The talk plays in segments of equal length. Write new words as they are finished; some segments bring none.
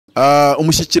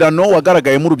umushyikirano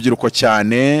wagaragayemo urubyiruko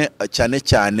cyane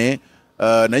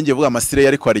nanjye vuga amasire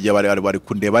ariko hari igihe bari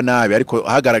kundeba nabi ariko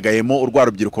hagaragayemo urwa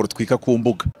rubyiruko rutwika ku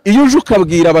mbuga. Iyo uje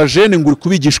ukabwira abajene ngo uri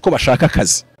kubigisha uko bashaka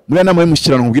akazi, muri nama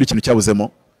y'umushyikirano nkubwira ikintu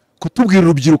cyabuzemo kutubwira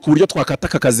urubyiruko uburyo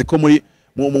twakataka akazi ko muri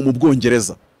mu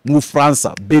Bwongereza, mu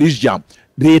Bufaransa, Belgium,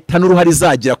 leta n'uruhare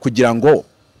izagira kugira ngo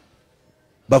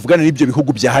bavugane n'ibyo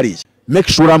bihugu bya hariya.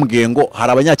 Make sure ambwiye ngo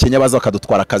hari abanyakenya baza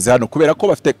bakadutwara akazi hano kubera ko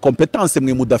bafite competence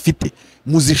mwe mudafite,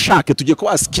 muzishake tugiye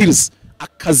kuba skills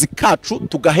akazi kacu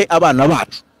tugahe abana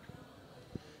bacu.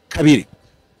 Kabiri,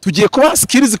 tugiye kuba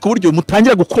skills ku buryo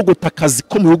mutangira gukogota akazi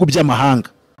ko mu bihugu by'amahanga.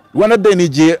 Rwanda Day ni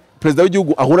igihe perezida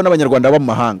w'igihugu ahura n'abanyarwanda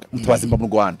b'amahanga, mutabazi mu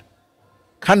Rwanda,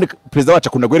 kandi perezida wacu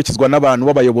akunda guherekezwa n'abantu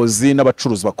b'abayobozi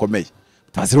n'abacuruzi bakomeye.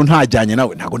 Mutabazi rero ntajyanye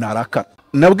nawe ntago naraka.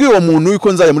 Nabwiye uwo muntu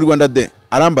wiko nzajya muri Rwanda Day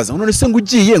arambaza none se ngo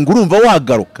ugiye ngo urumva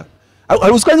wagaruka.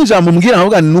 Ari uzwanye ijambo mbwira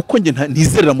nkavuga nuko nge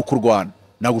ntizerera mu kurwana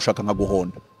nagushaka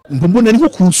nkaguhonda. Mbona ari nko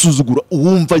kunsuzugura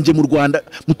uwumva nge mu Rwanda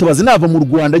Mutabazi nava mu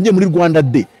Rwanda nge muri Rwanda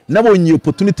Day nabonye iyo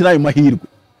opportunity nayo mahirwe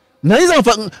nayiza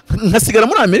nkasigara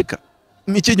muri Amerika.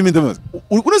 Iki gihe ndamaze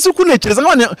uretse kunekereza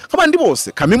nk'abandi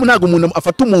bose Kamimu ntago umuntu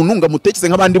afata umuntu ngamutekeze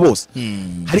nk'abandi bose.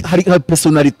 Hari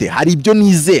personality, hari ibyo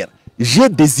nizera, je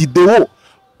des idéaux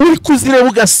uri kuzireba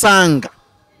ugasanga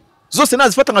zose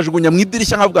nazifata nkajugunya mu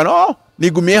idirishya nkavuga no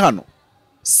nigumiye hano.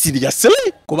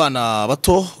 Seriously ku bana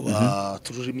bato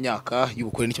batujuje imyaka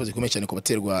y'ubukore n'ikibazo gikomeye cyane ko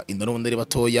baterwa inda n'ubundi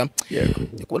batoya.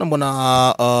 Kubona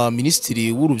mbona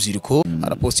minisitiri w'urubyiruko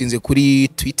arapostinze kuri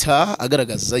Twitter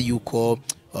agaragaza yuko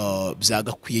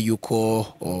byagakwiye yuko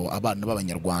abana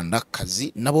b'abanyarwanda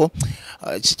kazi nabo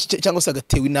cyangwa se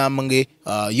agatewe intambwe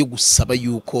yo gusaba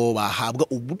yuko bahabwa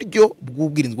uburyo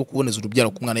bw'ubwirinzi bwo kuboneza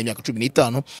urubyaro ku mwana w'imyaka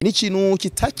 15. Ni ikintu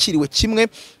kitakiriwe kimwe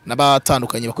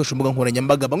n'abatandukanye bakoresha imbuga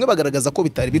nkoranyambaga. Bamwe bagaragaza ko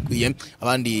bitari bikwiye,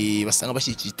 abandi basanga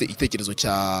bashyigikiye igitekerezo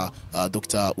cya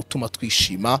Dr. Utuma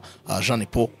Twishima Jean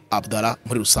Paul Abdallah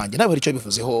muri rusange. Nawe hari icyo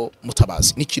bivuzeho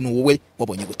Mutabazi, ni ikintu wowe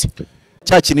wabonye gute?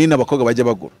 Cya kinini abakobwa bajya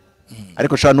bagura,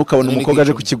 ariko shana nukabona umukobwa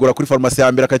aje kukigura kuri farmasi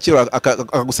ya mbere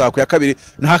akagusaba ku ya kabiri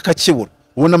ntakakibura,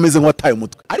 ubona ameze nk'uwataye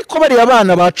umutwe. Ariko bari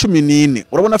abana ba 14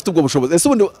 urabona afite ubwo bushobozi. Ese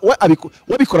ubundi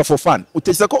wabikora for fun?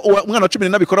 Utekeza ko umwana wa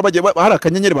 14 abikora bagiye hari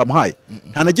akanyenyeri bamuhaye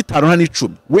nta na gitaro nta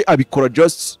n'icumi, we abikora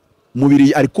just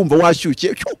mubiri ari kumva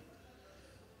washyukiye cyo,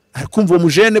 ari kumva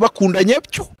umujene bakundanye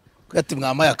cyo gati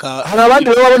mwamaya ka. Hari abandi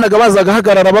babonaga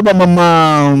bazagahagarara baba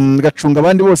mama gacunga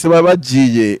abandi bose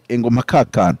babagiye engoma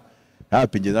kakana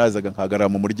hapi nge nazaga nkagarara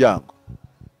mu muryango.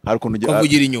 Hari ukuntu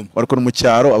kuvugira inyuma bariko mu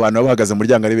cyaro abantu bahagaze mu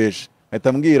muryango ari beje,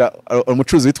 ahita mbwira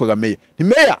umucuruzi witwaga Meya nti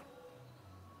Meya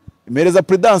imereza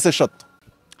prudence 3,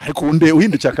 ariko unde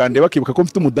uhindukya kande bakibuka ko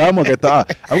mfite umudamu agahita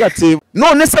avuga ati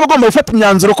none se bagomba gufata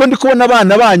imyanzuro ko ndi kubona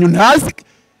abana banyu ntazi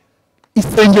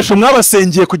isengesho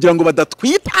mwabasengeye kugira ngo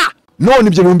badatwita. None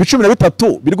ibyo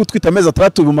 13 biri gutwita amezi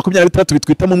 3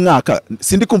 bitwita mu mwaka,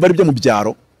 sindi kumva ari byo mu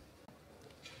byaro.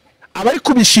 Abari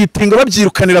kubishitinga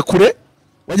babyirukanira kure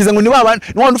wagize ngo ni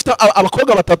wandi ufite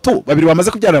abakobwa 3 babiri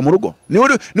bamaze kubyarira mu rugo, ni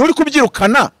uri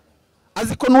kubyirukana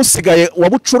azi ko nusigaye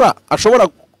wabucura ashobora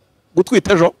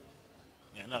gutwita ejo.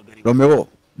 Romeo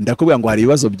ndakubwira ngo hari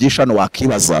ibibazo byishano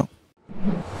wakibaza.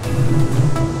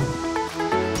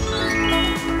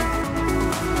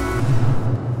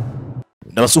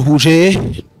 Ndabasuhuje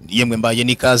yemwe mbaye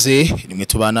nikaze, nimwe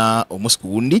tubana umunsi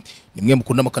kuwundi, nimwe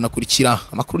mukunda mukanakurikira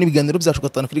amakuru n'ibiganiro byacu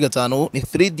 5 kuri 5 ni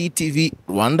 3D TV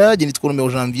Rwanda. Je nitwa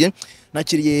Romeo Janvier,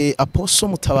 nakiriye Apostle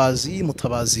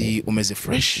Mutabazi umeze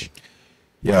fresh?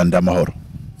 Ya ndamahoro.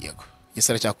 Yego.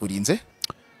 Yesu aracyakurinze?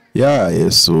 Ya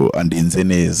Yesu andinze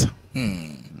neza.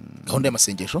 Gahunda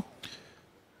y'amasengesho?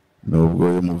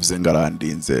 Nubwo muvuze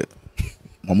ngarandinze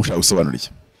mushaka gusobanurira.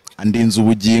 Andinze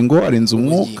ubugingo, arinze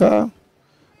umwuka,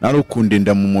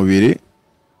 narukundinda mu mubiri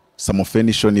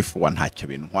samufenisho nifu wa ntacyo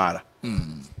bintwara.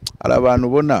 Ari abantu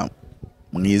ubona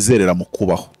mwizerera mu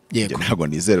kubaho, ntago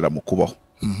nizerera mu kubaho.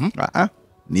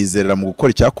 Nizerera mu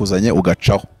gukora icyakuzanye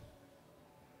ugacaho.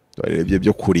 Twarebye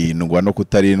byo kurindwa no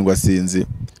kutarindwa sinzi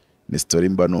ni story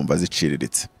mba numva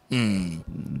ziciriritse.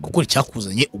 Gukora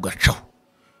icyakuzanye ugacaho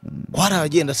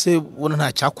waragenda se ubona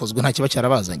nta cyakozwe nta kiba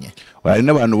cyarabazanye. Hari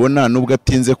n'abantu ubona nubwo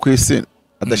atinze ku isi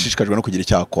adashishikajwe no kugira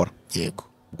icyakora. Yego.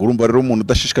 Urumva rero umuntu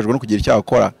udashishikajwe no kugira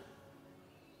icyakora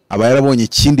aba yarabonye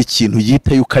ikindi kintu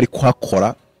yita yuko ari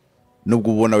kwakora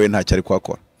nubwo ubona we nta cyari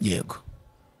kwakora. Yego.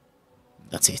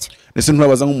 That's it. Nese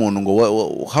ntubabaza nk'umuntu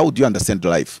ngo how do you understand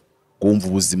life? Kumva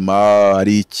ubuzima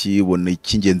ari iki, ubona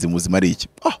ikingenzi mu buzima ari iki?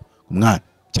 Umwana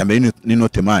cyambere ni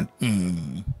note man.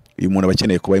 Uyu muntu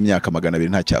abakeneye kuba imyaka 200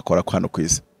 nta cyakora kwa hano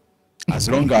kwisi. As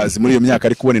long as muri iyo myaka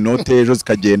ari kubona inote ejo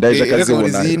zikagenda ejo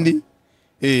akazibona. izindi.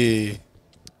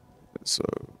 So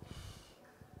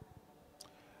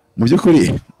mu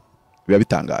by'ukuri biba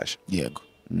bitangaje. Yego.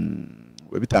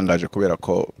 Biba bitangaje kubera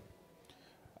ko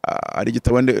ari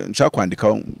igitabo nshaka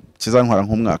kwandika kizantwara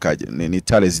nk'umwaka ni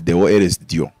Les Idéaux et les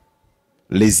Idiots.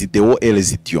 Les Idéaux et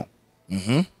les Idiots.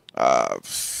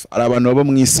 Ari abantu baba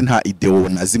mu isi nta ideo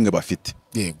na zimwe bafite.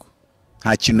 Yego.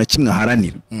 Nta kintu na kimwe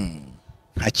aharanira.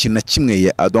 Nta kintu na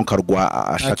kimwe donc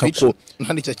ashaka ko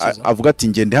avuga ati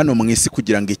ngende hano mu isi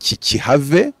kugira ngo iki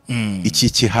kihave, iki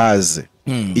kihaze,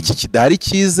 iki kidari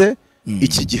kize,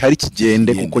 iki gihari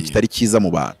kigende kuko kitari kiza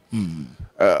mu bantu.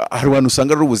 Hari abantu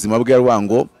usanga ari ubuzima bwe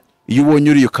rwango iyo ubonye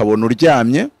uri ukabona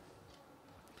uryamye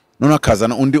none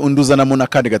akazana undi uzanamo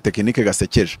nakandi gatekinike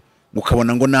gasekeje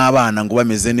ukabona ngo n'abana ngo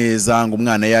bameze neza ngo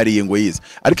umwana yariye ngo yize,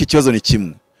 ariko ikibazo ni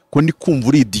kimwe ko ndi kumva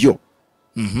uri idiyo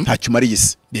nta cyumari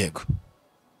yise. Yego.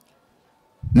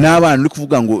 N'abana uri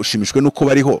kuvuga ngo ushimishwe nuko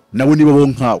bariho nabo nibo bo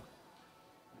nkawe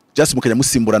just mukajya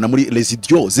musimburana muri Les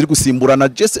Idiots ziri gusimburana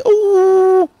just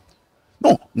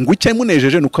no ngo icyayi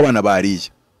munejeje nuko abana bariye.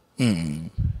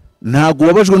 Ntago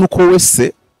wabajwe nuko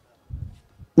wese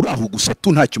uraho gusa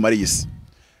tu nta cyumari yise.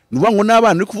 Nuba ngo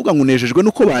n'abana uri kuvuga ngo unejejwe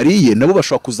nuko bariye nabo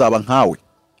bashobora kuzaba nkawe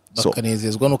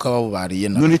bakanezezwa nuko abo bariye.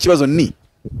 None ikibazo ni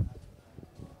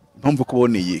mpamvu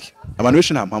kubona iyi abantu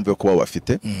benshi nta mpamvu yo kuba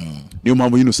bafite. Niyo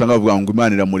mpamvu nyine usanga bavuga ngo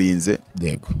Imana iramurinze.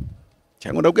 Yego.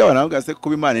 Cyangwa ndabwo abantu bagase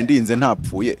kuba Imana indinze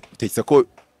ntapfuye uteketse ko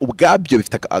ubwabyo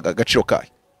bifite agaciro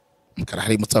kayo.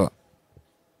 Karahari mutaba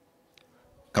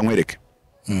kamwereke.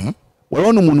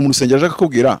 Warabona umuntu mu rusengero aje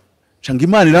akakubwira cyangwa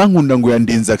Imana irankunda ngo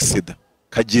yandinze accident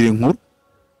kagira inkuru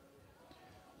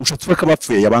ushatse ko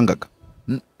bapfuye yabangaga.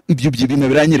 Ibyo byibina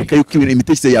biranyereka yuko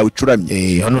imitekerereze yawe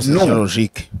icuramye. Hano c'est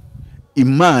logique.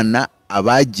 Imana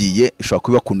abagiye ishobora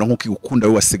kubakunda nkuko igukunda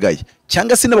we wasigaye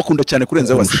cyangwa se n'abakunda cyane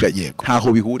kurenza wasigaye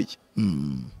ntaho bihuriye.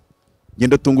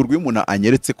 Ngenda tungurwa umuntu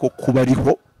anyeretse ko kuba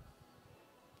ariho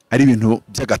ari ibintu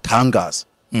by'agatangaza.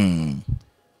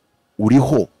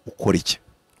 Uriho ukora iki?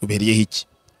 Ubereyeho iki?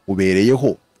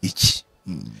 Ubereyeho iki?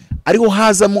 Ariho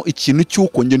hazamo ikintu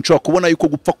cy'uko nge nshobora kubona yuko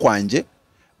gupfa kwanjye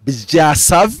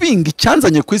byasavinga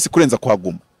icyanzanye ku isi kurenza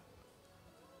kwaguma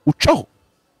ucaho.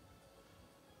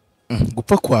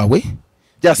 Gupfa kwawe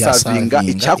byasavinga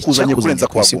icyakuzanye kurenza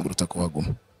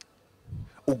kwaguma.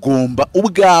 Ugomba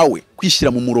ubwawe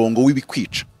kwishyira mu murongo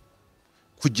w'ibikwica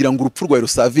kugira ngo urupfu rwawe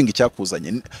rusavinga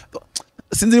icyakuzanye.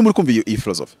 Sinzi ni muri kumva iyi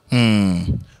philosophy.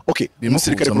 Okay,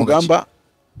 umusirikare ku rugamba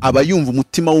aba yumva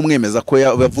umutima w'umwemeza ko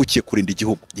yavukiye kurinda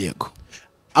igihugu. Yego.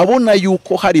 Abona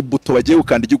yuko hari buto bagiye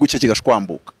gukanda igihugu cye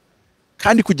kigashwambuka,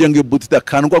 kandi kugira ngo iyo buto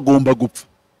idakandwa agomba gupfa.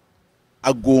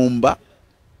 Agomba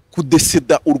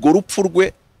kudesida urwo rupfu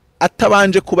rwe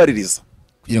atabanje kubaririza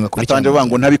kugira ngo atabanje kuvuga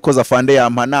ngo ntabikoza afande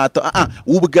yampanato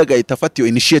ubwe agahita afata iyo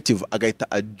initiative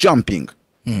agahita jumping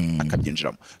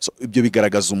akabyinjiramo. So ibyo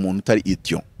bigaragaza umuntu utari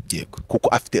idiot. Yego. Kuko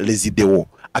afite Les Idéaux,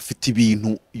 afite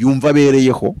ibintu yumva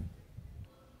abereyeho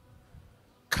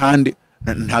kandi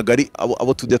ntago ari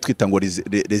abo tujya twita ngo Les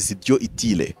Idiots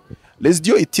utiles. Les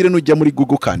Idiots utiles nujya muri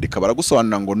Google kandika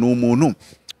baragusobanura ngo ni umuntu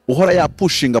uhora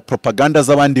yapushinga propaganda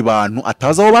z'abandi bantu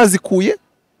ataza aho bazikuye,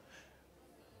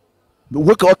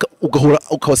 ugahora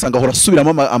ukabasanga ahora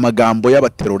asubiramo amagambo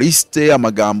y'abateroriste,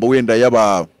 amagambo wenda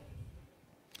y'abandi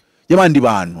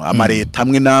bantu, amareta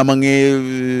amwe namwe,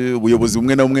 ubuyobozi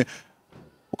bumwe na bumwe,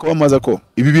 ukabamaza ko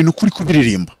ibi bintu kuri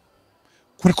kubiririmba,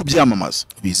 kuri kubyamamaza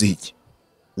biziye iki?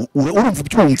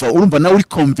 Urumva nawe uri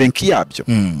convince yabyo.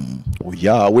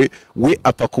 Oyawe we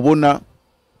apfa kubona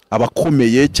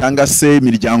abakomeye cyangwa se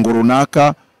imiryango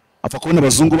runaka, apfa kubona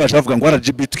abazungu baje bavuga ngo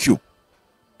RGBTQ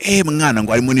mwana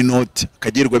ngo harimo ni note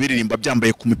akagerwa biririmba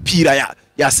byambaye ku mipira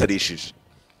yasarishije.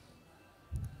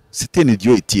 C'était un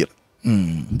idiot utile.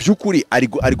 Byukuri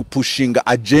ari gupushinga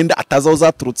agenda atazaho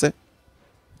zaturutse,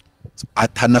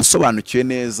 atanasobanukiwe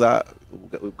neza.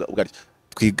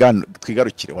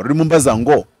 Twigarukire wari urimo mbaza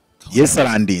ngo Yesu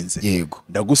arandinze. Yego.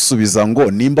 Ndagusubiza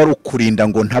ngo nimba ari ukurinda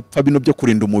ngo ntapfa bino byo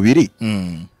kurinda umubiri,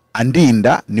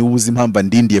 andinda ni ubuzi impamba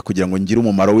ndindiye kugira ngo ngire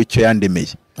umumaro w'icyo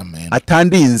yandemeye. Amen.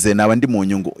 Atandinze naba ndi mu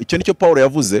nyungu. Icyo nicyo Paulo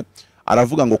yavuze,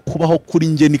 aravuga ngo kubaho kuri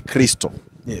nge ni Kristo.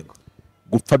 Yego.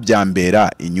 Gupfa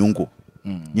byambera inyungu.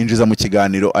 Nyinjiza mu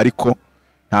kiganiro ariko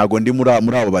ntago ndi muri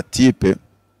abo batipe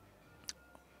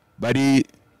bari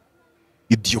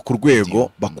idiyo ku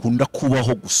rwego bakunda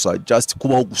kubaho gusa, just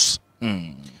kubaho gusa.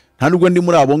 Nta nubwo ndi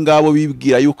muri abo ngabo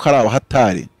bibwira yuko ari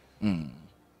abahatari.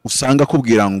 Usanga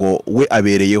kubwira ngo we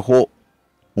abereyeho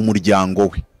umuryango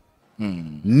we.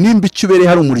 Nimba icyo ubereye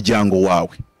hari umuryango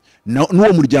wawe,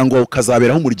 n'uwo muryango wawe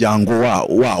ukazaberaho umuryango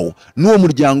wawo, n'uwo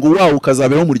muryango wawe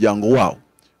ukazaberaho umuryango wawo.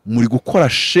 Muri gukora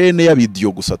shene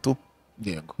y'abidiyo gusa tu.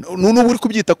 Yego. N'ubu uri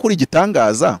kubyita kuri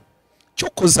igitangaza cyo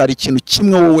kozara ikintu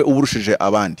kimwe wowe uburushije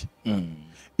abandi.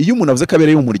 iyo umuntu avuze ko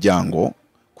abereye umuryango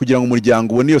kugira ngo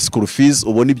umuryango ubone iyo school fees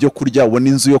ubone ibyo kurya ubone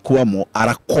inzu yo kubamo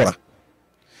arakora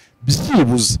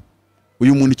byibuza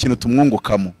uyu muntu ikintu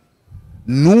tumwungukamo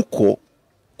nuko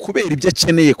kubera ibyo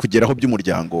akeneye kugeraho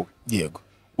by'umuryango we yego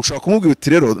ushobora kumubwira uti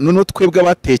rero noneho twebwe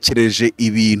abatekereje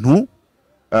ibintu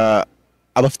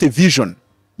abafite vision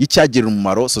y'icyagirira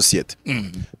umumaro sosiyete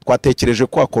twatekereje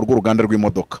ko hakorwa uruganda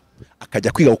rw'imodoka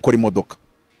akajya kwiga gukora imodoka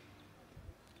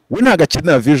we ntabwo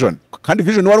akenera vision kandi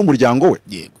vision wari umuryango we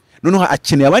yego noneho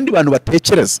akeneye abandi bantu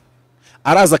batekereza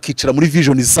araza akicara muri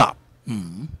vision zabo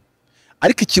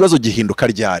ariko ikibazo gihinduka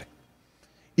ryari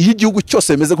iyo igihugu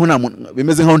cyose bimeze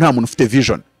nkaho nta muntu ufite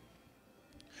vision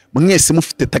mwese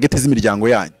mufite target z'imiryango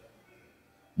yanyu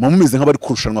mumeze nk'abari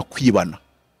kurushanwa kwibana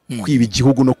kwiba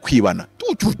igihugu no kwibana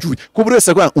ko buri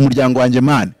wese akora umuryango wanjye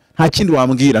man nta kindi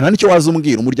wambwira nta nicyo waza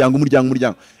umbwira umuryango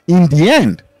in the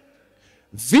end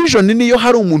vision niyo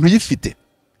hari umuntu uyifite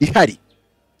ihari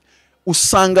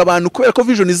usanga abantu kubera ko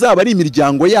vision izaba ari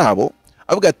imiryango yabo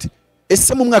avuga ati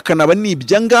ese mu mwaka naba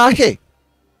nibya ngahe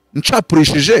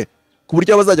ncapurishije ku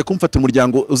buryo bazajya kumfata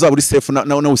umuryango uzaba uri safe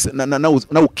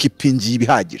na ukipingiye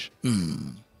ibihagije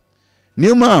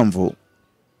niyo mpamvu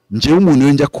njyewe umuntu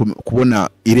yo njya kubona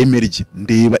ireme rye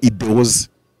ndeba ideoze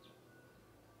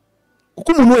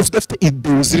kuko umuntu wese udafite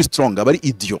ideoze iri strong aba ari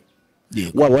idio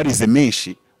waba warize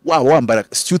menshi waba wambara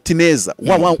suit neza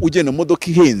waba ugenda mu modoka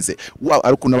ihenze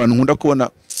ariko n'abantu nkunda kubona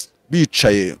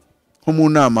bicaye nko mu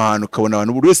nama ahantu ukabona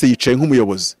abantu buri wese yicaye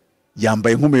nk'umuyobozi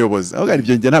yambaye nk'umuyobozi aho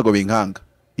ibyo njye ntago binkanga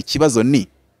ikibazo ni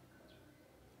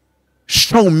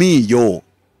show me yo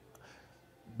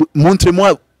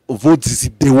montrez-moi vos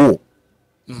idéaux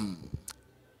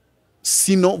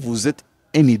sinon vous êtes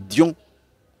un idiot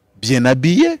bien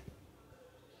habillé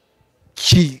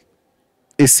qui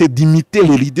essaie d'imiter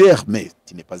les leaders mais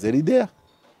tu n'es pas un leader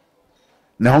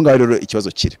naho ngaho rero ikibazo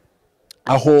kiri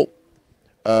aho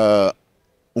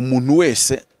umuntu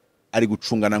wese ari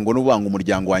gucungana ngo n'ubanga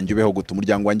umuryango wanjye ubeho gute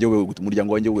umuryango wanjye ubeho gute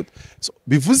umuryango wanjye ubeho gute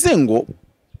bivuze ngo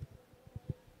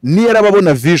niyo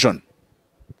arababona vision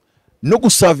no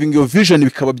gusavinga iyo vision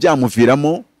bikaba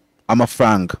byamuviramo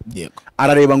amafaranga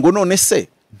arareba ngo none se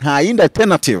nta yindi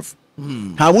alternative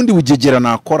nta bundi bugegera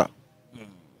nakora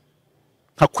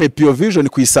nkakwepa iyo vision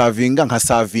kuyisavinga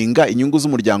nkasavinga inyungu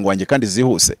z'umuryango wanjye kandi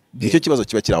zihuse nicyo kibazo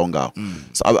kiba kiri aho ngaho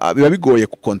biba bigoye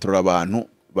gukontorora abantu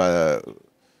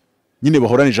nyine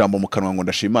bahorana ijambo mu kanwa ngo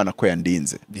ndashimana ko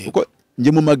yandinze kuko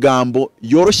njye mu magambo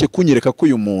yoroshye kunyereka ko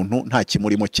uyu muntu nta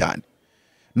kimurimo cyane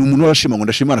ni umuntu warashima ngo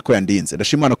ndashimana ko yandinze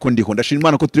ndashimana ko ndiho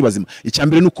ndashimana ko turi bazima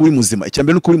icyambere nuko uri muzima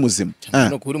icyambere nuko uri muzima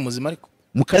nuko uri muzima ariko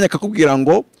mukanya kakubwira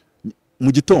ngo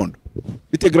mu gitondo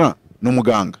bite grand no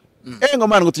muganga ngo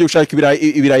mana ngo tujye gushaka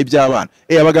ibirayi by'abana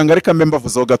abaganga reka mbe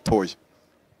mbavuzeho gatoya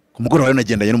ku mugoroba rero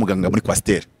nagendanye n'umuganga muri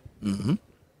Pasteur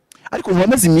ariko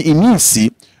bamaze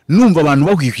iminsi numva abantu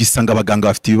bagwisanga abaganga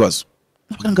bafite ibibazo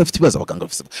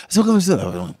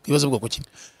ibibazo bwoko ki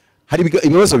hari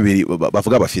ibibazo bibiri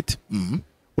bavuga bafite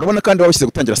urabona kandi babishyize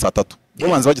gutangira saa 3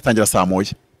 babanza bagitangira saa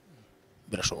 1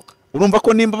 birashoboka urumva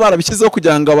ko nimba barabishyizeho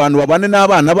kugira ngo abantu babane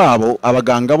n'abana babo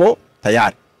abaganga bo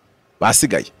tayari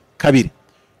basigaye kabiri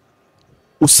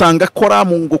usanga akora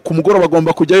ngo ku mugoroba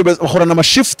bagomba kujya bahorana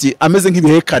amashifti ameze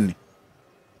nk'ibihekane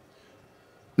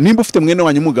nimba ufite mwene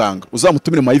wanyu muganga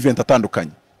uzamutumire mu event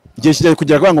atandukanye igihe kijya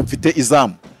kugira ngo mfite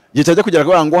izamu igihe cyajya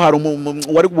kugira ngo hari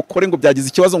wari gukore ngo byagize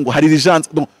ikibazo ngo hari urgence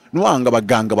n'uwanga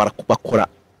abaganga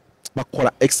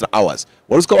bakora extra hours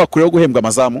waruzi ko bakureho guhembwa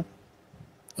amazamu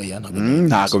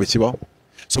ntago bikibaho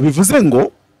so bivuze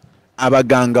ngo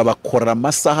abaganga bakora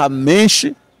amasaha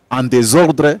menshi en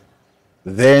désordre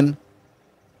then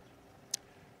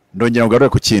ndongera ngo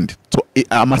ku kindi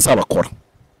amasaha bakora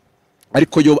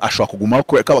ariko yo ashobora kugumaho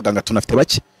kubera ko abaganga tunafite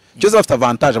bake cyo zafite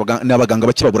avantage ni abaganga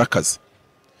bake babura akazi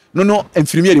noneho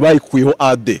infirmier bayikuyeho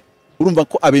AD urumva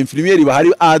ko aba infirmier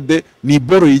bahari AD ni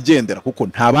boro yigendera kuko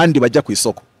nta bandi bajya ku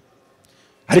isoko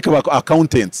ariko aba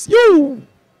accountants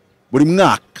buri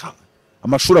mwaka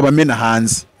amashuri abamena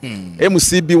hanze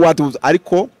MCB watu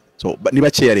ariko so ni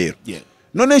bakeya rero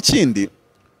none ikindi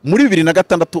muri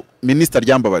 2006 minister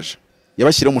ryambabaje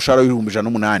yabashyiriye umushahara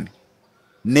w'108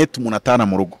 net umuntu atana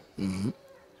mu rugo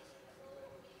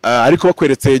ariko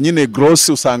bakweretse nyine gross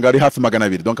usanga ari hafi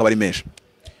 200 donc abari menshi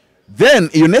then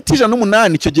iyo net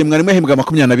 108 icyo gihe mwari mwahembwa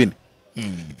 24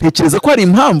 tekereza ko ari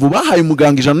impamvu bahaye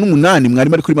umuganga 108 mwari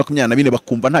mari kuri 24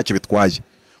 bakumva ntacyo bitwaye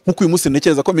nkuko uyu munsi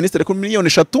ntekereza ko minister kuri miliyoni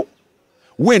 3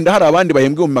 wenda hari abandi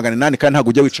bahembwe mu 800 kandi ntago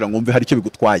ujya wicara ngo umve hari icyo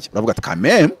bigutwaye uravuga ati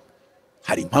kameme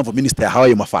hari impamvu minister yahawe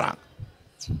ayo mafaranga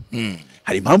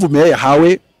hari impamvu meya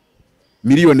yahawe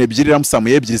miliyoni 2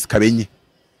 ramusamuye 2 zikabenye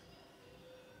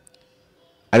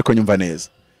ariko nyumva neza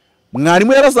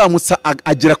mwarimu yarazamutse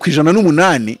agera ku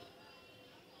 108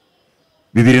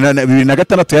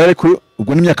 2006 yari kuri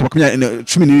ubwo n'imyaka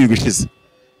 17 ishize.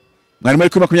 Mwarimu ari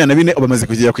kuri 24 bamaze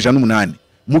kugera ku 108.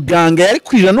 Muganga yari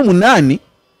ku 108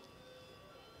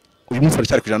 uyu munsi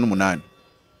aracyari ku 108.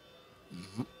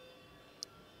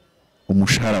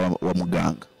 Umushahara wa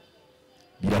muganga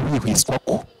birahwihwiswa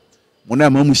ko mu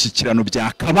nama y'umushyikirano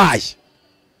byakabaye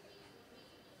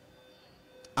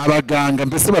abaganga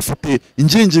mbese bafite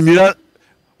ingingimira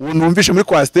numvishe muri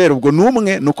kwasiteri ubwo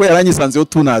numwe nuko yaranyisanzeyo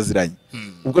tunaziranye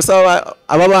ubwo saba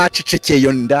aba bacicekeye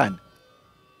yo ndani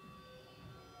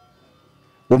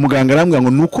uwo muganga arambwira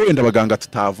ngo nuko wenda abaganga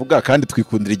tutavuga kandi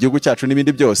twikundira igihugu cyacu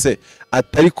n'ibindi byose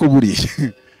atari ko buriye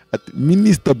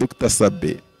Minister Dr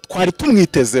Sabe twari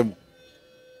tumwitezemo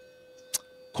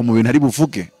ko mu bintu ari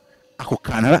buvuge ako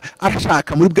kanara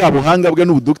arashaka muri bwa buhanga bwe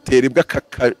n'ubudokiteri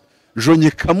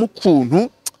bw'akakajonye kamukuntu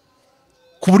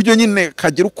ku buryo nyine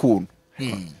kagira ukuntu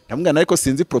ndamugana ariko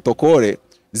sinzi protocole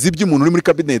zibyo umuntu uri muri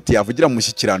cabinet yavugira mu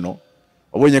mushyikirano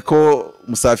ubonye ko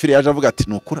musafiri yaje avuga ati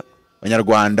nukura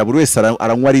abanyarwanda buri wese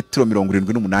aranywa litiro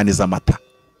 78 z'amata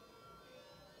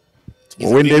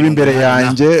wowe ndeba imbere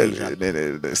yanjye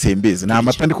simbizi nta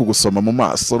mata ndi kugusoma mu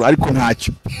maso ariko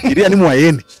ntacyo iriya ni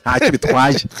muwayene ntacyo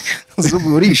bitwaye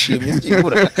zubu urishimye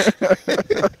byibura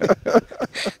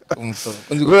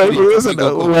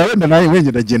wenda nawe wenge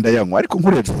ndagenda yanywa ariko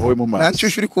nkurebye wowe mu maso ntacyo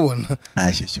uri kubona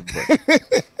ntacyo mbona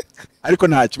ariko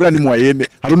ntacyo bura ni muwayene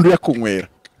hari undi yakunywera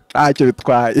ntacyo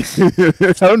bitwaye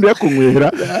hari undi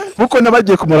yakunywera kuko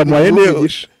nabagiye kumara muwayene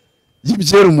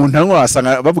yibyera umuntu anywa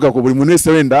asanga bavuga ko buri muntu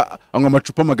wese wenda anywa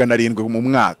amacupa 700 mu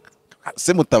mwaka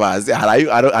se mutabazi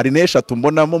hari n'eshatu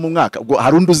mbonamo mu mwaka ubwo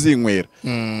hari undi uzinywera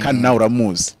kandi nawe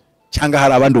uramuzi cyangwa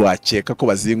hari abandi wakeka ko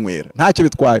bazinywera ntacyo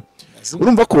bitwaye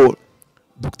urumva ko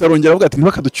Dr Rongera avuga ati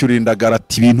ntibakaducyurira indagara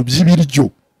ati ibintu by'ibiryo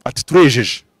ati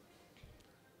turejeje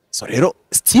so rero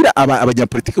stira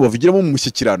abanyapolitike bavugiramo mu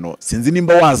mushyikirano sinzi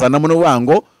nimba wazanamo no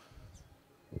wango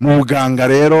muganga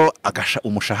rero agasha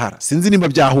umushahara sinzi nimba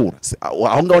byahura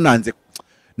aho ngaho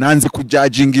nanze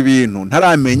kujudging ibintu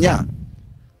ntaramenya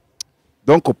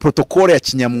donc protocole ya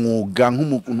kinyamwuga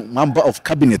nk'umwamba of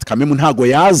cabinet kamemu ntago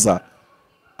yaza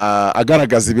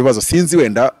agaragaza ibibazo sinzi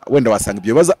wenda wasanga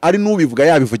ibyo bibazo ari nubivuga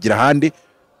yabivugira handi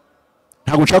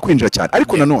ntago nshaka kwinjira cyane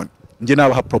ariko nanone nge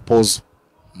nabaha proposal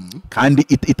kandi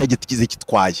itagitikize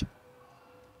kitwaye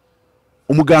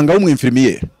umuganga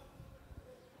w'umwinfirmiere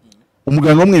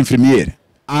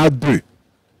A2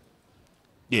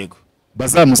 yego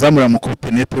bazamuzamura mu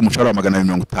kopenete umushahara wa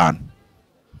 250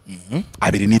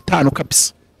 250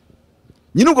 kabisa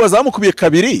nyine ubwo bazamukubiye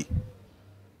kabiri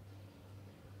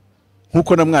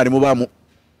nkuko na mwarimu bamu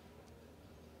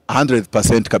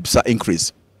 100% kabisa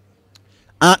increase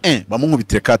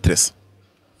bamunkubitire 4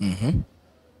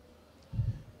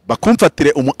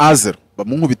 bakumfatire umu azer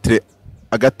bamunkubitire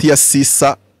agati ya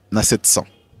 600 na 700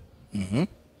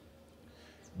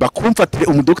 bakumfatire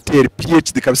umudokiteri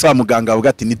PhD kabisa muganga avuga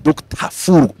ati ni doctor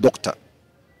full doctor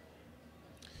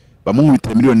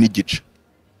bamunkubitire miliyoni n'igice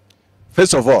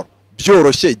first of all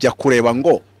byoroshye jya kureba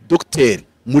ngo docteur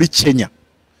muri Kenya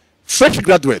fresh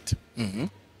graduate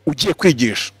ugiye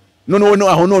kwigisha none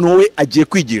wowe agiye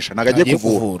kwigisha nagagiye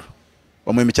kuvura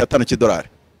bamuhe $500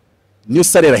 niyo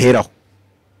salera heraho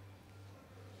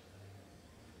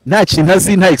nta kintu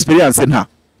azi nta experience nta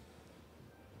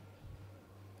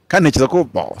kandi ntekereza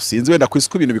ko sinzi wenda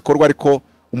kwisuka ibintu bikorwa ariko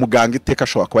umuganga iteka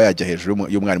ashobora kuba yajya hejuru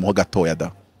y'umwarimu ho gatoya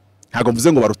da ntago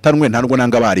mvuze ngo barutanwe nta nubwo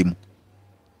nanga abarimu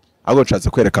ahubwo nshatse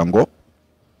kwereka ngo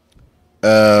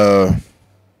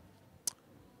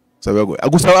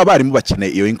agusaba abarimu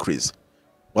bakeneye iyo increase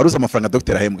waruza amafaranga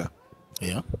docteur ahembwa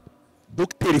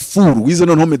docteur full wize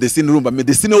noneho medicine urumva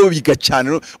medicine wo biga cyane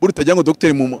buri utajya ngo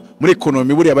docteur muri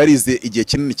economy buri abarize igihe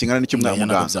kinini kingana n'icyo muganga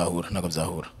ntago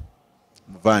byahura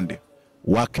muvande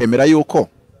wakemera yuko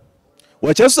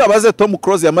wacyase abaze Tom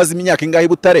Cruise yamaze imyaka ingahe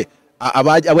Butare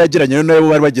abageranye nawe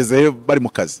bari bageze bari mu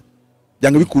kazi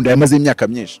byanga bikunda yamaze imyaka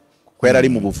myinshi ko yari ari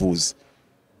mu buvuzi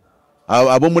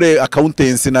abo muri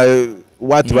accountancy na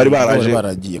what bari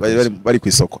bari ku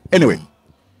isoko anyway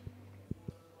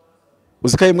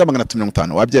uzikaye mbwa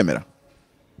 250 wabyemera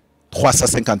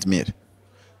 350,000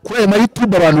 kuri ma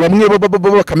YouTube abantu bamwe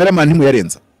bo cameraman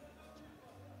ntimuyarenza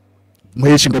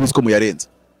muhesha ingabizi ko muyarenza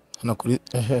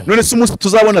none se umunsi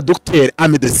tuzabona docteur a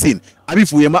medicine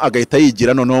abivuyemo agahita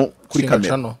yigira noneho kuri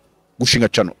kamera gushinga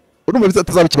cano urumva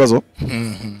bitazaba ikibazo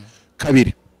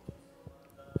kabiri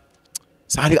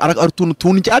sari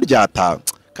aratuntu njyaryata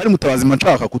kandi mutabazi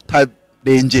manshaka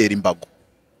kutarengera imbago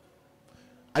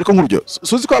ariko nk'uryo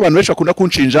suzi ko abantu benshi bakunda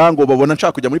kunshinja ngo babona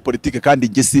nshaka kujya muri politike kandi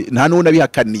ngisi nta n'uwo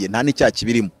nabihakaniye nta n'icyaha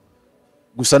kibirimo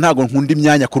gusa ntago nkunda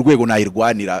imyanya ku rwego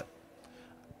nayirwanira.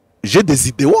 Je des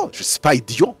idéaux, je suis pas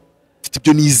idiot. Mfite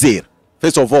ibyo nizera.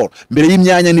 First of all, mbere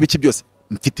y'imyanya n'ibiki byose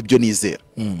mfite ibyo nizera.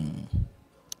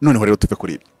 Noneho rero tuve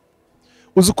kuri ibyo.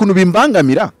 Uzi ukuntu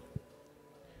bimbangamira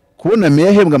kubona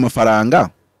mehembwa amafaranga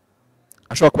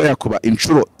ashobora kuba yakuba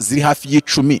inshuro ziri hafi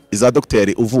y'10 iza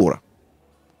docteur uvura.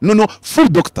 No, full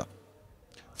doctor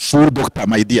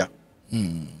my dear.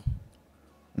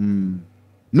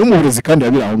 N'umuburezi kandi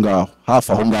yabira aho ngaho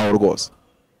hafi aho ngaho rwose.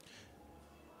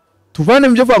 Tuvane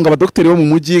mvyo vanga abadoktori bo mu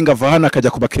mujyi ngava hana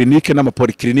akajya kuba clinique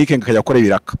n'amapolyclinique ngakajya gukora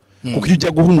ibiraka. Kuko iyo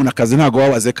ujya guha umuntu akazi ntago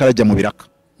wabaze karajya mu biraka.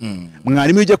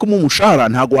 Mwarimu ujya kumuha umushahara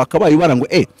ntago wakabaye ubara ngo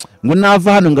ngo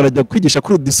nava hano ngarajya kwigisha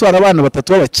kuri udiswara abana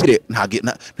batatu babakire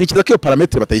ntikiza ko iyo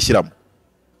parametre batayishyiramo.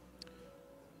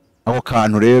 Aho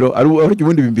kantu rero ari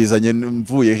ubundi bimbizanye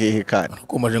mvuye hehe kandi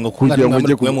ukomeje ngo kugira ngo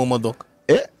muri kumwe mu modoka.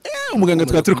 Umuganga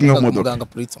twaturi kumwe mu modoka. Umuganga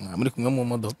polisi muri kumwe mu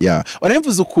modoka. Ya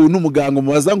waramvuze ukuntu umuganga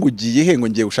umubaza ngo ugiye he ngo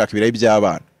ngiye gushaka ibirayi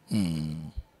by'abana.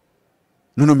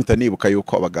 None mpita nibuka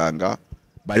yuko abaganga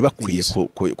bari bakwiye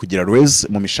kugira raise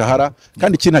mu mishahara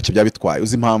kandi iki ntacyo byabitwaye.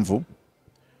 Uzi impamvu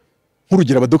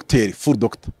nk'urugira abadoktori full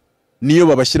doctor niyo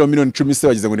babashyiraho miliyoni 10 se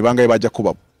bagize ngo ni bangaye bajya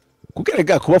kubabo.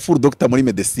 Kugerega kuba full doctor muri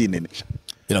medicine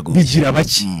bigira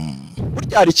baki.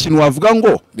 Burya hari ikintu wavuga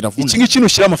ngo iki ngiki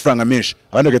ushyira amafaranga menshi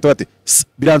abandi bagahita bati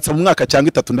biransa mu mwaka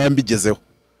cyangwa 3 ndambigezeho.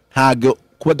 Ntago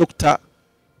kuba doctor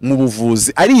mu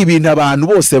buvuzi ari ibintu abantu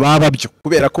bose baba byo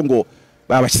kubera ko ngo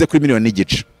babashyize kuri miliyoni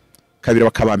n'igice kabiri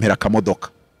bakabampera akamodoka.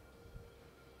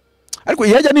 Ariko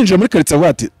yajya ninjira muri quartier avuga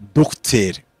ati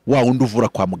docteur wa undi uvura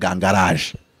kwa muganga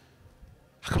araje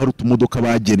akaba ari utumodoka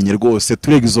bagennye rwose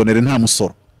turegizonere nta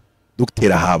musoro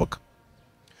docteur ahabwa.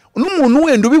 N'umuntu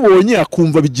wenda ubibonye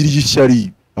akumva bigiriye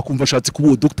ishyari akumva ashatse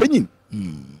kuba docteur nyine.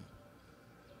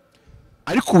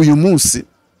 Ariko uyu munsi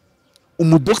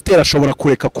umudocteur ashobora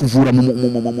kureka kuvura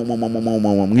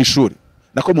mu ishuri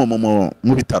nako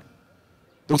mu bitaro.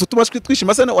 Dr. Tumashwi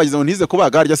twishima sana wagize ngo ntize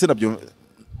kubaga harya se nabyo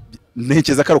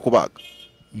ntekeza karo kubaga.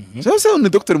 Cyose ni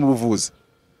docteur mu buvuzi.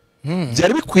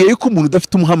 Byari bikwiye yuko umuntu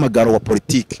udafite umuhamagaro wa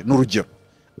politique n'urugero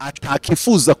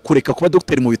atakifuza kureka kuba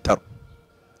docteur mu bitaro.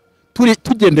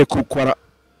 Tugendeye gukora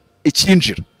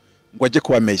ikinjira ngo ajye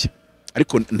kuba meya.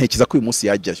 Ariko ntekiza ko uyu munsi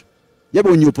yajyayo.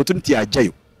 Yabonye opportunity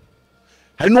yajyayo.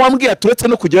 Hari n'uwambwiye aturetse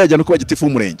no kujya yajya no kuba gitifu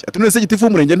umurenge. Atunese gitifu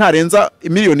umurenge ntarenza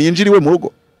miliyoni yinjiriwe mu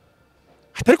rugo.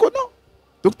 Ariko no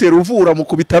Dr. uvura mu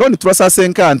kubitaro ni turasa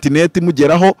 50 net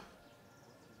mugeraho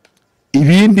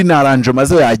ibindi naranje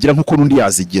maze yagira nkuko nundi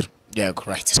yazigira. Yego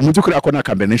right. So mu byukuri ako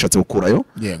nakambere nishatse gukurayo.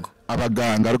 Yego.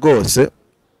 Abaganga rwose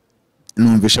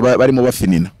numvisha barimo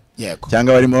bafinina. Yego.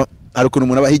 Cyangwa barimo ariko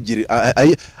umuntu abahigira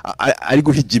ari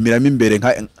guhigimiramo imbere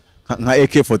nka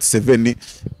AK47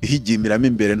 ihigimiramo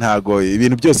imbere ntago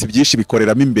ibintu byose byinshi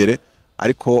bikoreramo imbere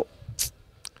ariko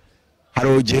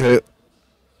hari igihe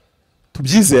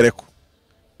tubyizere ko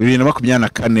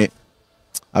 2024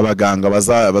 abaganga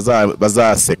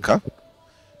bazaseka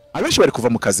abenshi bari kuva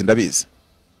mu kazi ndabizi.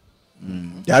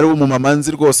 Yari umumama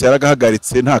nzi rwose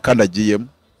yaragahagaritse nta kandagiyemo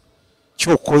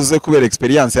cyokoze kubera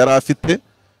experience yari afite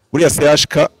buriya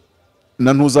CHK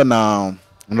na ntuza na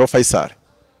Faisal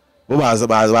bo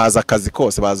baza akazi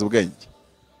kose baza ubwenge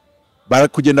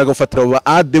barakugenda gufatira aba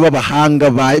ade babahanga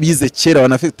bize kera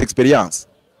banafite experience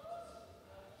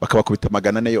bakabakubita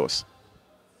 400 yose.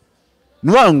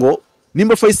 Nuwango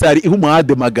nimba Faisal ihu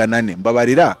ade 400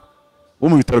 mbabarira bo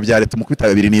mu bitaro bya leta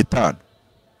mukubita 2.5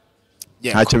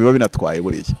 ntacyo biba binatwaye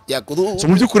buriya. So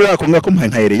mu byukuri akonga ko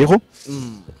mpahereyeho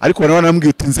ariko bana banambwiye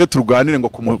uti nze turwanire ngo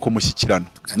kumushyikirana.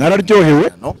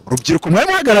 Nararyohewe rubyiruko mwari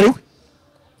muhagarariwe.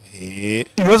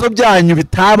 Ibibazo byanyu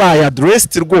bitabaye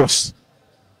addressed rwose.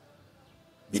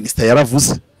 Minister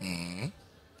yaravuze.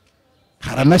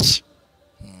 Haranashya.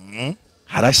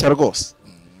 Harashya rwose.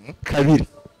 Kabiri.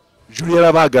 Juri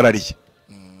yarabahagarariye.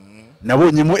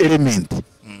 Nabonyemo element.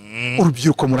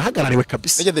 Urubyiruko murahagarariwe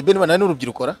kabisa. Ege the ben bana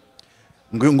n'urubyiruko ra?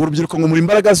 Ngo urubyiruko ngo muri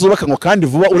imbaraga zubaka ngo kandi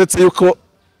vuba uretse yuko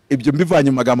ibyo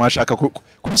mbivanye mu magambo ashaka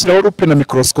kubishyiraho rupe na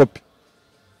microscope.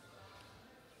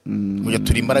 Muya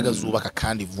turi imbaraga zubaka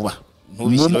kandi vuba.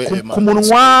 Ku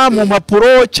munwa mu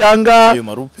mapuro cyangwa ayo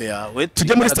marupe yawe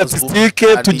tujye muri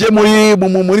statistique tujye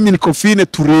muri minicofine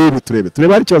turebe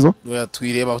hari ikibazo. Oya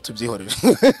twireba aho tubyihorera.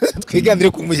 Twigandire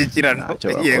ku mushyikirano.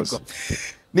 Yego.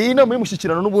 Ni ino muri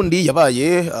mushyikirano n'ubundi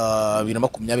yabaye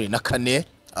 2024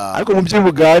 ariko mu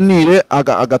by'ubuganire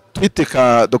agatwite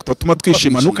ka Dr. Tuma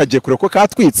twishima nukagiye kure ko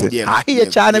katwitse ahiye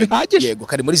cyane bihagije. Yego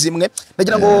kari muri zimwe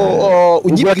ndagira ngo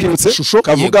unyibwitse ishusho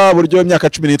kavuga buryo imyaka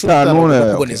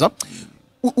 15 kuboneza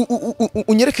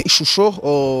unyereke ishusho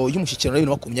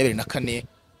y'umushyikirano wa 2024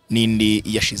 nindi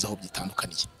yashizaho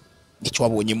byitandukaniye. nicyo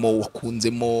wabonyemo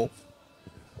wakunzemo.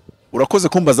 Urakoze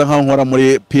kumbaza nkaho nkora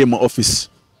muri PM office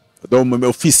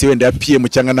office wenda ya PM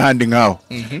cyangwa n'ahandi nkaho.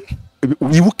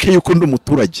 Wibuke yuko ndi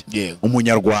umuturage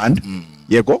umunyarwanda.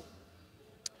 Yego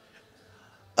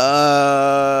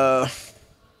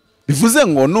bivuze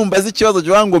ngo numbaza ikibazo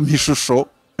cyango mpishusho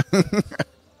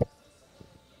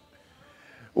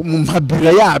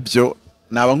umumabira yabyo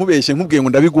naba nkubeshye nkubwiye ngo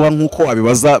ndabiguha nkuko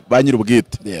wabibaza ba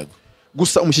nyir'ubwite. Yego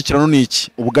gusa umushyikirano ni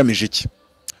iki ubugamije iki?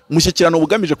 Umushyikirano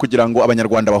ubugamije kugira ngo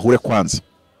abanyarwanda bahure kwanza.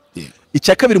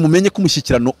 Icya kabiri mumenye ko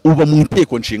umushyikirano uba mu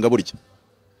iteko nshinga burya.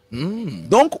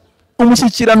 Donc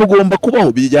umushyikirano ugomba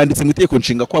kubaho byanditse mu iteko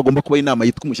nshinga ko agomba kuba inama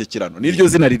yitwa umushyikirano. Niryo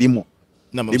zina ririmo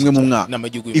rimwe mu mwaka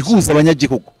ihuza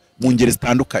abanyagihugu mu ngeri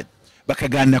zitandukanye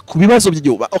bakaganira ku bibazo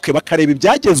by'igihugu. Okay, bakareba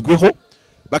ibyagezweho,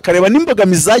 bakareba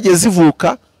n'imbogamizi zagiye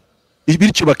zivuka,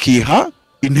 bityo bakiha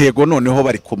intego noneho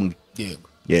bari kumwe.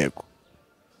 Yego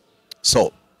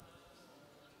so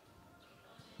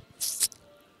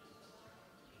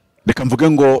reka mvuge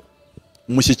ngo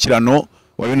umushyikirano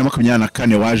wa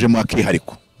 2024 wajemo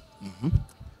akihariko.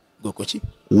 Goko ki?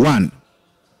 1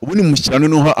 ubu ni umushyikirano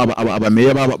niho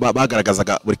abameya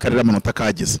bagaragazaga buri karere amanota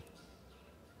kagize.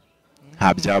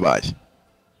 Nta byabaye.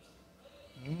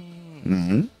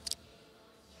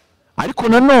 Ariko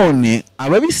nanone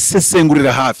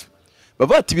ababisesengurira hafi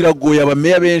bava ati biragoye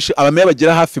abameya benshi, abameya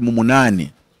bagira hafi mu 8.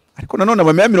 Ariko nanone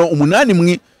abameya 8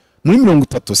 muri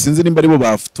 30 sinzi nimba aribo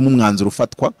bafite umwanzuro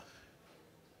ufatwa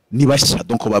ni bashya.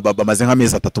 Donc bamaze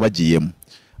nk'amezi 3 bagiyemo.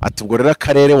 Ati ubwo rero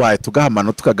akarere waye tugahamano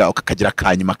ukakagira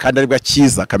kanyuma kandi ari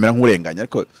bwakiza kamera nk'urenganya.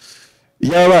 Ariko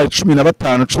yaba 15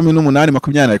 18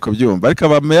 20 ariko byumva. Ariko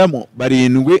abameya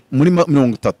 7 muri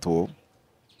 30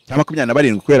 cyangwa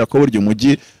 27 kubera ko buryo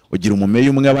umujyi ugira umumeya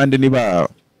umwe abandi niba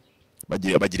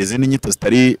bagireze n'inyito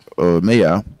zitari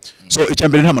meya. So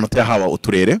icyambere nta manota yahawa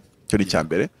uturere cyo ni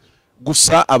cyambere.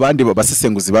 Gusa abandi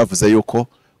basesenguzi bavuze yuko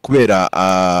kubera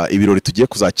ibirori tugiye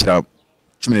kuzakira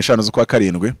 15 z'ukwa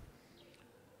karindwi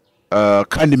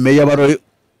kandi meya baro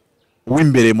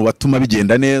w'imbere mu batuma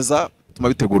bigenda neza, tuma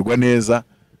bitegurwa neza,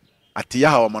 ati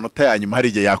yahawe amanota yanyuma hari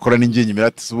igihe yakora n'ingingi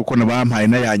mirati uko nabampaye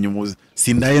na yanyuma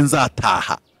sindaye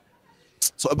nzataha.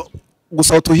 So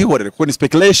gusa tuhihorere kuko ni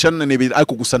speculation ni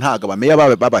ariko gusa ntaga bameya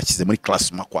babashyize muri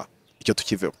class makwa icyo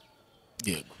tukiveho.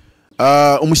 Yego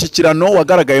umushyikirano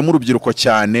wagaragaye mu rubyiruko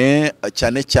cyane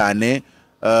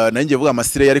nanjye vuga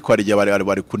amasire yari ko ari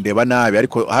bari kundeba nabi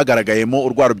ariko hagaragayemo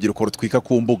urwa rubyiruko rutwika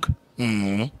ku mbuga.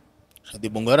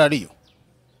 Shadibongo yarariyo.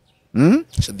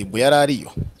 Shadibongo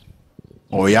yarariyo.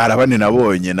 Yarabane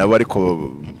nabonye nabo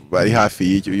ariko bari hafi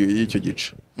y'icyo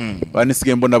gice.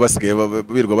 Banisigaye mbona basigaye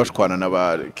birwa bashwana na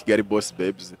ba Kigali Boss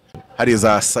Babes hari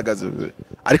za saga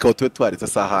ariko aho tuwe twaritse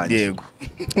sahanye. Yego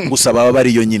gusa baba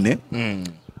bari yo nyine.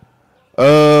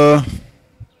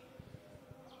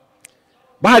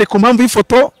 Bahari ku mpamvu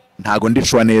y'ifoto ntago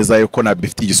ndishwa neza yuko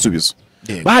nabifite igisubizo.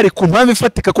 Bahari ku mpamvu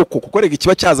ifatika koko kukorega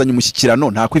ikiba cyazanye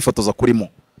umushyikirano nta kwifotoza kurimo.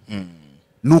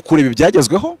 Nukureba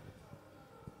ibyagezweho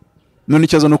none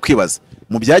ikibazo no kwibaza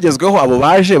mu byagezweho abo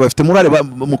baje bafite murare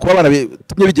mu kuba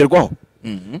baratumye bigerwaho.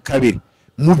 Kabiri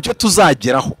mu byo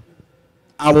tuzageraho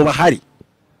abo bahari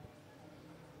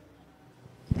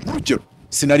urugero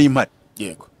sinari impari.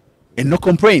 Yego no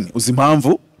complain uzi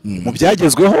impamvu mu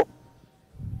byagezweho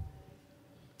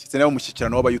kitse nayo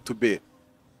umushyikirano w'aba YouTuber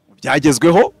mu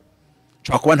byagezweho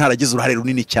cyo kuba ntaragize uruhare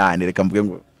runini cyane. Reka mvuge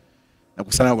ngo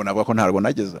nagusa ntabwo navuga ko ntarwo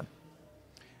nageza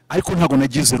ariko ntabwo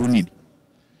nagize runini.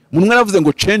 Umuntu mwaravuze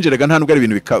ngo change rega nta nubwo ari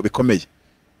ibintu bikomeye.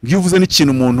 Ngiye uvuze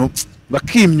n'ikintu umuntu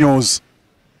bakimyoza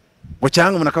ngo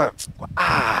cyangwa umuntu akaba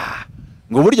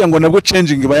ngo burya ngo nabwo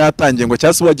changing iba yatangiye ngo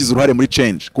cyase wagize uruhare muri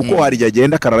change kuko hari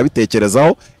yagenda karara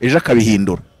bitekerezaho ejo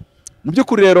akabihindura. Mu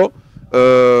by'ukuri rero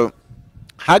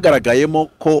hagaragayemo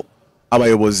ko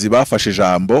abayobozi bafashe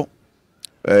ijambo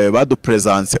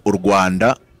badupresence u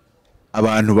Rwanda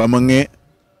abantu bamwe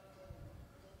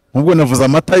ubwo navuze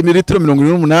amata mililitiro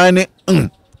 28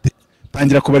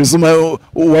 tangira kubariza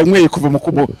wanyweye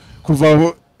kuva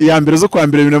iya mbere zo kwa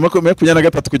mbere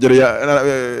 2023 kugera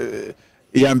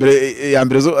iya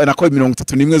mbere zo nako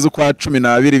 31 zo kwa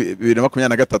 12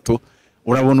 2023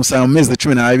 urabona usanga mu mezi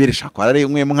 12 shaka ari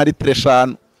umwemo nka litiro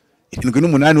 5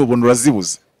 7 ubona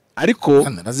urazibuze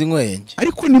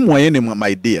ariko ni moyenne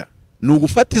my idea ni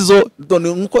ugufata izo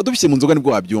nkuko dubishye mu nzoga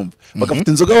nibwo wabyumva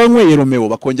bagafata inzoga wanyweye Romeo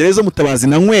bakongera izo Mutabazi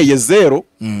nanyweye 0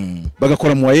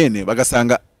 bagakora moyenne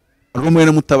bagasanga Romeo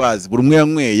na Mutabazi buri umwe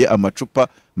yanyweye amacupa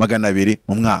 200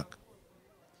 mu mwaka.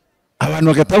 Abantu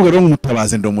bagatabwa rero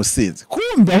Mutabazi ndo musinzi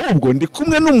kumbe ahubwo ndi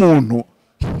kumwe n'umuntu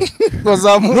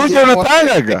n'urugero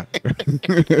natangaga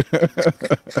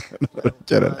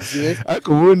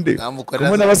ariko ubundi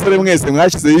kumwe n'abasore mwese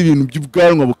mwashyizeho ibintu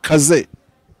by'ubwanwa bukaze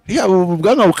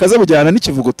ubwanwa bukaze bujyana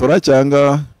n'ikivugutora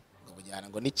cyangwa bujyana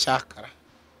ngo n'icyakara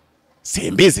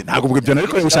simbizi ntabwo ubwo ibyo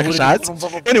nariko ubushakashatsi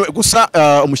anyway gusa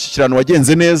umushyikirano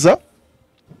wagenze neza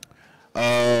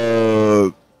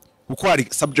kuko hari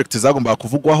subject zagombaga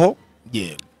kuvugwaho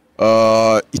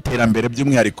iterambere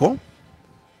by'umwihariko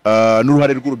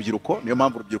n'uruhare rw'urubyiruko niyo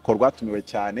mpamvu urubyiruko rwatumiwe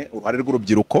cyane uruhare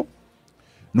rw'urubyiruko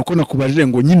nuko nakubajije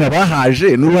ngo nyine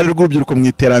abahaje n'uruhare rw'urubyiruko mu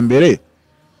iterambere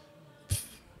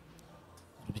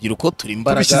urubyiruko turi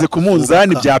imbaraga tubishyize ku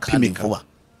munzani byapimika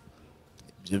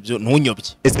byo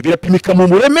ntunyobye ese birapimika mu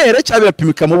buremere cyangwa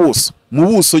birapimika mu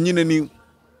buso nyine ni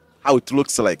how it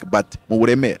looks like but mu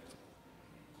buremere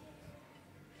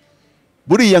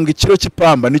buriya ngo ikiro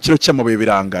cy'ipamba n'ikiro cy'amabuye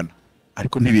birangana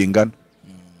ariko ntibingana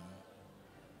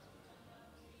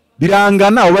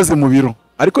birangana ubaze mu biro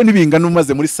ariko ntibingana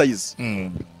umaze muri size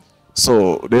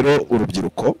so rero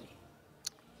urubyiruko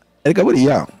erega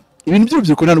buriya ibintu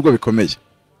by'urubyiruko nta nubwo bikomeye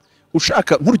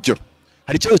ushaka nk'urugero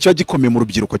hari ikibazo kiba gikomeye mu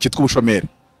rubyiruko cyitwa ubushomeri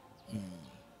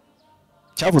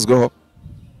cyavuzweho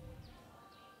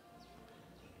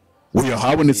uyu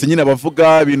habonetse nyine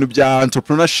abavuga ibintu bya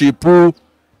entrepreneurship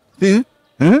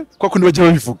kwa kundi bajya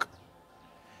babivuga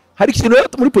hari ikintu rero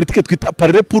muri politike twita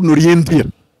parler pour ne rien dire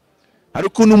hari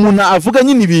ukuntu umuntu avuga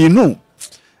nyine ibintu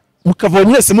mukava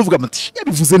mwese muvuga muti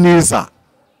yabivuze neza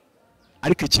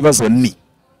ariko ikibazo ni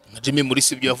Jimmy muri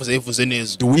sibyo yavuze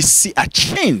neza do we see a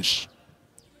change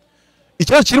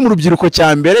ikibazo kiri mu rubyiruko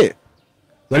cya mbere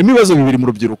barimo ibibazo bibiri mu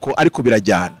rubyiruko ariko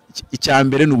birajyana icya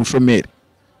mbere ni ubushomeri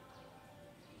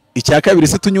icya kabiri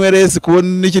se tunywereze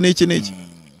kubona iki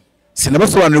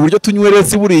sinabasobanurira uburyo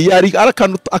tunywereze buriya ari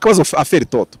akabazo affaire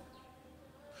toto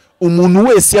umuntu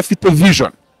wese afite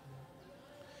vision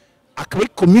akaba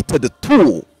committed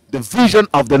to the vision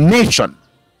of the nation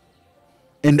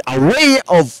and array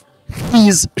of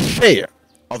his share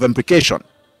of implication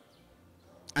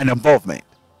and involvement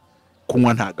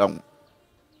kunywa ntaganywa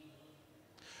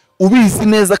ubizi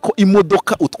neza ko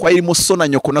imodoka utwaye irimo so na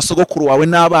nyoko na sogokuru wawe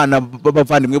n'abana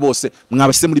b'abavandimwe bose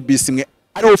mwabase muri bisi imwe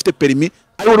ari wowe ufite perimi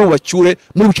ari wowe ubacyure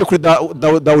muri buce kuri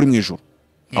dawe uri mu ijuru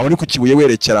aho ni ku Kibuye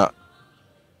werekera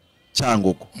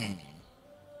cyangwa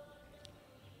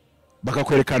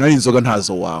bakakwerekana ari inzoga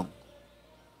ntazo wawe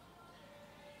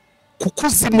kuko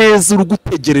uzi neza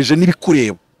urugutegereje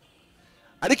n'ibikureba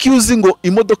ariko iyo uzi ngo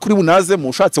imodoka uri bunazemo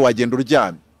ushatse wagenda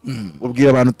uryamye ubwira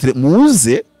abantu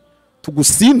muze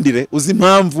tugusindire uzi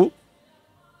impamvu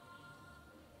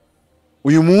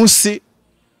uyu munsi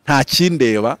nta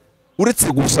kindeba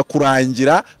uretse gusa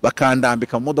kurangira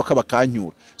bakandambika mu modoka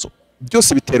bakanyura so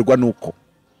byose biterwa nuko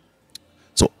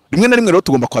so rimwe na rimwe rero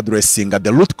tugomba kwadressinga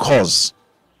the root cause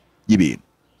y'ibintu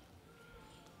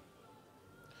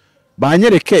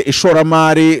banyereke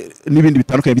ishoramari n'ibindi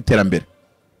bitandukanye biterambere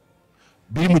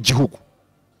biri mu gihugu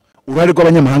uruhare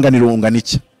rw'abanyamahanga ni rungana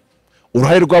iki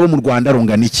uruhare rw'abo mu Rwanda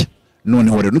rungana iki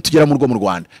noneho rero nitugera mu rwo mu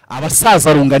Rwanda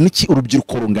abasaza rungana iki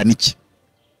urubyiruko rungana iki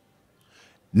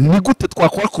ni gute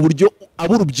twakora ku buryo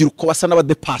abo urubyiruko basa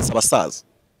n'abadepasa abasaza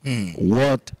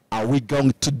what are we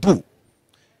going to do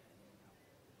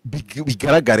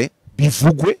bigaragare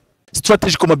bivugwe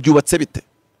strategic byubatse bite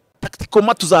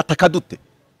tactical tuzataka dute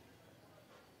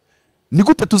ni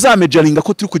gute tuzamejaringa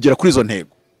ko turi kugera kuri izo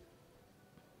ntego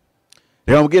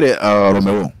rero mbwire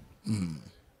Romeo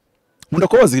nkunda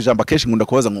kubaza ijambo kenshi nkunda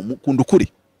kubaza nkunda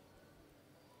ukuri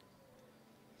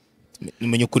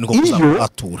nimenye ukuri niko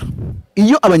kuzabatura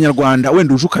iyo abanyarwanda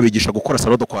wenda uje ukabigisha gukora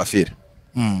salon de coiffure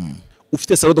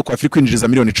ufite salon de coiffure kwinjiriza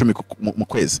miliyoni 10 mu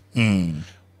kwezi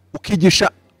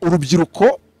ukigisha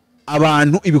urubyiruko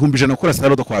abantu ibihumbi 100 gukora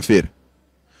salon de coiffure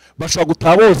bashobora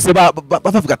gutaha bose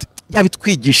bavuga ati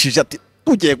yabitwigishije ati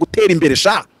tugiye gutera imbere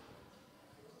sha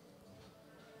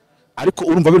ariko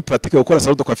urumva biri pratique gukora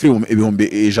salon de coiffure ibihumbi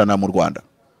 100 mu Rwanda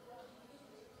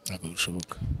ntabwo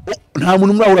bishoboka nta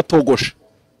muntu muri uratogosha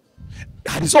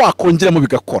hari zo wakongeramo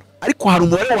bigakora ariko hari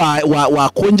umubare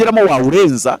wakongeramo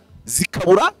wawurenza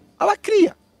zikabura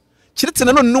abakiriya kiretse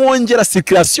nanone n'uwongera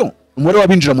circulation umubare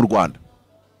wabinjira mu Rwanda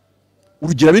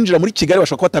urugira binjira muri Kigali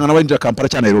bashaka kubatanga n'abinjira Kampala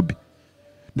cyangwa Nairobi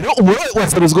rero umubare wa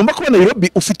service ugomba kuba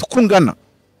Nairobi ufite ukungana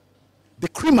the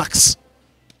climax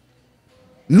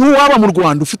n'uwaba mu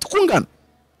Rwanda ufite ukungana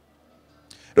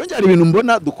rero njye hari ibintu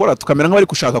mbona dukora tukamera nk'abari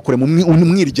gushaka kure mu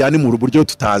mwiryane mu buryo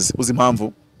tutazi uzi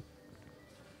impamvu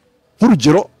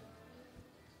nk'urugero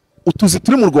utuzi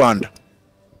turi mu Rwanda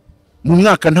mu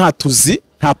mwaka nta tuzi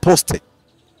nta poste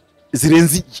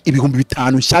zirenze ibihumbi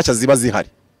 5 nshyashya ziba zihari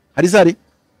hari zari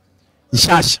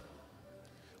nshyashya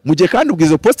mu gihe kandi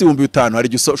ubwizo post 5,000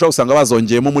 hari ushobora gusanga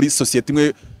bazongeyemo muri societe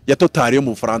imwe ya Total yo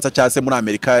mu Bufaransa cyangwa se muri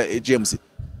Amerika GMC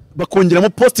bakongeramo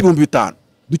post 5,000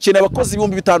 dukeneye abakozi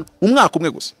 5,000 umwaka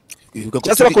umwe gusa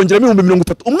cyase bakongeramo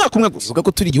 30,000 umwaka umwe gusa uvuga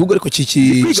ko turi igihugu ariko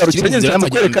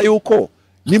kwereka yuko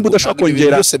nimba udashobora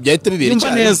kongera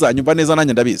nyumva neza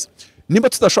nanjye ndabizi nimba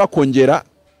tudashobora kongera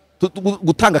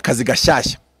gutanga akazi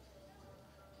gashyashya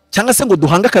cyangwa se ngo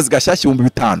duhanga akazi gashyashya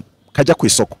 5,000 kajya ku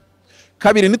isoko.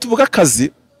 Kabiri nituvuga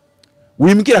akazi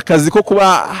wimbwira akazi ko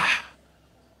kuba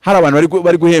hari abantu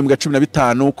bari guhembwa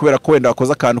 15 kubera ko wenda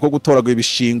wakoze akantu ko gutoragura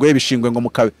ibishingwe ngo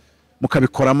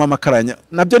mukabikoramo amakaranya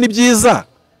nabyo ni byiza,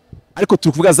 ariko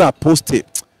tuvuga za poste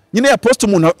nyine ya poste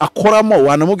umuntu akoramo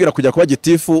wanamubwira kujya kuba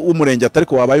gitifu w'umurenge atari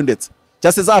ko wabaye ndetse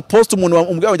cyase za poste umuntu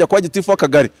umbwira kujya kuba gitifu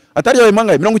w'akagari atari yawe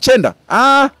mangaye 90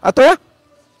 atoya.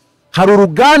 Hari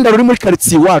uruganda ruri muri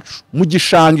quartier iwacu mu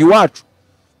gishanga iwacu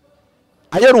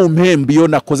aya rumpembe iyo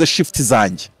nakoze shift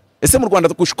zanjye. Ese mu Rwanda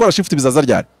gushikora shift bizaza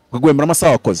ryari ukagwembera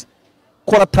amasaha wakoze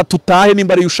kora 3 tahe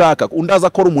nimba ari ushaka undaza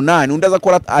akora 8 undaza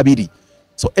akora 2.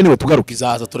 So anyway tugaruka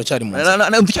izaza turacyari mu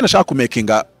ndikene nashaka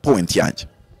kumakinga point yanjye.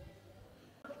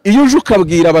 Iyo uje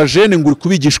ukabwira abajene ngo uri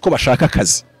kubigisha ko bashaka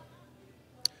akazi,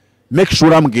 make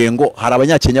sure ambwiye ngo hari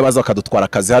abanyakenya baza bakadutwara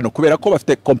akazi hano kubera ko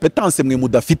bafite competence mwe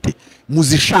mudafite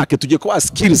muzishake tugiye kuba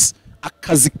skills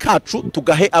akazi kacu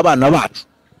tugahe abana bacu.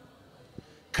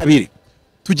 Kabiri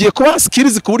tugiye kuba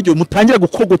skills ku buryo mutangira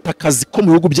gukogota akazi ko mu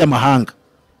bihugu by'amahanga.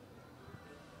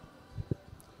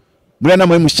 Muri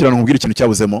nama y'umushyirano nkubwira ikintu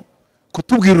cyabuzemo ko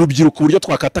tubwira urubyiruko uburyo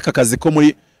twakataka akazi ko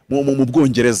muri mu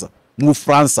Bwongereza mu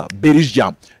Bufaransa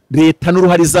Belgium leta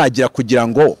n'uruhari zagira kugira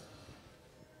ngo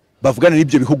bavugana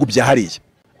n'ibyo bihugu byahariye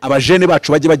abajene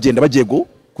bacu bagenda bagiye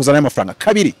kuzana amafaranga.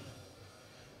 Kabiri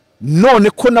none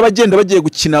ko nabagenda bagiye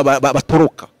gukina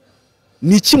batoroka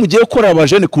niki mugiye gukora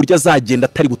abajene ku buryo azagenda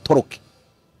atari butoroke.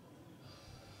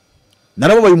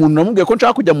 Narababaye umuntu namubwiye ko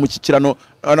nshaka kujya mu mukikirano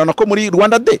nako muri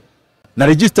Rwanda Day na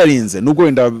registerinze nubwo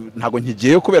wenda ntago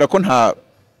nkigiye kubera ko nta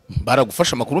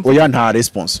baragufasha makuru oya nta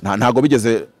response ntago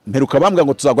bigeze mperuka bambwa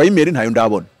ngo tuzagwa email ntayo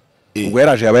ndabona ubwo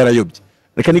yaraje yaba yarayobye.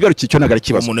 Reka nigarukiye icyo nagara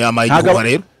kibazo umuntu yamaye igihugu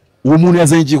rero uwo muntu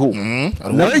yazanye igihugu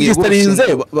na registerinze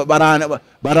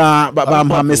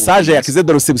bampa message ya kize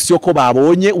de reception ko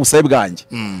babonye ubusabe bwanjye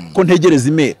ko ntegereza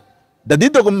email.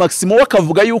 Dadido Maximo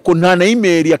wakavuga yuko nta na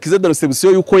email ya kize de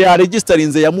reception yuko ya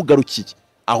registerinze yamugarukiye.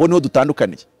 Aho niho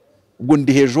dutandukaniye ubwo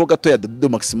ndi hejuru gato ya Dadido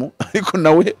Maximo ariko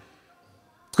nawe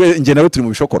nge nawe turi mu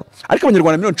bishokoro ariko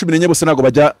abanyarwanda 14 bose nago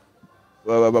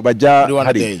bajya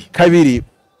hari. Kabiri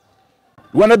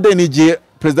Rwanda Day ni igihe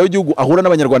perezida w'igihugu ahura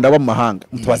n'abanyarwanda baba mu mahanga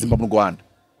mutubazimba mu Rwanda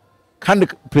kandi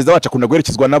perezida wacu akunda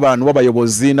guherekezwa n'abantu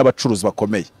b'abayobozi n'abacuruzi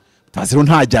bakomeye. Taziro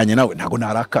ntajyanye nawe ntago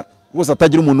naraka bose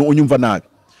atagira umuntu unyumva nabi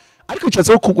ariko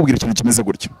cyatse ko kukubwira ikintu kimeze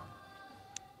gutyo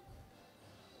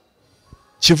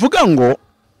kivuga ngo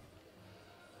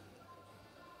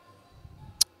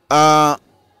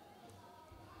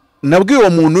nabwiye uwo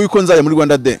muntu wiko nzajya muri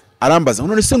Rwanda Day arambaza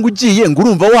none se ngo ugiye ngo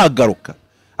urumva wagaruka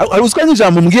ari uzwa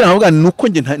n'ijambo mbwira nkavuga nuko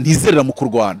nge ntizerera mu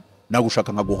kurwana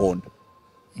nagushaka nkaguhonda.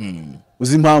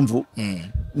 Uzi impamvu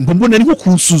mbona ari nko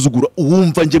kunsuzugura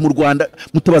uwumva nge mu Rwanda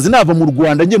mutabazi nava mu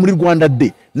Rwanda nge muri Rwanda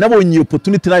Day nabonye iyo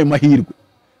opportunity nayo mahirwe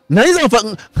nariza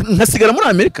nkasigara muri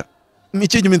Amerika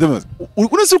iki nyuma ndamaze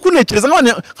uretse kunekereza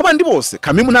nk'abandi bose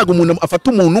kamimu ntago umuntu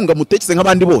afata umuntu ngamutekeze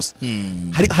nk'abandi bose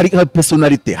hari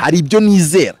personality hari ibyo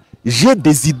nizera je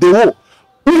des idéaux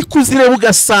uri kuzireba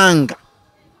ugasanga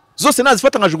zose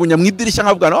nazifata nkajugunya mu idirishya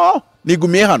nkavuga no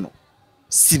nigumiye hano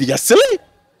seriously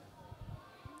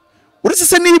uretse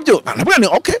se nibyo nabwo ni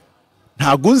okay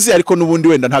ntago nzi ariko nubundi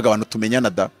wenda ntago abantu tumenyana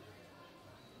da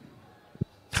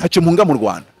ntacyo munga mu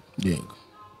Rwanda yego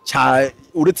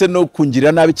uretse no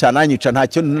kungirira nabi cyane anyica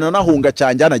ntacyo nanahunga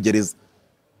cyane anagereza.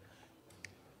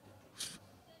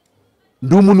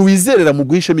 Ndi umuntu wizerera mu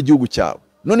guhisha igihugu cyawe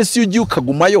none si ugiye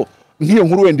ukagumayo nk'iyo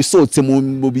nkuru wenda isotse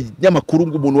mu binyamakuru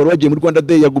ngo umuntu wari wagiye muri Rwanda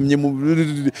Day yagumye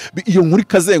iyo nkuru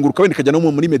ikazenguruka wenda ikajya no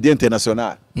muri media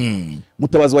international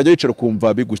mutabazi wajya yicira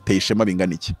kumva biguteye ishema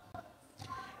bingana iki.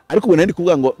 Ariko ubona ndi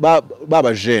kuvuga ngo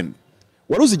baba jeune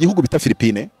waruzi igihugu bita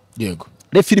Philippines yego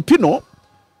le Filipino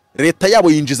leta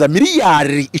yabo yinjiza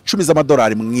miliyari 10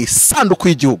 z'amadolari mu isanduku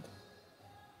y'igihugu.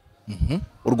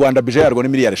 U Rwanda budget yarwo ni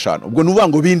miliyari 5 ubwo nuvuga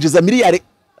ngo binjiza miliyari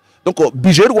donc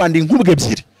budget y'u Rwanda inkubwe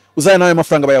ebyiri uzaya nayo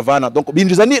amafaranga bayavana donc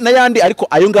binjiza n'ayandi ariko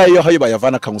ayo ngayo hayo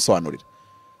bayavana kamusobanurira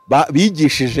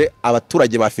bigishije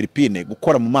abaturage ba Philippines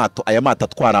gukora mu mato aya mato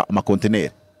atwara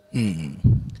amakonteneri.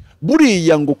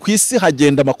 Buriya ngo kwisi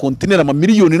hagenda amakonteneri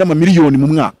amamiliyoni n'amamiliyoni mu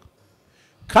mwaka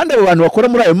kandi abo bantu bakora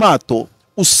muri ayo mato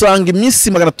usanga iminsi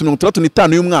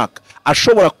 365 y'umwaka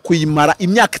ashobora kuyimara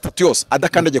imyaka 3 yose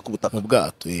adakandagiye ku butaka mu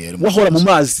bwato wahora mu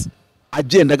mazi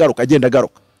agenda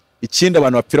agaruka. Ikindi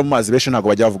abantu bapfira mu mazi benshi ntago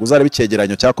bajya bavuga, uzare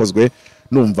bicyegeranyo cyakozwe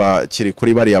numva kiri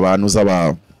kuri bari abantu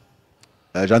z'aba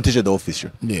gentil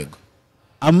d'officier. Yego.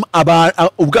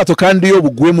 Ubwato kandi iyo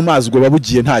buguye mu mazi ubwo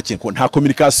babugiye nta kintu, nta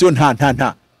communication,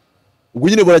 nta ubwo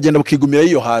nyine buragenda bukigumira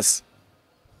iyo hasi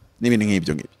n'ibindi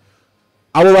nk'ibyo.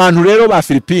 Abo bantu rero ba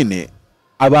Philippine,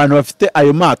 abantu bafite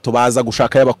ayo mato baza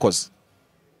gushaka y'abakozi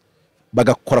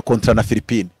bagakora kontra na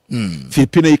Philippine.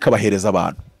 Philippine ikabahereza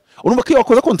abantu. Urumva ko iyo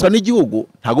wakoze kontra n'igihugu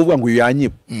ntago uvuga ngo uyu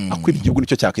yanyiba, akwira igihugu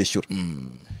nicyo cyakishyura.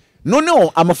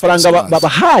 Noneho amafaranga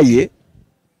babahaye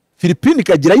Philippine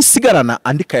ikagira isigarana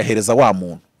andi kayahereza wa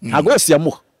muntu, ntago yose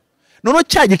yamuha. Noneho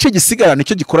cya gice gisigarana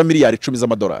nicyo gikora miliyari 10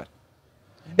 z'amadolari.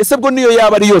 Ese bwo niyo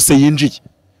yaba ari yose yinjiye,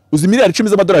 uzi miliyari 10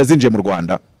 z'amadolari zinjiye mu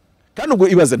Rwanda, kandi ubwo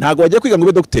ibaze ntago wagiye kwiga ngo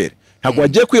ube docteur, ntago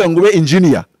wagiye kwiga ngo ube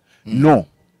engineer. No,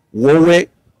 wowe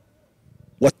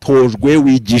watojwe,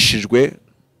 wigishijwe.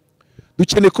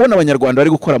 Dukeneye kubona abanyarwanda bari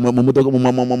gukora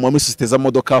mu societe za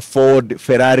modoka Ford,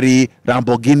 Ferrari,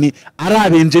 Lamborghini, ari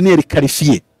abenjeniyeri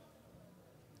qualifié.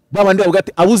 Babandi bavuga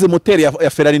ati abuze moteri ya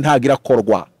Ferrari ntagira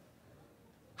korwa.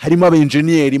 Harimo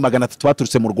abenjeniyeri 300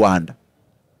 baturutse mu Rwanda.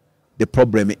 The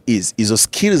problem is izo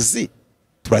skills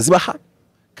turazibaha.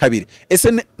 Kabiri,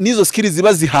 ese nizo skills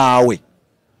ziba zihawe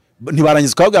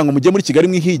ntibarangiza kwavuga ngo mujye muri Kigali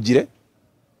mwihigire.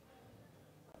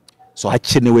 So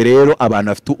hakenewe rero abantu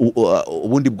bafite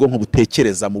ubundi bwonko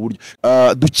butekereza mu buryo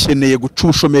dukeneye guca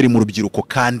ubushomeri mu rubyiruko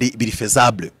kandi biri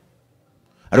faisable.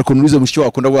 Ariko nurize mushyo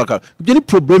wakunda kuvuga ibyo ni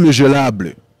problème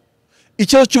gérable.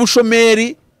 Icyo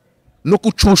cy'ubushomeri no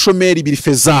guca ubushomeri biri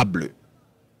faisable.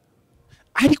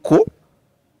 Ariko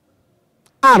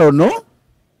I don't know,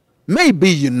 maybe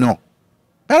you know,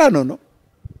 I don't know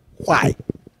why.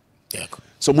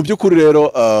 So mu by'ukuri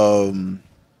rero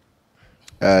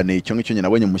ni icyo ngicyo nyine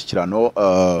nabonye mu mushyikirano.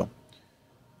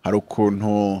 Hari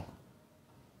ukuntu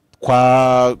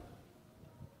kwa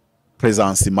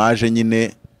presence image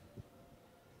nyine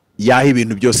yaho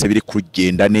ibintu byose biri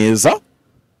kugenda neza,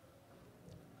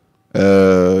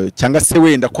 cyangwa se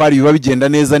wenda ko hari biba bigenda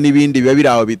neza n'ibindi biba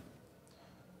biraho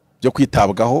byo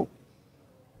kwitabwaho.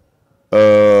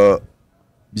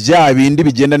 Bya bindi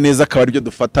bigenda neza akaba ari byo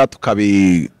dufata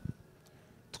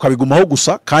tukabigumaho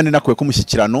gusa, kandi nakwe ko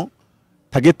mushyikirano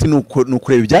target ni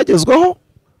ukureba ibyagezweho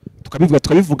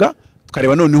tukabivuga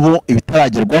tukareba noneho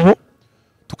ibitaragerwaho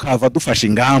tukava dufasha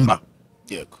ingamba.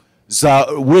 Yego. Za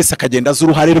wese akagenda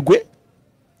z'uruhare rwe.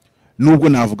 Nubwo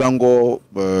navuga ngo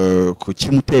ku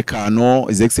cy'umutekano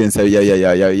His Excellency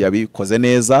yabikoze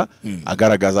neza,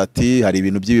 agaragaza ati hari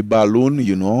ibintu by'iballoon,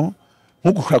 you know,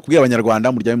 nkuko kubwira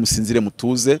abanyarwanda muryame musinzire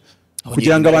mutuze,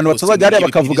 kugira ngo abantu batazagare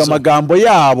bakavuga amagambo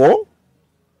yabo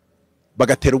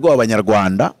bagatera ubwoba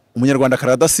abanyarwanda. Umunyarwanda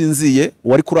karadasinziye,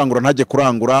 wari kurangura ntajye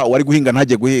kurangura, wari guhinga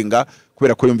ntajye guhinga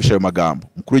kubera ko yumvisha ayo magambo.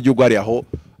 Mukuru w'igihugu ari aho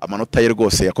amanota ye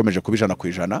rwose yakomeje kubijana ku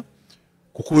ijana,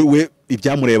 kuko we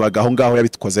ibyamurebaga aho ngaho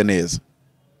yabitkoze neza.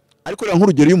 Ariko rero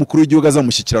nk'urugero iyo umukuru w'igihugu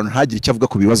azamushyikirano ntagire icyo avuga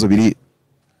ku bibazo biri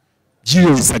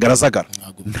by'isagarazagara,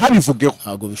 ntabivugeho.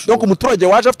 Donc umuturage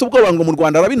waje afite ubwoba ngo mu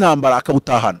Rwanda arabintambara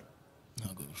akabutahana.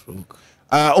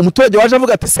 Umuturage waje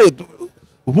avuga ati se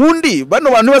ubundi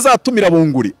bano bantu bazatumira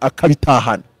bunguri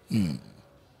akabitahana.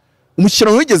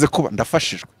 Umushyikirano wigeze kuba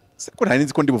ndafashijwe, se ko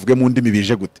ntarinzi ko ndi buvuge mu ndimi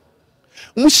bije gute.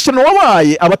 Umushyikirano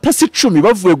wabaye abatasi 10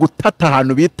 bavuye gutata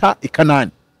ahantu bita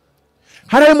Ikanani.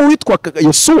 Harimo witwa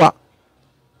Yosuwa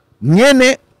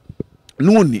mwene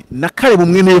Nuni na Karebu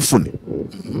mwene Yefune.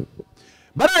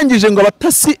 Barangije ngo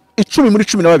abatasi 10 muri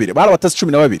 12 bari abatasi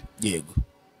 12. Yego.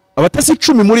 Abatasi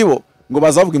 10 muri bo ngo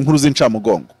bazavuga inkuru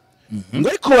z'incamugongo. Ngo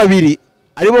ariko babiri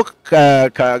aribo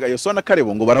Yosuwa na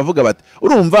Karebu ngo baravuga bati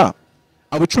urumva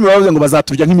abo 10 bavuze ngo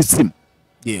bazaturya nk'imitsima.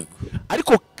 Yego.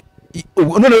 Ariko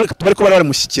none tubari ko bari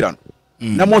mushyikirano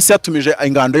na Mose yatumije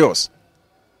ingando yose.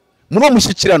 Muri uwo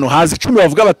mushyikirano hazi 10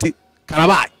 bavuga bati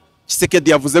karabaye,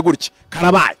 Kisekedi yavuze gutya,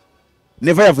 karabaye,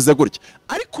 Neva yavuze gutya.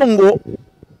 Ariko ngo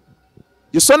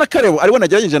Yosuwa na Karebu ariwe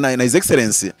nagerageje na His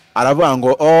Excellency aravuga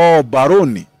ngo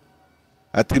baroni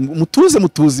ati mutuze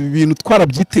ibintu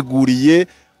twarabyiteguriye,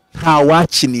 nta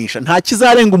wakinisha, nta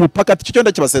kizarenga umupaka. Icyo cyo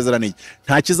ndakibasezeraniye,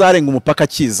 nta kizarenga umupaka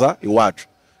kiza iwacu.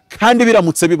 Kandi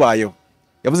biramutse bibayeho,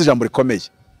 yavuze ijambo rikomeye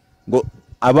ngo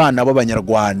abana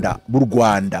b'abanyarwanda b'u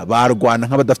Rwanda barwana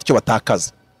nk'abadafite icyo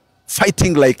batakaza,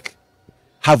 fighting like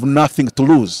have nothing to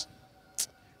lose.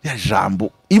 Ya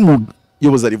jambo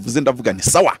imuyoboza rivuze ndavuga nti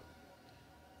sawa,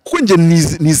 ko nge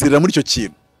nizirira muri icyo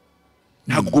kintu.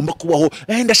 Ntabwo ugomba kubaho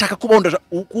ndashaka kubaho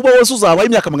wose uzabaye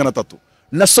imyaka 300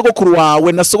 na sogokuru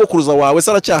wawe na sogokuruza wawe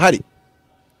saracyahari.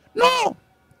 No,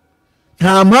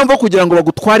 nta mpamvu kugira ngo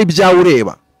bagutware ibyawe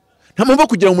ureba, nta mpamvu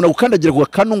kugira ngo umuntu agukandagire ku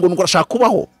gakanu ngo urashaka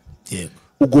kubaho.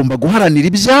 Ugomba guharanira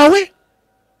ibyawe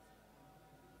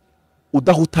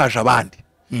udahutaje abandi.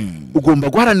 Ugomba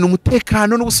guharanira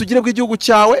umutekano n'ubusugire bw'igihugu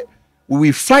cyawe.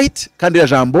 We fight, kandi ya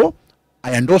jambo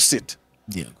I endorse it.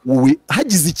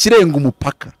 Hagize ikirenga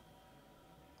umupaka,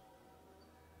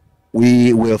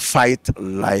 we will fight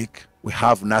like we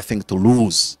have nothing to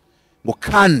lose. Ngo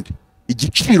kandi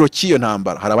igiciro cy'iyo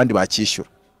ntambara hari abandi bakishyura.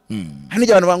 Hani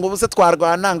abantu bango bose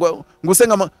twarwana ngo se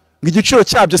igiciro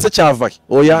cyabyo se cyavahe.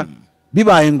 Oya,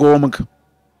 bibaye ngombwa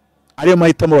ariyo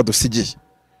mahitamo badusigiye.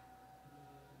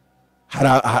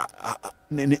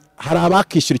 Hari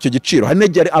abakishyura icyo giciro, hari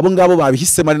n'egere abo ngabo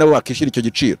babihisemo ari nabo bakishyura icyo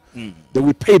giciro. They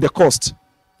will pay the cost.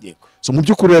 So mu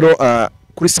by'ukuri rero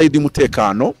kuri side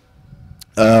y'umutekano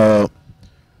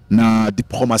na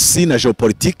diplomasi na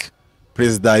geopolitique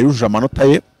perezida yuje amanota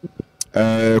ye.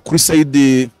 Kuri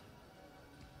side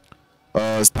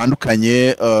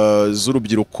zitandukanye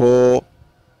z'urubyiruko,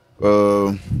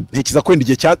 ntekereza ko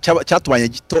igihe cyatubanye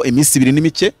gito, iminsi 2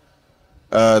 n'imike,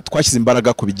 twashyize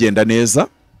imbaraga ku bigenda neza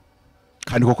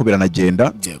kandi koko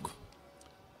biranagenda.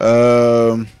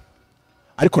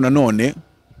 Ariko nanone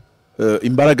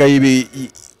imbaraga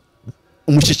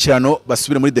umushyikirano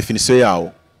basubire muri definition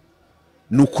yawo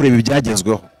ni ukureba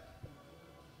ibyagezweho,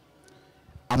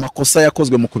 amakosa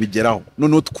yakozwe mu kubigeraho,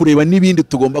 none tukureba n'ibindi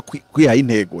tugomba kwiha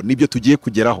intego n'ibyo tugiye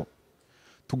kugeraho,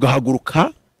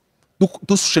 tugahaguruka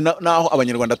dusushe naho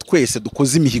abanyarwanda twese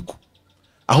dukoze imihigo,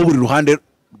 aho buri ruhande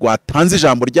rwatanze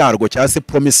ijambo ryarwo cyangwa se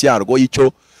promise yarwo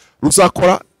y'icyo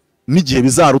ruzakora n'igihe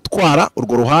bizarutwara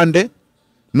urwo ruhande.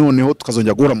 Noneho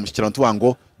tukazongera guhura mu mushyikirano tuvuga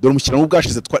ngo dore umushyikirano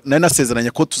ubwashize nari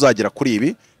nasezeranye ko tuzagera kuri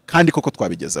ibi, kandi koko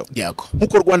twabigezeho.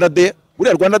 Nkuko Rwanda Day,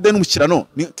 buriya Rwanda Day n'umushyikirano,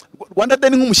 Rwanda Day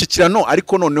ni nk'umushyikirano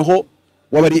ariko noneho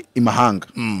wabari imahanga.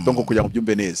 Donc kugira ngo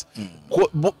byumve neza,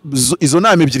 izo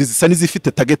nama ebyiri zisa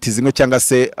n'izifite target zimwe cyangwa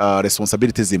se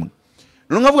responsibility zimwe.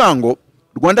 None nkavuga ngo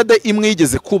Rwanda Day imwe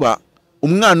yigeze kuba,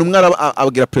 umwana umwe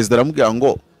ababwira president aramubwira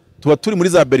ngo tuba turi muri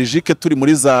za Belgique, turi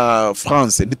muri za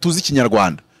France, ntituzi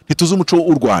ikinyarwanda, ntituzi umuco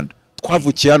w'u Rwanda,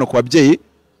 twavukiye hano ku babyeyi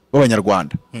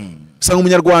b'abanyarwanda. Usanga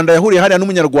umunyarwanda yahuriye hariya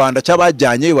n'umunyarwanda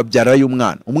cyabajyanye babyarira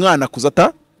y'umwana, umwana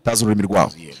kuzata tazi ururimi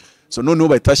rwaho. So noneho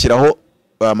bayitashyiraho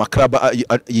amakraba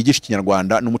yigisha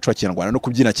ikinyarwanda n'umuco wa kinyarwanda no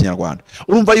kubyina kinyarwanda.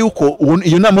 Urumva yuko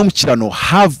iyo nama y'umukirano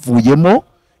havuyemo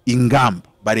ingamba,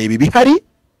 bareba ibihari.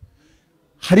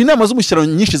 Hari inama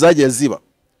z'umushyikirano nyinshi zagiye ziba,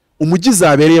 umujyi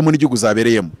zabereyemo n'igihugu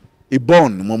zabereyemo, i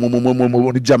Bonn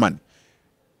muri Germany,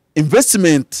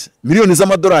 investment miliyoni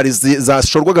z'amadolari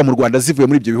zashorwaga mu Rwanda zivuye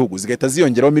muri ibyo bihugu zigahita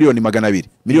ziyongeraho miliyoni 200,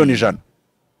 miliyoni 100.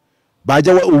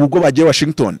 Bajya ubwo bagiye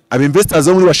Washington, aba investors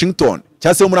bo muri Washington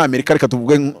cyangwa se muri Amerika, reka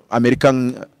tuvuge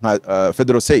American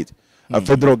Federal State,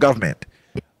 Federal Government,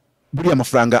 buriya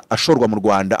amafaranga ashorwa mu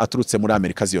Rwanda aturutse muri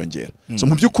Amerika ziyongera. So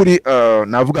mu by'ukuri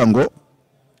navuga ngo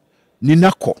ni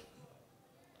nako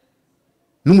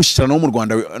n'umushyikirano wo mu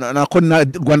Rwanda, nako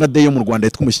Rwanda Day yo mu Rwanda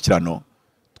yitwa umushyikirano,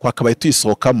 twakabaye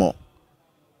tuyisohokamo.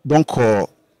 Donc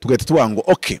tugahita tuvuga ngo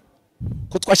okay,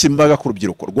 ko twashyira imbaraga ku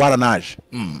rubyiruko rwaranaje.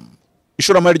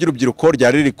 Ishoramari ry'urubyiruko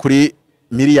ryari riri kuri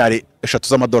miliyari 3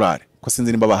 z'amadolari, ko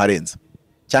sinzi nimba baharenza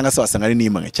cyangwa se wasanga ari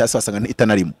n'imwe cyangwa se wasanga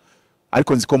itanarimo,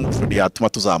 ariko nzi ko mu fundi yatuma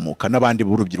tuzamuka n'abandi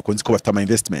b'urubyiruko nzi ko bafite ama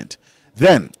investment.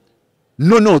 Then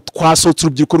no twasohotse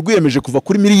urubyiruko rwiyemeje kuva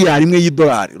kuri miliyari 1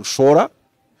 y'idolari rushora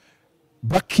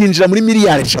bakinjira muri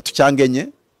miliyari 3 cyangwa 4,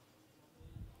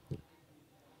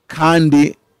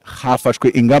 kandi hafashwe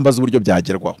ingamba z'uburyo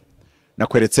byagerwaho.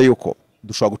 Nakweretse yuko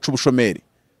dushobora guca ubushomeri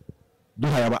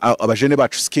duhaye abajene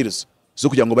bacu skills zo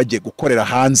kugira ngo bagiye gukorera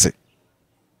hanze,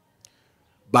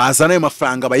 bazana ayo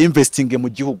mafaranga bayinvestinge mu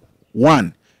gihugu.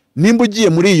 One, nimba ugiye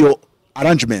muri iyo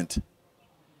arrangement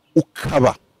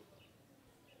ukaba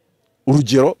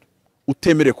urugero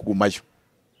utemereye kugumayo,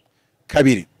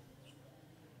 kabiri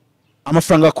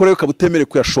amafaranga akorewe ukaba utemereye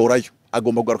kuyashorayo,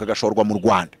 agomba kugaruka agashorwa mu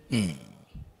Rwanda.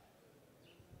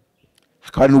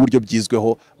 Hakaba n'uburyo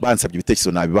byizweho, bansabye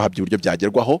ibitekerezo nabibaha by'uburyo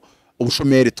byagerwaho,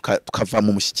 ubushomeri tukava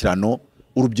mu mushyikirano,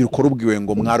 urubyiruko rubwiwe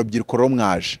ngo mwarubyiruko ro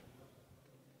mwaje.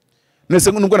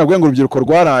 Nese nubwo nabwiye ngo urubyiruko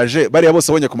rwaraje, bariya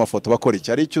bose bonye ku mafoto bakora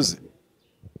iki? Ari icyuze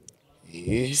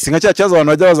singa cya cyazo abantu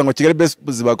bajya baza ngo Kigali best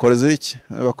zibakoreze iki,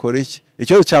 bakora iki?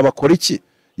 Icyo cyabakora iki?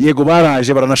 Yego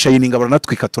baraje baranashininga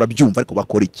baranatwika turabyumva, ariko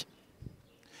bakora iki?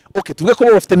 Okay, tuvuge ko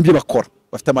bafite n'ibyo bakora,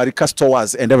 bafite amarika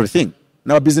stores and everything,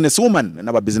 n'aba business woman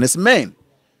n'aba business men.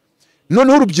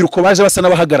 Noneho urubyiruko baje basa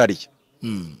n'abahagarariye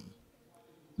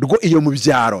rwo iyo mu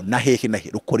byaro na hehe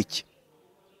rukora iki?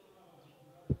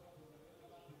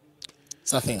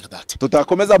 something like that.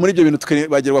 Tutakomeza muri ibyo bintu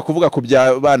tukibagirwa kuvuga ku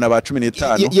bya bana ba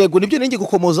 15. Yego nibyo ningi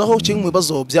gukomozaho kimwe mu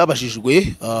bibazo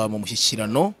byabajijwe mu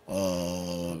mushyikirano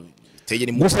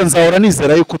gusa nzahora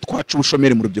nizera yuko twaca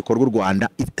ubushomeri mu rubyiruko rw'u Rwanda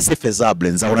c'est faisable,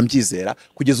 nzahora mbyizera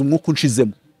kugeza umwuka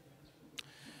unshizemo.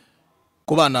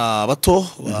 Ku bana bato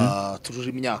tujuje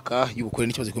imyaka y'ubukure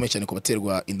n'ikibazo gikomeye cyane ku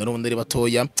baterwa inda n'ubundi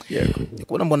batoya.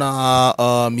 Kubona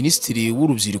mbona minisitiri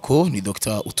w'urubyiruko ni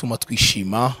Dr. Utuma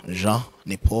Twishima Jean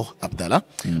Nepo Abdallah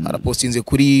arapostinze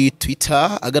kuri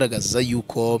Twitter agaragaza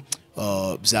yuko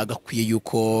byagakwiye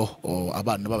yuko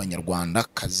abana b'abanyarwanda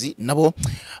kazi nabo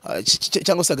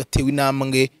cyangwa se agatewe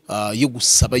intambwe yo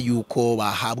gusaba yuko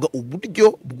bahabwa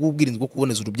uburyo bw'ubwirinzi bwo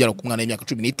kuboneza urubyaro ku mwana w'imyaka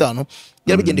 15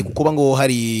 yarabigendeye kuko ngo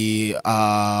hari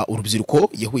urubyiruko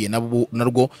yahuye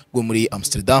narwo rwo muri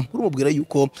Amsterdam rumubwira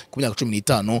yuko ku myaka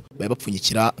 15 baye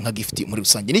bapfunyikira nka gift muri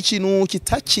rusange n'ikintu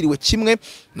kitakiriwe kimwe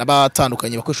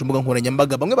n'abatandukanye bakoresha imbuga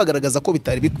nkoranyambaga bamwe bagaragaza ko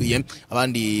bitari bikwiye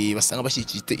abandi basanga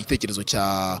bashyigikiye igitekerezo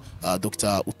cya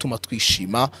Dr. Utuma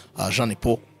Twishima Jean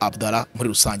Paul Abdallah muri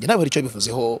rusange nawe icyo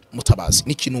bivuzeho mutabazi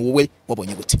n'ikintu wowe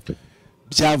wabonye gute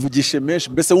byavugishe menshi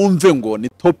mbese wumve ngo ni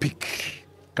topic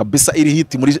kabisa iri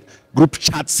hit muri group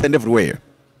chats and everywhere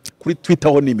kuri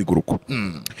Twitter ho ni imiguruko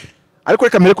ariko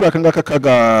reka mbere kuri akangaka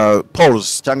kaga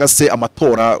polls cyangwa se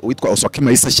amatora witwa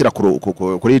Oswakima yisashyira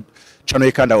kuri channel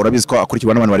ye kandi urabizi ko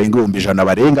akurikirwa n'abantu barenga 100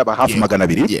 barenga ba hafi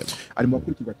 200 arimo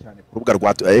akurikirwa cyane ku rubuga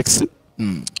rwa X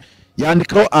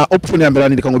yandikaho option ya mbere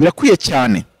yandika ngo birakwiye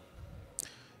cyane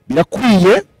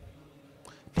birakwiye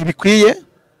ntibikwiye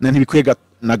na ntibikwiye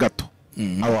na gato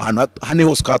aho hane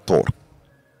hose katora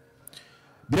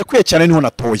birakwiye cyane niho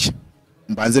natoye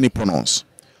mbanze ni pronounce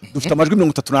dufite amajwi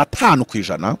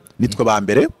 35% nitwe ba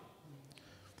mbere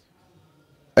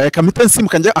kamite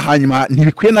nsimuka njye ahanyuma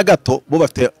ntibikwiye na gato bo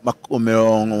bafite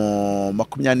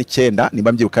 29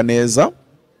 nimba mbyibuka neza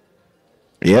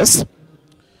yes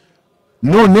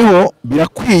noneho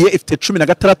birakwiye ifite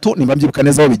 16 nimba mbyibuka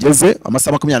neza aho bigeze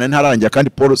amasaha 24 ntararangira kandi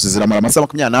Paul ziziramara amasaha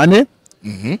 28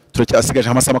 turacyasigaje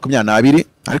amasaha 22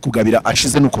 ariko ubwabira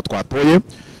ashize nuko twatoye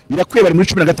birakwiye bari muri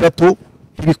 16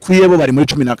 bikwiye bo bari muri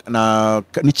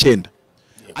 19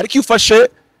 ariko iyo ufashe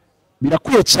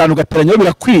birakwiye cyane ugateranya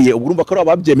birakwiye uburumva ko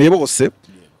ababyemeye bose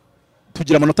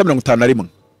tugira amanota 51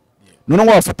 none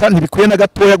ngo wafata ntibikwiye na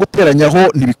gatoya guteranyaho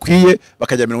ntibikwiye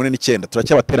bakajya 49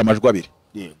 turacyabatera amajwi abiri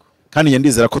yego kandi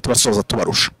ndizera ko turasoza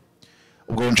tubarusha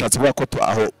ubwo nshatse kuvuga ko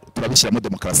aho turabishyiramo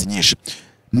demokarasi nyinshi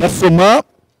ndasoma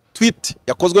tweet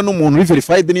yakozwe n'umuntu uri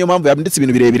verified niyo mpamvu yanditse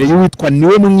ibintu birebire y'uwitwa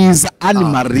niwe mwiza Anne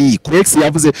Marie Krex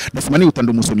yavuze ndasoma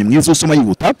niyutanda umusomyi mwiza usoma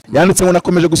yihuta yanditse ngo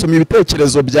nakomeje gusoma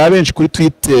ibitekerezo bya benshi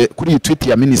kuri tweet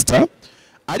ya minister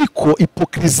ariko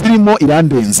hypocrisy irimo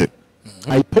irandenze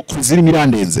hypocrisy irimo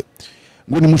irandenze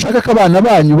ngo nimushaka ko abana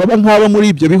banyu baba nk'abo muri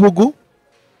ibyo bihugu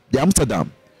bya Amsterdam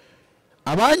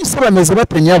abanyu se bameze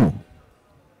batenyabo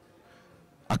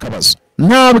akabazo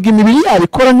ntabwo imibiri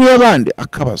yabikora nk'iy'abandi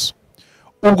akabazo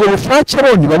ubwo bushake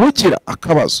bonye babugira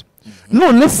akabazo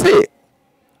none se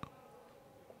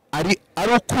ari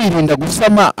kwirinda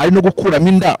gusama ari no gukuramo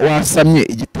inda wasamye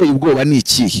igiteye ubwoba ni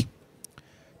ikihe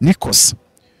nikosa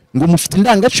ngo mufite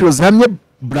indangagaciro zihamye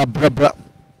bla bla bla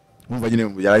umva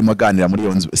nyine yarimo aganira muri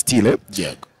iyo style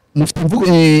mufite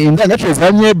indangagaciro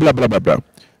zihamye bla bla bla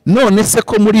none se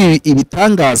ko muri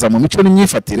ibitangaza mu mico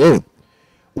n'imyifatire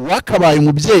wakabaye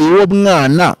umubyeyi wo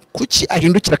mwana kuki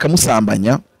ahindukira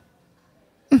akamusambanya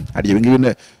hari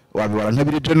ibingibi wabibara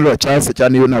nk'abiri general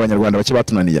cyane iyo n'abanyarwanda bake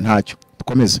batunaniye ntacyo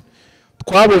dukomeze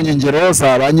twabonye ingero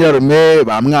za ba nyirarume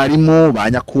ba mwarimu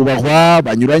ba nyakubahwa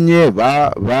banyuranye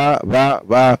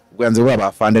bwanze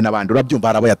bafande n'abandi urabyumva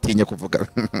harabo yatinye kuvuga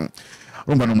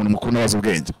urumva n'umuntu mukuru nabaza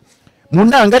ubwenge mu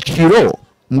ndangagaciro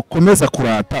mukomeza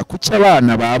kurata kuki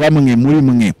abana ba bamwe muri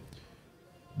mwe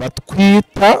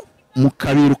batwita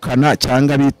mukabirukana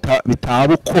cyangwa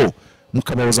bitabuko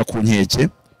mukababuza ku nkeke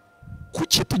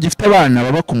kuki tugifite abana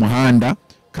baba ku muhanda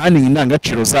kandi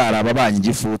indangagaciro zaraba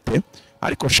banyigifute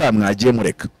ariko sha mwagiye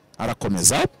mureka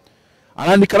arakomeza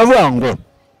arandika aravuga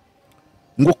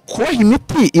ngo kubaha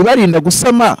imiti ibarinda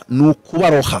gusama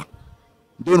nukubaroha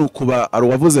ndo nukuba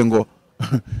aruwavuze ngo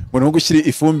no gushyira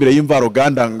ifumbire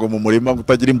y'imvaruganda ngo mu murima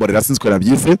utagira imborera sinzwe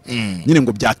nabyize nyine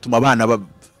ngo byatuma abana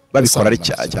babikora ari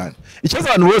cyane ikibazo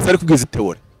abantu bose ari kubwiza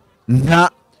teori nta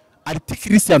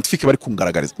article scientifique bari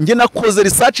kungaragariza nge nakoze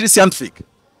research scientifique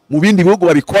mu bindi bihugu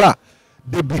babikora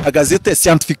de bihagazete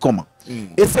scientifique comment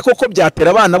ese koko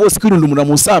byatera abana bose kwirunda umuntu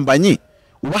mu sambanyi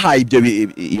ubahaye ibyo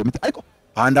iyo miti ariko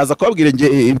handaza kubabwira nge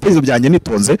ibitekerezo byanjye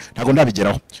nitonze ntago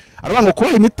ndabigeraho aravuga ngo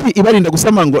kubaha imiti ibarinda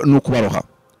gusama ngo nukubaroha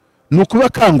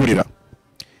nukubakangurira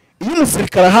iyo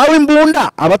umusirikare ahawe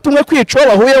imbunda abatumwe kwica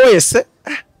bahuye wese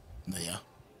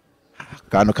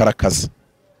kantu karakaza.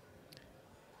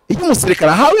 Iyo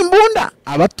umusirikare ahawe imbunda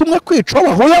abatumwe kwica uwo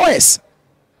bahuye wese,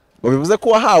 ngo bivuze ko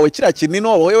wahawe kiriya kinini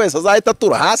uwo bahuye wese azahita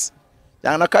atura hasi,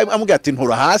 cyangwa amubwira ati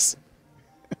ntura hasi.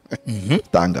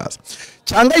 Tangaza.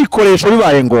 Cyangwa yikoresha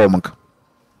bibaye ngombwa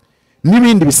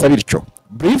n'ibindi bisa bityo.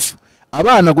 Brief,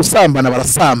 abana gusambana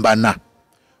barasambana,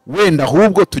 wenda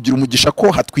ahubwo tugira umugisha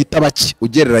ko hatwita bake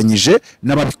ugereranyije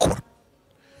n'ababikora.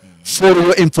 For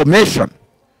your information,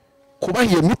 kubaha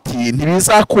iyo miti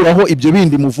ntibizakuraho ibyo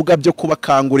bindi muvuga byo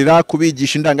kubakangurira,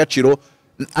 kubigisha indangagaciro,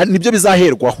 nibyo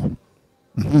bizaherwaho.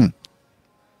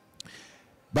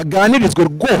 Baganirizwe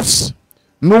rwose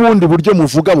n'ubundi buryo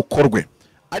muvuga bukorwe,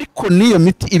 ariko n'iyo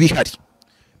miti ibihari,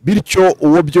 bityo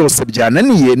uwo byose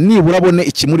byananiye nibura abone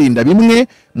ikimurinda bimwe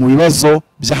mu bibazo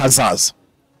by'ahazaza.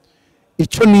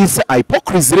 Icyo nise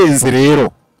hypocrisy irenze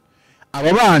rero.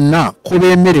 Aba bana ko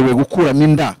bemerewe gukuramo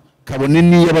inda kabone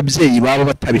niyo ababyeyi baba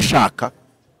batabishaka.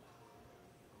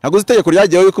 Ntabwo itegeko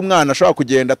ryagiyeho yuko umwana ashobora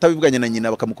kugenda atabivuganye na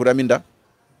nyina bakamukuramo inda.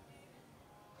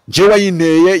 Nje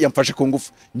wayineye yamfashe ku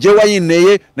ngufu, nje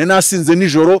wayineye nasinze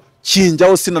nijoro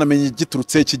kinjyaho sinamenye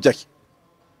igiturutse kijyahe.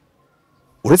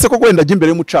 Uretse ko gwenda ajya imbere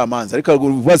y'umucamanza, ariko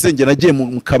bazenge nagiye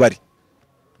mu kabari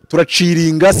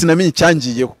turaciringa sinamenye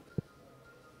icyangiyeho,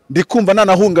 ndi kumva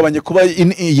nanahungabanye kuba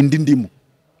iyi ndimo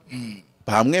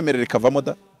bamwemerere kavamo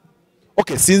da.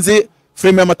 Okay, sinzi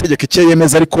frame y'amategeko icyo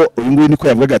yemeza, ariko uyu nguyu niko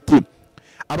yavuga ati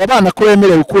aba bana ko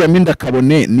bemerewe gukuramo inda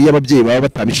kabone niyo ababyeyi baba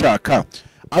batabishaka,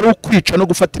 ari ukwica no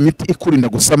gufata imiti ikurinda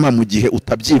gusama mu gihe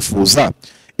utabyifuza.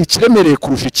 Ikiremereye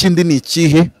kurusha ikindi ni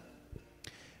ikihe?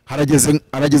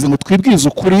 Harageze ngo twibwirize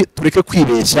ukuri, tureke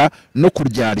kwibeshya no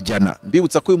kuryaryana.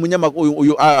 Mbibutsa ko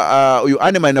uyu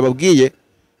animal nababwiye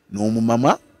ni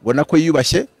umumama ubona ko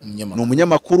yiyubashye, ni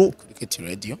umunyamakuru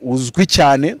uzwi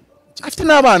cyane, afite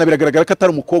n'abana, biragaragara ko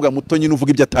atari umukobwa muto nyine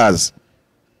uvuga ibyo atazi.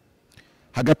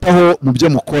 Hagati aho mu byo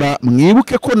mukora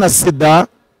mwibuke na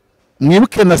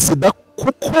sida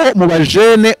kuko mu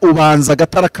bajene ubanza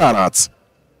agatara karatse.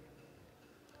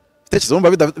 Bitekerezo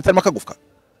mba bitarimo akagufwa.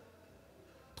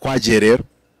 Twagiye rero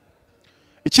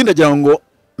ikindi agira ngo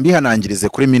mbihanangirize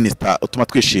kuri minisita utuma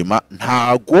twishima,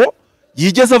 ntago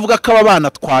yigeze avuga ko aba bana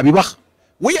twabibaha.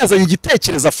 We yazanye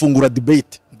igitekerezo afungura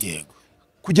debate. Yego.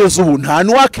 Kugeza ubu nta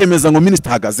n'uwakemeza ngo minisita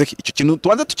ahagaze. Icyo kintu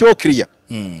tubanze tukiho clear.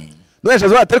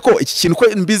 None ariko iki kintu ko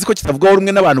mbizi ko kitavugwaho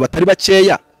rumwe n'abantu batari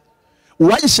bakeya,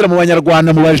 uwagishyira mu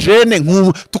banyarwanda mu bajene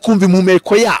tukumva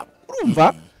impumeko yabo,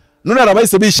 urumva? None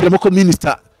arabayise bishyiramo ko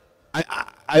minisita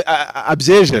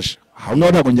abyejeje. Aho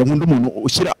ngaho ntabwo njya nkunda umuntu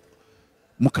ushyira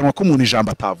mu kanwa k'umuntu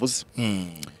ijambo atavuze.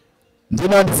 Njye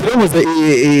nanditse rero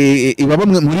ibaba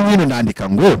muri bino nandika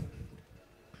ngo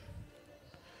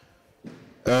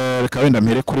reka wenda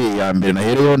mpere kuri iya mbere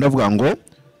nahereyeho ndavuga ngo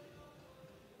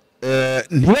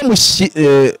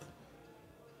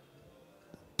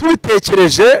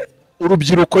tubitekereje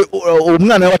urubyiruko,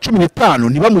 umwana wa 15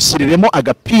 ntibamushyiriremo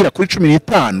agapira kuri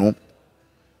 15,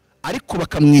 ariko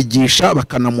bakamwigisha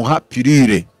bakanamuha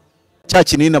pirire, cya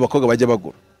kinini abakobwa bajya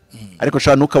bagura. Ariko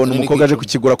shaka nukabona umukobwa aje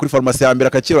kukigura kuri farmasi ya mbere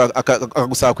akakibura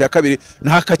akagusaba ku ya kabiri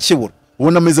ntakakibura,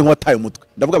 ubona ameze nk'uwataye umutwe.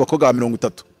 Ndavuga abakobwa ba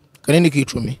 30 kanini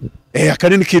k'icumi.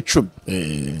 Kanini k'icumi.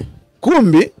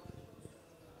 Kumbi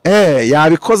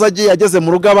yabikoze agiye ageze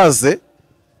mu rugo abaze,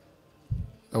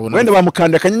 wenda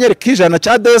bamukanda akanyenyeri k'ijana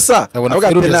cya desa,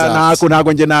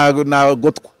 ntago nge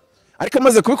nagotwa. Ariko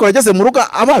amaze kubikora ageze mu rugo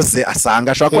abaze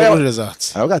asanga ashaka ko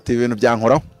avuga ati ibintu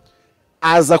byankoraho.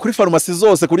 Aza kuri farmasi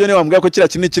zose ku buryo niba bambwiye ko kiriya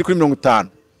kinini kiri kuri 50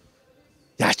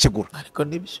 yakigura. Ariko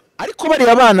nibyo. Ariko bari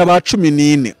abana ba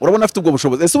 14 urabona afite ubwo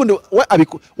bushobozi. Ese ubundi we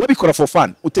abikora for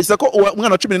fun. Utekereza ko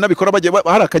umwana wa 14 abikora bagiye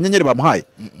hari akanyenyeri bamuhaye,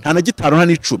 nta na gitano nta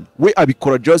n'icumi. We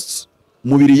abikora just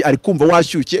mubiri, ari kumva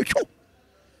washyukiye cyo,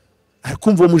 ari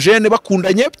kumva umujene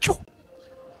bakundanye cyo.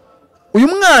 Uyu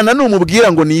mwana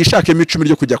numubwira ngo niyishakemo 10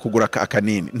 ryo kujya kugura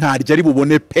akanini, ntaryo ari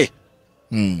bubone pe.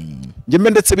 Njye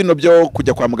ndetse bino byo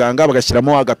kujya kwa muganga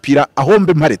bagashyiramo agapira aho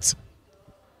mbe mparetse.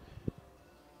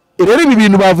 Rero ibi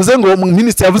bintu bavuze ngo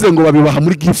minisitiri yavuze ngo babibaha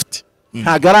muri gift,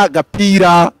 ntago ari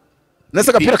agapira. Nese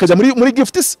agapira kajya muri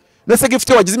gift se? Nese gift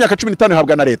wagize imyaka 15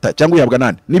 ihabwa na leta cyangwa ihabwa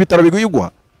nande? N'ibitaro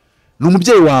biguyiguha. Ni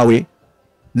umubyeyi wawe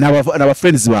n'aba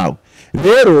friends bawe.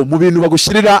 Rero mu bintu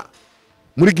bagushyirira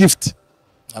muri gift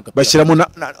bashyiramo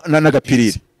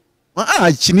n'agapirire.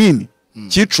 Kinini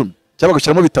cy'icumi cyangwa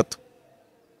bagashyiramo bitatu.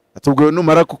 Atubwo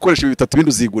numara gukoresha ibi bitatu bindi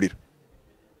uzigurira.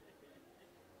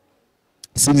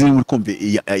 Sinzi muri kumve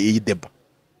iyi deba.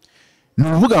 Ni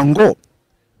uvuga ngo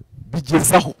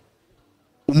bigezaho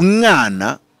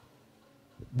umwana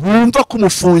bumva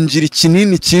kumufungira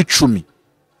ikinini cy'icumi.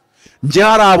 Nje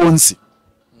hari abonzi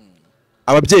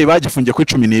ababyeyi bagifungiye kuri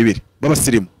 12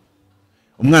 babasirimu.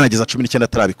 umwana ageza 19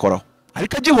 atarabikoraho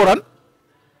ariko agihorana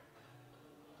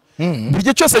buri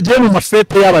gihe cyose agiye mu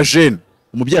mafete y'abajene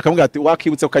umubyeyi akamubwira ati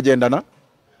wakibutse ukagendana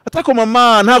atako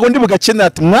mama ntago ndi bugakenera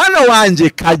ati mwana wanjye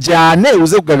kajyane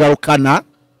uze kugagarukana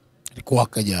ariko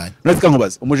wakajyanye natwe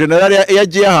nkubaza umujenerali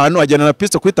yagiye ahantu ajyana na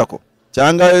piste kwitako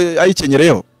cyangwa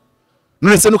ayikenyereyeho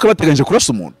none se nuko bateganyije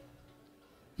kurasa umuntu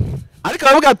ariko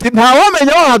aravuga ati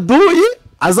ntawamenya aho haduyi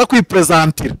aza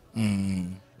kwipresentira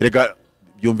rega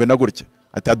byumve na gutya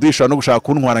ati haduyi no gushaka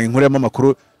kuntwara inkuru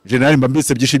y'amakuru generali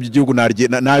mbambise byinshi by'igihugu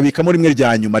nabika muri rimwe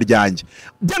rya nyuma ryanjye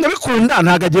byanga bikunda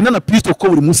ntago agenda na piste ko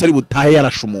buri munsi ari butahe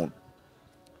yarasha umuntu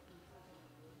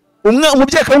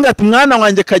umubyeyi akamubwira ati mwana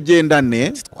wanjye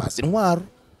kagendane twazi intwaro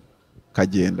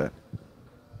kagendane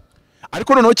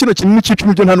ariko noneho kino kinini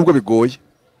cy'icumi byo nta nubwo bigoye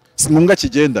si ngombwa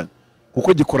kigendane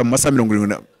kuko gikora mu masaha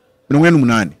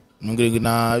 48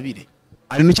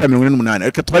 ari n'icya 48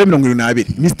 ariko tubare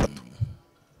 72 iminsi 3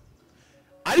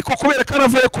 ariko kubera ko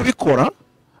aravuye kubikora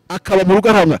akaba mu rugo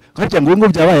ahamwe nkagira ngo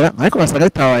byabaye ariko basanga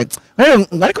bitabaye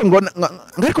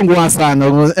ariko ngo wasanga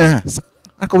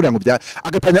ariko buriya ngo bya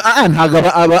agatanya ntago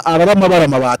abamabara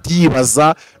amabati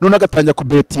yibaza none agatanya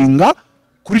kubetinga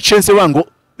kuri chance wango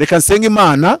reka nsenga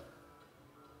Imana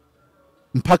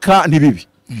mpaka nibibi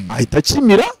ahita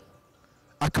kimira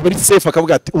akaba ari safe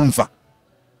akavuga ati umva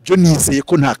byo nizeye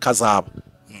ko nta kazaba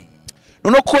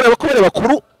none ko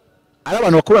bakuru ari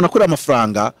abantu bakorana kuri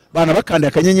amafaranga bana bakandi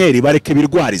akanyenyeri bareke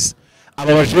birwariza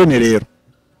aba bajene rero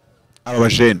aba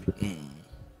bajene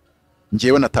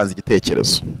ngiyewe natanze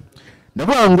igitekerezo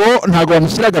ndavuga ngo ntago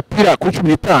bamushyira agapira kuri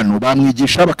 15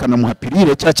 bamwigisha bakanamuha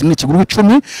pirire cya kimwe kiguru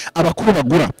 10 abakuru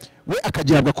bagura we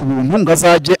akagihabwa ku buntu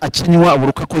ngazaje akinywa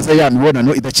buruka koze ya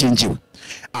mibonano idakingiwe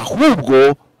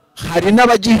ahubwo hari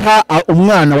n'abagiha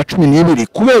umwana wa 12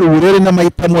 kubera uburere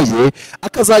n'amahitamo ye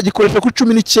akazagikoresha kuri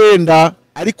 19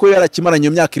 ariko yarakimaranye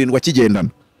mu myaka 7 akigendana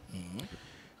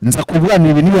nza kubwana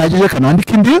ibintu bihagije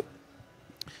kanandika indi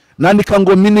nandika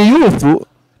ngo mini youth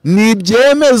ni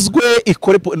byemezwe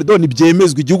ikore ni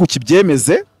byemezwe igihugu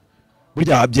kibyemeze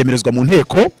burya byemerezwa mu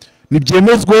nteko ni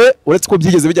byemezwe uretse ko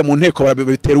byigeze bijya mu nteko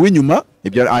babiterwa inyuma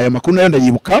ibyo aya makuru nayo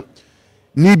ndayibuka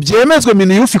ni byemezwe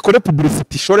mini youth ikore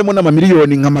publicity shoremo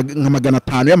n'amamiliyoni nka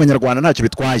 500 y'amanyarwanda ntacyo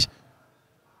bitwaye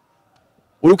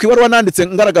uri kwibarwa nanditse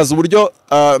ngaragaza uburyo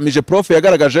mije prof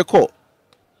yagaragaje ko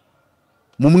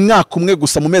mu mwaka umwe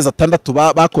gusa mu mezi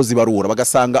 6 bakoze ibarura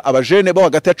bagasanga abajene bo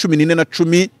hagati ya 14 na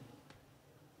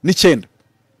 19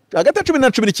 hagati ya 10 na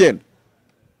 19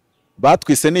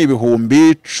 batwise ni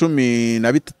ibihumbi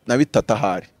 13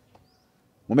 ahari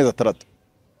mu mezi 6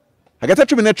 hagati ya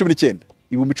 10 na 19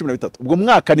 ibihumbi 13 ubwo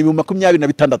mwaka ni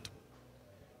 26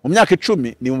 mu myaka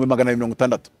 10 ni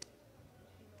 260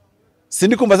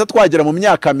 sindi kumva se twagera mu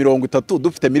myaka 30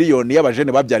 dufite miliyoni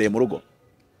y'abajene babyariye mu rugo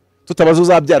tutabaza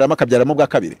uzabyaramo akabyaramo bwa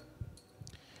kabiri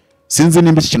sinzi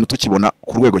nimba iki kintu tukibona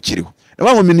ku rwego kiriho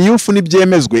nabango mini youth ni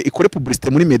byemezwe ikore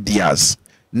publicité muri medias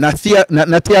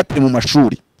na theatre mu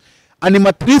mashuri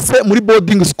animatrice muri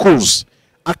boarding schools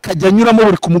akajya nyuramo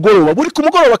buri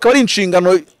kumugoroba akaba ari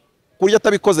inshingano kurya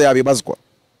atabikoze yabibazwa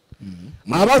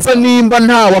mabaza nimba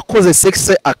nta wakoze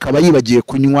sexe akaba yibagiye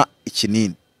kunywa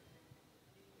ikinini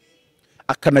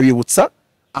akanabibutsa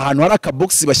ahantu hari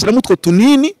akabox bashyiramo utwo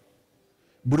tunini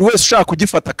buri wese ushaka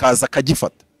kugifata kaza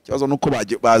akagifata kibazo nuko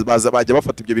bajya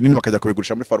bafata ibyo binini bakajya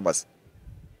kubigurisha muri farumasi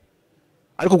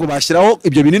ariko ngo bashyiraho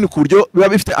ibyo binini ku buryo biba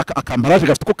bifite akambaraje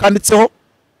gafite ko kanditseho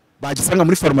bagisanga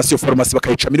muri farumasi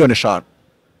bakayica miliyoni 5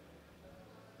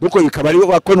 nuko bikaba ari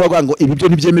bakora ngo ibi byo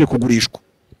ntibyemere kugurishwa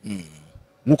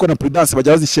nkuko na prudence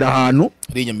bajya bazishyira ahantu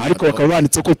ariko bakaba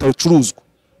banditse ko bitacuruzwa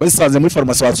bazisanze muri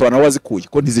farumasi basobanura wazikuye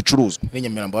ko ntizicuruzwa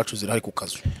n'inyemeramba bacu zirahari ku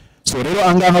kazu so rero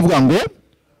angaha avuga ngo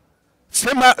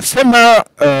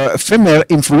female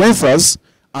influencers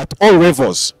at all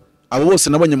levels abo bose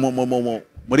nabonye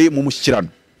muri mu mushyikirano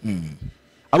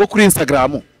abo kuri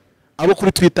Instagram abo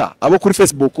kuri Twitter abo kuri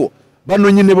Facebook bano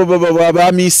nyine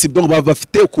ba Miss donc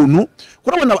bafite ukuntu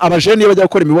kurabona abajene bajya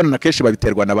gukora imibonano kenshi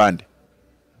babiterwa nabandi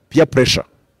peer pressure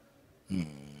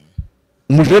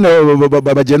umujene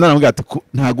bagenda navuga ati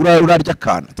ntago urarya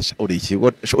kana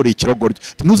uri ikirogoryo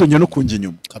tumuzonye no kunjya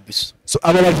inyuma kabisa so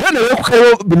aba bajene rero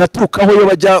kuko binaturukaho yo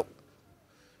bajya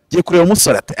giye kureba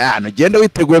umusore ati nagenda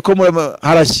witeguye ko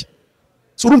harashye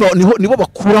so urumva nibo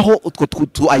bakuraho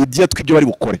utwo idea tw'ibyo bari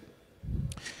bukore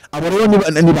abo rero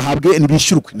nibahabwe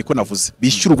nibishyurwe niko navuze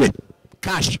bishyurwe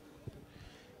cash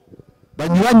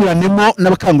banyuranyiranemo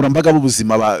n'abakangurambaga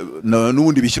b'ubuzima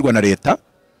n'ubundi bishyurwa na leta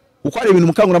uko ari ibintu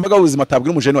mukangurambaga b'ubuzima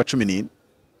tabwira umujene wa 14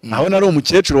 aho nari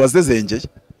umukecuru wazezengeye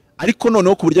ariko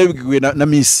noneho ku buryo bibwiwe na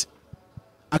Miss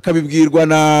akabibwirwa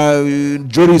na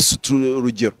Joris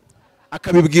urugero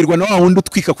akabibwirwa na wa wundi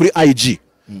utwika kuri IG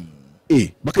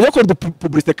bakajya bakora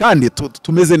publicité kandi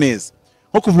tumeze neza.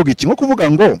 Nko kuvuga iki, nko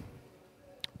kuvuga ngo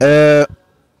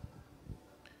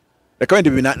reka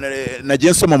wenda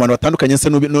nagiye nsoma abantu batandukanye nse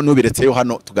nubiretseyo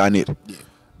hano tuganira,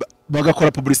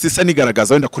 bagakora publicité isa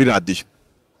nigaragaza wenda kuri radio,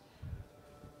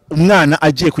 umwana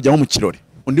agiye kujya mu kirori,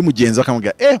 undi mugenzi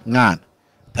akamubwira mwana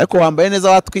ariko wambaye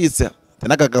neza watwitse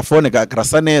n'agafone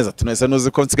gakarasa neza, tunese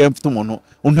nuzi ko nsigaye mfite umuntu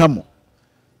untamo,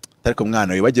 ariko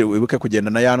mwana wibuke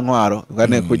kugenda na ya ntwaro,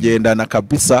 ugane kugenda na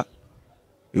kabisa,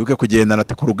 wibuke kugenda na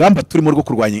ku rugamba turimo rwo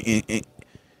kurwanya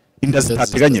inda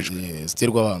zitateganyijwe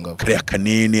ziterwa abangavu, kariya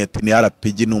kanini ati ni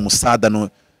RPG ni umusada ni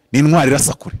intwari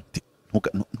irasakure,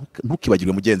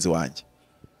 ntukibagirwe mugenzi wanjye,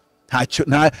 ntacyo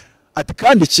ati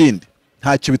kandi ikindi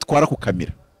ntacyo bitwara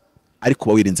kukamira, ariko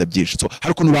bawirinze byinshi. So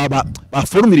hari ukuntu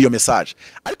baforumira iyo message,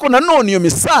 ariko nanone iyo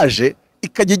message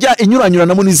ikajya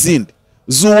inyuranyuranamo n'izindi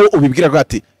zuwo ubibwira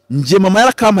ati ngiye mama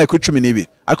yarakampaye kuri 12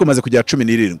 ariko maze kugera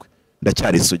 17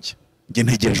 ndacyari isugi, ngiye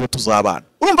ntegereje tuzabana.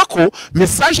 Urumva ko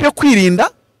message yo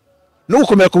kwirinda no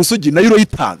gukomera ku busugi nayo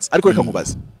yitanze. Ariko reka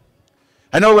nkubaze,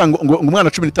 hari nabo ngo umwana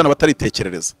 15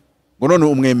 bataritekerereza, ngo none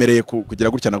umwemereye kugira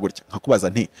gutya na gutya, nkakubaza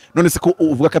nti none se ko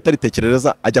uvuga ko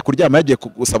ataritekerereza ajya kuryama yagiye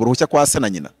gusaba uruhushya kwa se na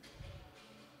nyina?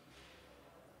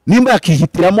 Nimba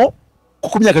yakihitiramo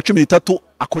kuko myaka 13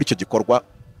 akora icyo gikorwa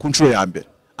ku nshuro ya mbere,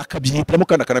 akabyihitiramo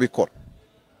kandi akanabikora,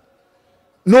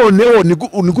 noneho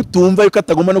ni gutumva yuko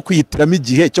atagomba no kwihitiramo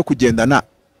igihe cyo kugendana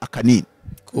akanini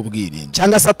kubwirinde,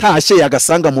 cyangwa se atashye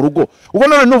yagasanga mu rugo. Ubwo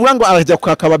none nuvuga ngo arajya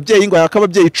kwaka ababyeyi, ngo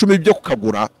yakababyeyi 10 byo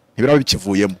kukagura, ntibiraba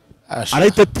bikivuyemo,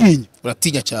 arahita atinya.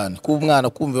 Uratinya cyane ku mwana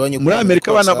kumva iwanyu. Muri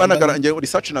Amerika banagaragaje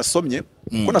research nasomye,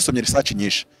 ko nasomye research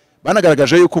nyinshi,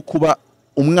 banagaragaje yuko kuba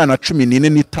umwana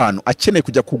 14 akeneye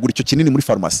kujya kugura icyo kinini muri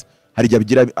farumasi hari igihe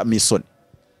bigira misoni.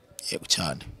 Yego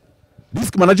cyane.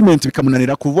 Risk management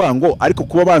bikamunanira kuvuga ngo ariko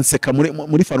kuba banseka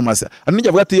muri farumasi, anijya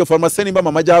avuga ati iyo farumasi nimba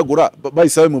mama ajya agura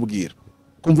bahise bamubwira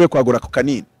kumvuye kwagura ko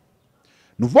kanini,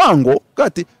 nuvuga ngo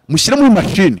gati mushyire muri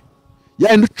machine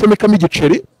ya indi ucomekamo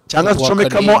igiceri cyangwa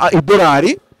ucomekamo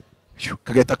 $1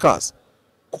 kagahita kaza,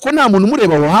 kuko nta muntu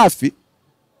umureba aho hafi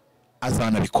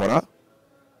azanabikora.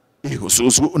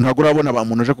 Ntabwo urabona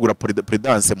abantu uje kugura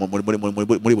prudence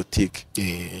muri boutique.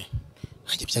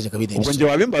 Ubwo nje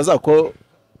wabimbaza ko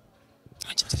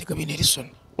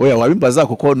oya wabimbaza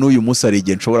kuko n'uyu munsi ari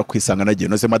igihe nshobora kwisanga nagiye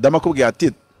nose madama akubwiye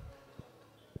ati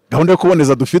gahunda yo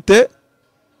kuboneza dufite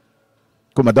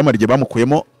ko madama arigiye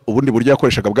bamukuyemo ubundi buryo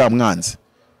yakoreshaga bwa mwanzi,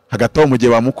 hagati aho mu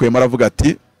gihe bamukuyemo aravuga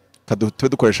ati twe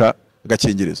dukoresha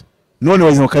agakingirizo, none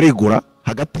wazino karigura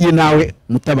hagati ye nawe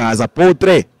mutabaza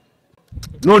potre,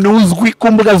 none uzwi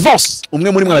ku mbuga zose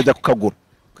umwe muri mwe arajya kukagura.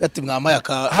 Ati mwamaye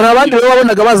hari abandi rero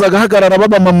babonaga bazaga hagarara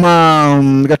baba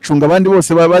mama gacunga abandi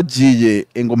bose babagiye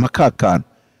engoma kakana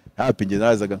hapi nge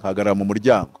nazaga nkagarara mu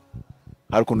muryango,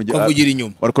 hari ukuntu kuvugira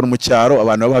inyuma, hari ukuntu mu cyaro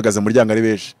abantu bahagaze mu muryango ari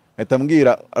benshi, ahita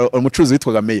mbwira umucuruzi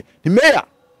witwaga Meya, ni Meya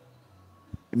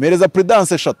imereza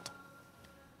prudence 3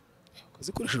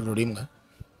 zikoresha rimwe,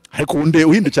 ariko unde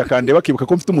uhindukira kandi bakibuka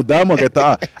ko mfite umudamu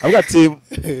agahita avuga ati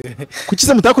kuki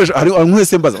se mutakoresha, hari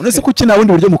mwese mbaza none se kuki nta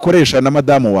wundi buryo mukoresha na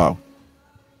madamu wawe?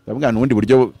 Ndabwana ubundi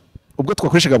buryo ubwo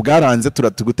twakoreshaga bwaranze,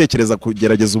 turatugutekereza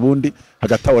kugerageza ubundi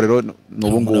hagati aho rero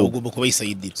n'ubungu ugomba kuba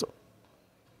yisayidira.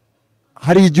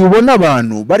 Hari igihe ubona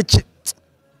abantu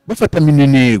bafata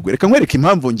minenegwe, reka nkwereke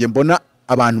impamvu nge mbona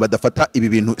abantu badafata ibi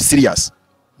bintu serious.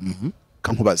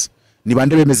 Kankubaza ni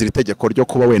bande bemeza iri tegeko ryo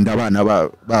kuba wenda abana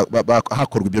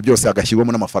hakorwa ibyo byose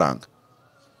agashyirwamo n'amafaranga?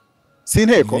 Si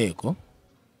inteko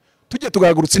tujye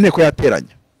tugahagurutsa inteko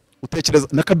yateranya, utekereza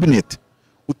na cabinet,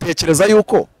 utekereza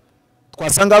yuko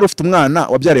twasanga hari ufite umwana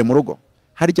wabyariye mu rugo,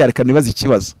 hari ryarekana ibibazo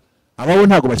ikibazo abawe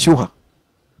ntago bashyuha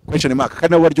question mark,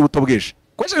 kandi nabo barya ubuto bwije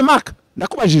question mark,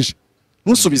 ndakubajije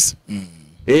ntusubize.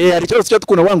 Hari ikibazo cyo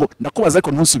tukuna wango ndakubaza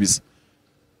ariko ntusubize.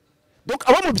 Donc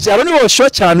abo mu byaro nibo bashyuha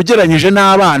cyane ugereranyije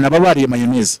n'abana babariye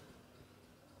mayonnaise,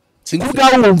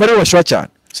 ubwawe wumva ari bashyuha cyane,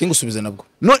 singusubize nabwo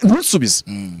ntusubize.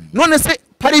 None se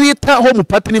pari bita home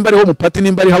party nimba ari home party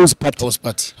nimba ari house party,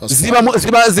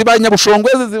 ziba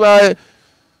Nyabushongwe, ziba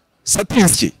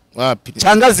Satinski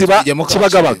cyangwa ziba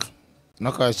Kibagabaga,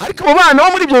 ariko abo bana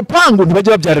bo muri ibyo bipangu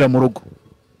ntibajya babyarira mu rugo.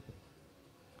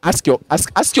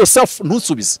 Ask yourself,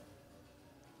 ntusubize.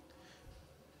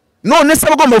 None se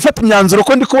bagomba gufata imyanzuro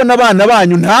ko ndi kubona abana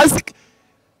banyu ntazi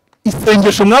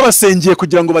isengesho mwabasengeye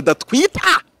kugira ngo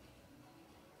badatwita,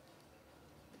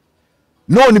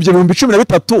 none ibyo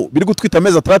 13 biri gutwita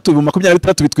amezi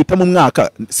 23 bitwita mu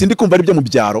mwaka, sindi kumva ari byo mu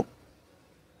byaro.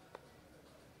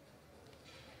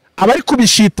 Abari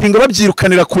kubishitinga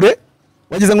babyirukanira kure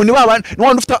wagize ngo ni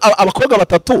wandi ufite abakobwa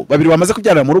batatu babiri bamaze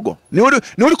kubyarira mu rugo ni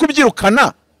uri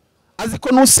kubyirukana azi ko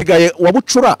nusigaye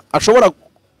wabucura ashobora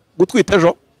gutwita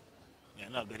ejo.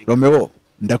 Romeo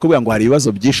ndakubwira ngo hari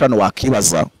ibibazo byinshi hano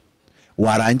wakibaza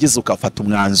warangiza ukafata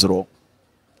umwanzuro.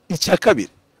 Icya kabiri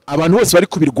abantu bose bari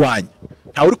kubirwanya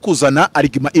ntawe uri kuzana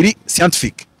argument iri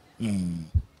scientifique.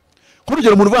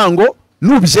 Kurugero mu rubango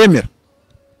nubyemera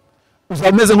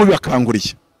uzameze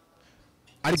nk'ubibakanguriye.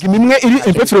 Argument imwe iri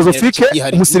impe philosophique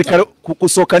umusirikare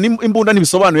gusohoka imbunda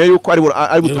ntibisobanuye yuko ari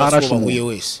butarasha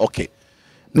umuntu. Okay,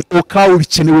 ni ukawe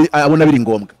bikenewe abona biri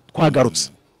ngombwa. Twagarutse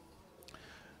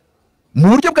mu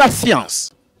buryo bwa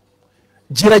science,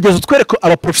 gerageza utwereke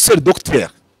aba professeur docteur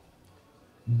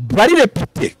bari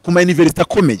repute ku ma université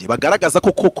akomeye bagaragaza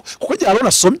ko kuko gihe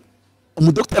abona somye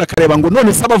umudokiteri akareba ngo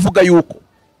none se abavuga yuko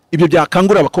ibyo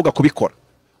byakangurira abakobwa kubikora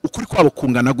ukuri kwabo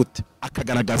kungana gute,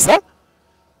 akagaragaza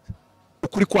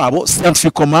ukuri kwabo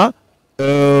scientifiquement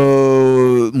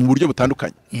mu buryo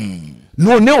butandukanye.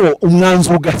 Noneho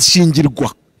umwanzuro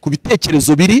ugashingirwa ku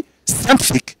bitekerezo biri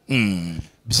scientifique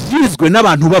byizwe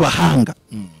n'abantu b'abahanga.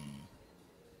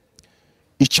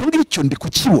 Icyo ngicyo ndi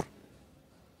kukibura.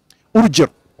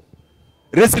 Urugero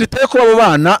resultat yo kuba abo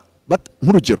bana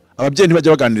nk'urugero ababyeyi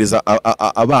ntibajya baganiriza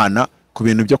abana ku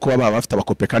bintu byo kuba baba bafite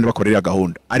abakope kandi bakorera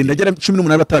gahunda ari ndagera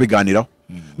 18 batarabiganiraho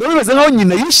none bimeze nkaho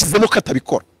nyina yishizemo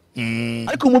katabikora.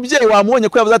 Ariko umubyeyi wamubonye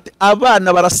ko yavuze ati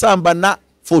abana barasambana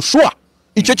for sure,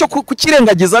 icyo cyo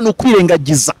kukirengagiza no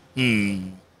kwirengagiza.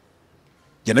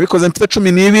 Jye nabikoze mfite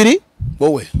 12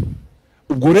 wowe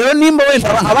ubwo rero nimba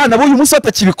wenda abana b'uyu munsi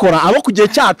batakibikora abo ku gihe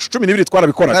cyacu 12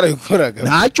 twarabikoraga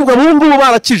ntacyo ubungu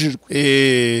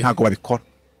barakijijwe ntago babikora.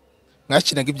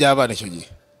 Mwakinaga iby'abana icyo gihe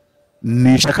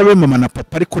nishaka be mama na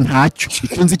papa ariko ntacyo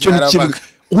icyo nzi cyo n'ikintu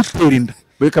utera inda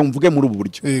reka mvuge muri ubu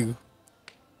buryo.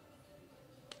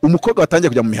 Umukobwa watangiye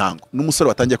kujya mu mihango n'umusore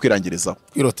watangiye kwirangirizaho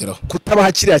kwiroteraho kutaba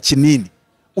hakiriya kinini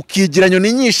ukigiranya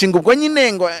n'inyinshi ngo ubwo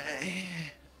nyine ngo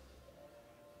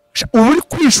uri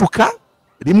kwishuka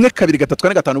rimwe kabiri gatatu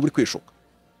kane gatanu uri kwishuka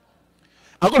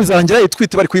ahubwo bizarangira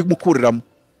yitwite bari kuyimukuriramo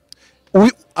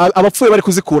abapfuye bari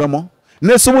kuzikuramo.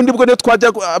 Nese ubundi bwo niyo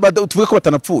twajya tuvuge ko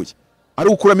batanapfuye ari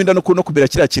gukuramo inda no kubera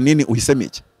kiriya kinini uhisemo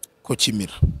iki ko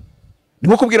kimira.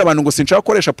 Niko kubwira abantu ngo sinshaka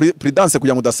gukoresha prudence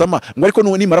kugira ngo udasama ngo ariko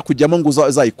nimara kujyamo ngo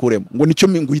uzayikuremo ngo nicyo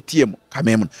nguhitiyemo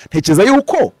kamemuna. Ntekereza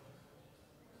yuko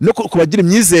no kubagira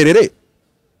imyizerere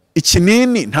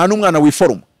ikinini nta n'umwana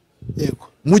wiforuma. Yego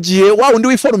mu gihe wa undi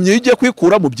wiforumye ugiye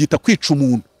kwikuramo byita kwica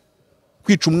umuntu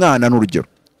kwica umwana n'urugero.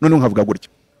 None nkavuga gutyo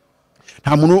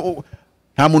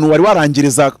nta muntu wari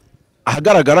warangiriza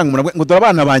ahagaragara ngo dore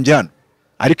abana banjye hano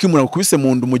ariko umuntu akubise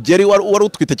mu nda umugeri wari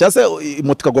utwite cyangwa se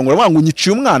imoto ikagongora ngo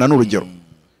nyiciye umwana n'urugero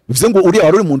bivuze ngo uriya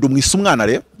wari uri mu nda umwise umwana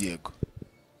rero. Yego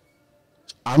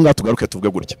aho ngaho tugaruke tuvuge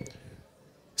gutya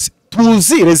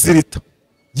tuzi resulta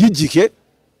y'igihe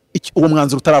uwo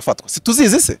mwanzuro utarafatwa si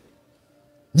tuzizi se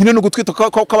nyine no gutwita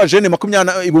kw'abajene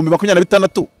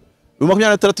 2026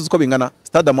 uko bingana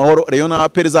Stade Amahoro Rayon na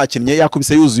APR zakinnye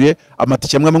yakubise yuzuye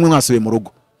amatike amwe mwasubiye mu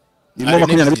rugo ni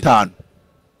 25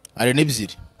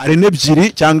 ari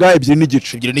nebyiri cyangwa ebyiri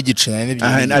n'igice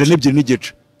ari nebyiri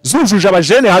n'igice zujuje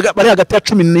abajene bari hagati ya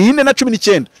 14 na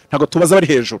 19 ntago tubaza bari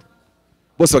hejuru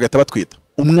bose bagahita batwita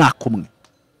umwaka umwe.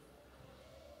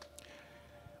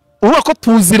 Uba ko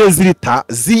tuzi resulta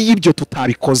z'ibyo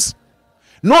tutabikoze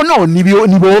no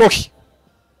niborohe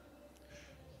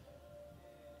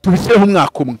tubishyeho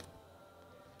umwaka umwe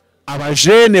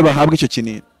abajene bahabwa icyo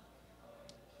kinini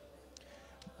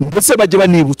ndetse bajye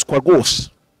banibutswa rwose.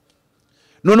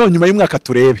 Noneho nyuma y'umwaka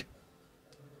turebe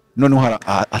noneho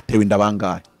atewe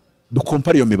indabangaye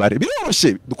dukompara iyo mibare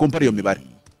biroroshye dukompara iyo mibare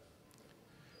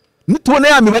nitubona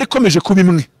ya mibare ikomeje kuba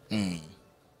imwe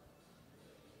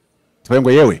tuvuge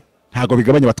ngo yewe ntago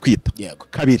bigabanya batwita.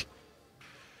 Kabiri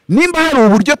nimba hari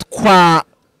uburyo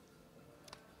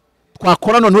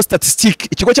twakora noneho statistique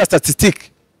ikigo cya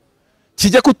statistique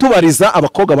kijya kutubariza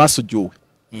abakobwa basugiwe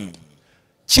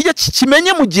kijya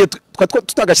kimenye mu gihe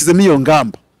tutagashizemo iyo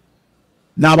ngamba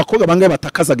na abakobwa bangaye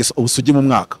batakazaga ubusugi mu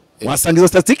mwaka wasanga izo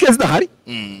statistique zidahari.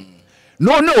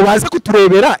 None baze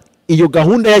kuturebera iyo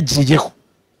gahunda yagiyeho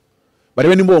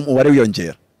barebe nimba umubare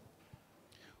wiyongera.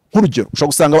 Nk'urugero ushobora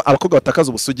gusanga abakobwa batakaza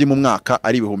ubusugi mu mwaka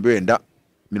ari 30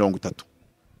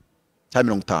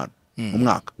 cyangwa 50 mu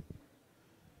mwaka.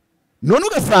 None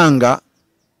ugasanga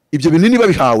ibyo binini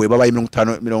babihawe babaye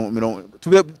 50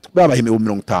 babaye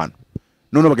 50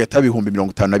 none bagahita bihumbi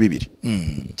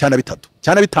 52 cyane 3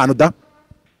 cyane 5 da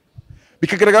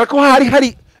bikagaragara ko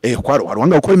hari kwaro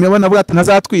warwanga gukora imibonano bwate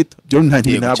ntazatwita byo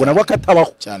ntago nabo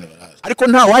katabaho ariko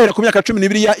nta wahera ku myaka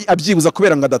 12 abyibuza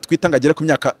kubera ngo adatwita ngo agere ku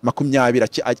myaka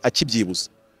 20 akibyibuza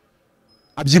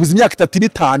abyibuza imyaka 3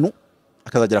 n'itanu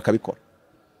akazagera akabikora.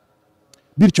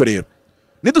 Bityo rero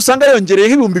nidusanga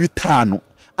yongereyeho 5,000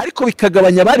 ariko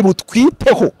bikagabanya bari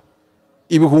butwiteho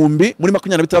ibihumbi muri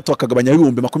 23 akagabanya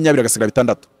 20 agasigara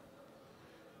 6,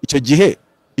 icyo gihe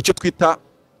icyo twita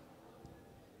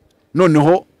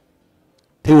noneho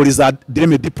theory za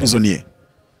dilemme du prisonnier,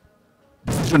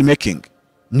 decision making,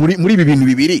 muri ibi bintu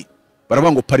bibiri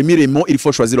baravuga ngo parmi les mots il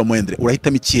faut choisir le moindre.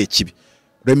 Urahitamo ikihe kibi?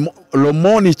 Le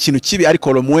mot ni ikintu kibi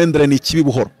ariko le moindre ni kibi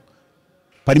buhoro.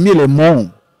 Parmi les mots,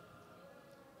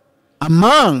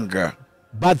 among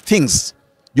bad things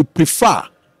you prefer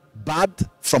bad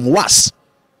from worse.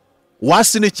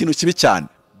 Worse ni ikintu kibi cyane.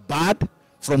 Bad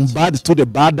from bad to the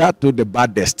badder to the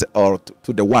baddest or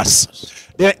to the worst.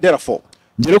 Therefore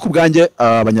ngere ku bwanjye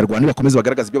abanyarwanda bakomeza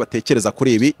bagaragaza ibyo batekereza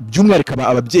kuri ibi, by'umwihariko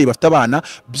ababyeyi bafite abana,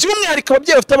 by'umwihariko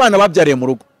ababyeyi bafite abana babyariye mu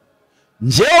rugo.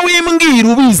 Njewe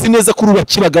wimbwira ubizi neza kuri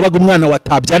ubakibagabaga umwana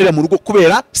watabyarira mu rugo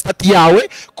kubera stati yawe,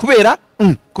 kubera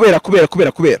wenda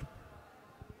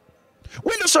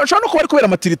ushobora no kuba ari kubera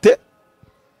maturite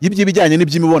y'ibyibijyanye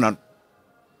n'iby'imibonano.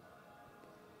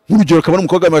 Nk'urugero kabona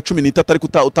umukobwa wa 13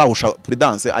 ariko utahusha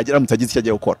prudence agera mutagize icyo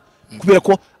agiye gukora kubera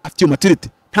ko afite iyo maturite.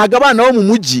 Ntago abana bo mu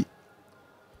mujyi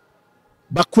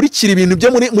bakurikira ibintu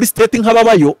byo muri state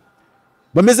nk'ababayo,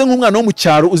 bameze nk'umwana wo mu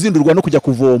cyaro uzindurwa no kujya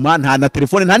kuvoma, nta na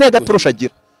telefone nta nega torosha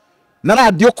agira, na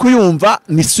radio kuyumva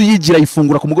ni suyigira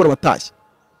ifungura ku mugoroba batashye.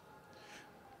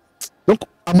 Donc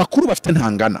amakuru bafite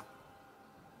ntangana.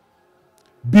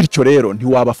 Bityo rero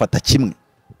ntiwabafata kimwe.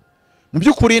 Mu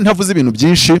by'ukuri ntavuze ibintu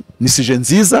byinshi, ni sije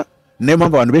nziza, niyo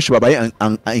mpamvu abantu benshi babaye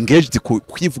engaged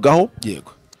kwivugaho.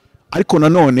 Yego. Ariko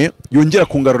nanone yongera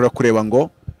kungarura kureba ngo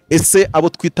ese abo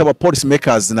twita aba policy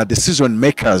makers na decision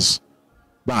makers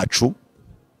bacu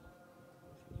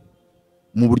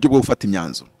mu buryo bwo gufata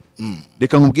imyanzuro.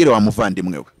 Reka nkubwire wa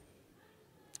muvandimwe we,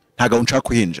 ntago unshaka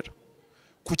kuhinjira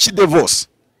kuki divorce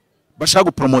bashaka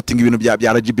gupromoting ibintu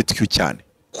bya LGBTQ cyane.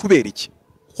 Kubera iki?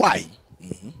 Why?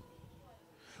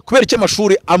 Kubera iki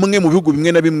amashuri amwe mu bihugu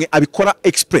bimwe na bimwe abikora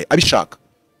express, abishaka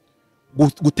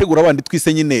gutegura abandi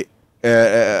twise nyine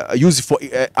use for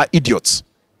idiots.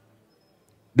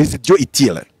 This is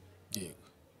itile.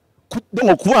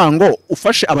 Dongo kuvuga ngo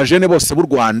ufashe abajene bose b'u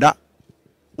Rwanda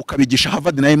ukabigisha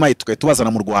Harvard na MIT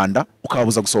tukayitubazana mu Rwanda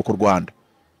ukababuza gusohoka u Rwanda,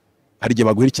 hari gihe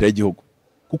baguhirikira igihugu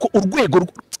kuko urwego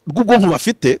rw'ubwonko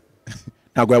bafite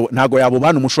ntago yabo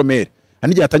bana umushomeri,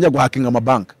 hani gihe atangira guhakinga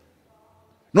amabanka.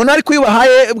 None ariko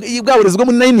yibahaye bwaburizwa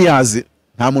muri 9 years,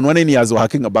 nta muntu wa 9 years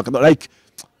wahakinga bank, like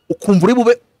ukumva uri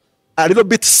bube a little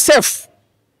bit safe.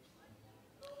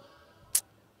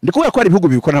 Ndikuvuga ko ari ibihugu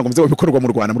bibikora, ntabwo mvuze bikorwa mu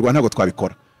Rwanda ntabwo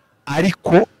twabikora.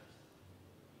 Ariko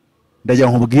ndajya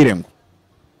nkubwire ngo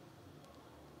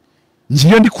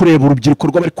ngiye ndi kureba urubyiruko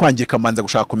rw'abari kwangirika manza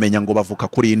gushaka kumenya ngo bavuka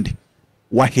kuri inde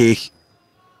wahehe.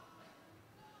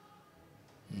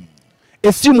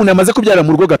 Ese umuntu yamaze kubyara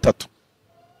mu rugo gatatu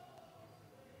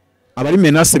abari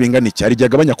menace bingana iki? Ari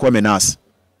agabanya kuba menace,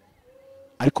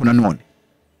 ariko nanone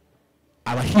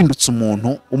abahindutse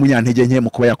umuntu umunyantege nke mu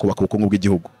kuba yakubaka ubukungu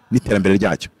bw'igihugu n'iterambere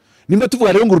ryacyo. Nimba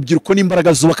tuvuga rero ngo urubyiruko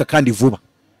n'imbaraga zubaka kandi vuba,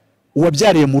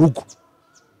 uwabyariye mu rugo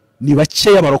ni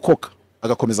bakeya barokoka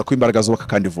agakomeza ku imbaraga zubaka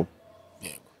kandi vuba,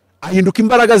 ahinduka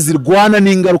imbaraga zirwana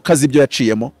n'ingaruka z'ibyo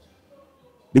yaciyemo.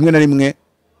 Rimwe na rimwe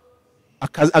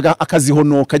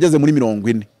akazihonoka ageze muri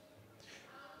 40.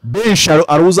 Benshi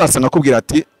aruzasanga akubwira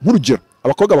ati, nk'urugero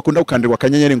abakobwa bakunda gukandirwa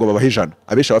akanyenyeri ngo babahijana,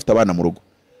 abesha bafite abana mu rugo,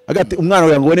 agati umwana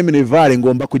wawe ngo wone minevare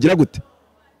ngomba kugira gute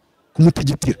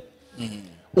kumutigitira.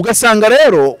 Ugasanga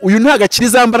rero uyu ntaga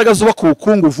kiriza imbaraga zubaka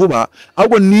ubukungu vuba,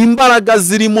 ahubwo ni imbaraga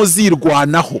zirimo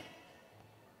zirwanaho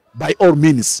by all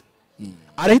means.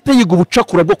 Arahita yiga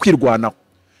ubucakura bwo kwirwanaho.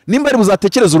 Nimba ari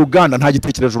buzatekereza uruganda nta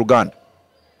gitekereje uruganda,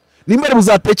 nimba ari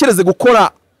buzatekereze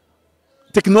gukora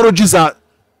technology za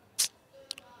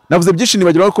navuze byinshi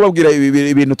nibagiraho kubabwira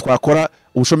ibintu twakora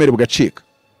ubushomeri bugacika.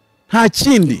 Nta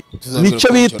kindi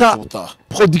nicyo bita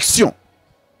production.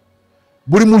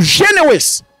 Buri mujene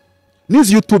wese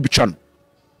nizi YouTube channel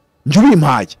njye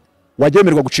bimpaye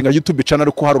wagemerwa gucinga YouTube channel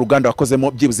ariko hari uruganda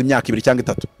wakozemo byibuze imyaka 2 cyangwa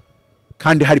 3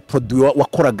 kandi hari produit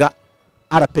wakoraga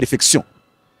ara perfection.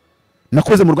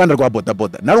 Nakoze mu Rwanda rwa boda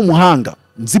boda, nari umuhanga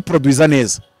nzi produiza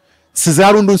neza, size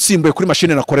harundu nsimbuye kuri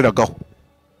machine nakoreragaho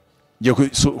ngiye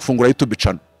kufungura YouTube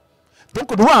channel.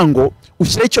 Donc ruhango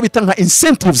ushyira icyo bita nka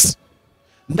incentives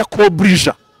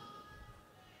ndakobrija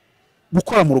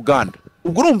gukora mu ruganda.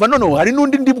 Ubwo urumva none hari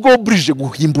nundi ndi bwo brije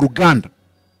guhimba uruganda.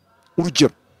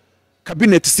 Urugero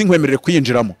cabinet sinkwemerere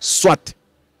kuyinjiramo swat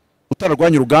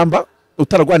utararwanya urugamba,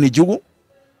 utararwana igihugu,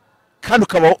 kandi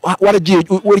ukaba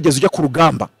warigeze ujya ku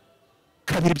rugamba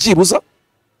kabiri byibuza,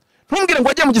 ntumbwire ngo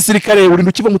wajya mu gisirikare uri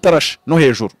ndukiva mutarashe no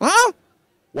hejuru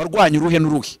warwanye uruhe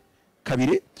n'uruhe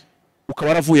kabiri ukaba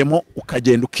waravuyemo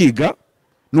ukagenda ukiga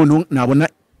none nabona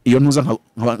iyo ntuza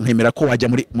nkemera ko wajya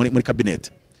muri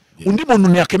cabinet undi muntu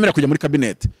ntiyakemera kujya muri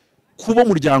cabinet kuba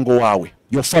umuryango wawe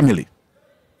your family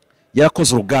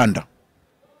yarakoze uruganda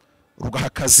rugaha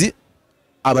akazi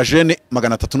abajene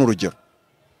 300 n'urugero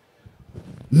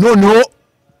noneho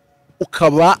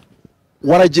ukaba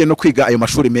waragiye no kwiga ayo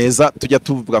mashuri meza tujya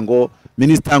tuvuga ngo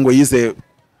minisita ngo yize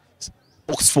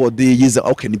Oxford yize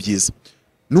okay ni byiza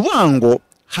nubango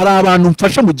hari abantu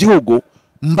mfasha mu gihugu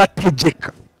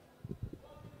mbategeka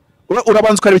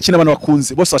urabanza ukareba ikintu abantu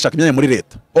bakunze bose bashaka imyanya muri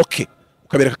leta okay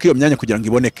ukabereka ko iyo myanya kugira ngo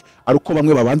iboneke ari uko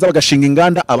bamwe babanza bagashinga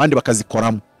inganda abandi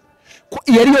bakazikoramo ko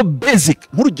iyo ariyo basic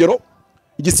nk'urugero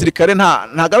igisirikare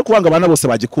ntago ari kubanga abana bose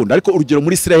bagikunda ariko urugero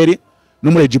muri Israel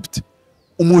no muri Egypt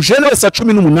umujene wese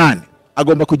 18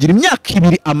 agomba kugira imyaka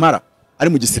 2 amara ari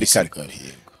mu gisirikare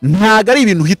ntago ari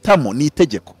ibintu hitamo ni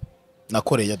itegeko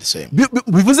nakoreye the same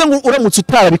bivuze ngo uramutse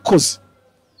utarabikoze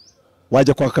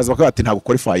wajya kwa kazi bakaba ntago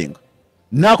qualifying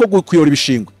nako kuyora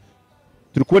ibishingwe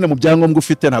turi kubona mu byangombwa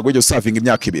ufite ntago ujye usavinga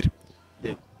imyaka 2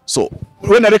 so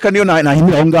wena reka niyo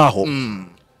nahimira aho ngaho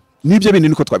nibyo bintu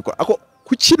niko twabikora ako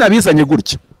kuki nabizanye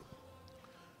gutya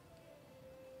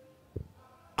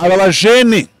aba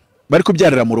bajene bari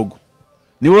kubyarira mu rugo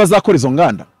nibo bazakora izo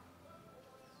nganda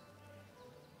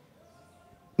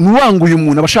nuwanguye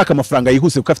umuntu abashaka amafaranga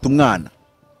yihuse kuko afite umwana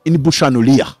in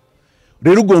bushanulia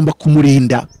rero ugomba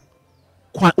kumurinda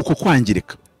uko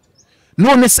kwangirika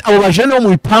none se abo bajene bo mu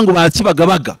bipangu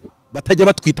bakibagabaga batajya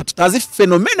batwita tutazi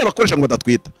fenomene bakoresha ngo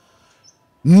badatwita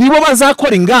nibo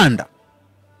bazakora inganda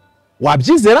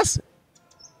wabyizera se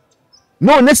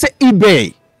none se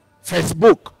eBay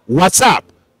Facebook WhatsApp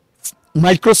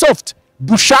Microsoft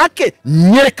dushake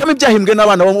nyerekamo ibyahimbwe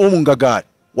n'abana bo mu ngagari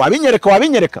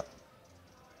wabinyereka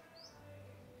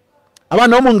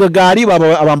abana bo mu ngagari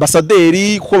baba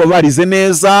abambasaderi kuko babarize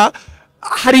neza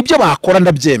hari ibyo bakora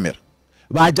ndabyemera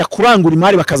bajya kurangura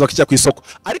imari bakaza bakijya ku isoko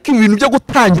ariko ibintu byo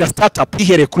gutangira startup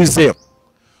ihereye kuri zero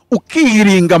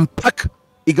ukiringa mpaka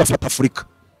igafata Afurika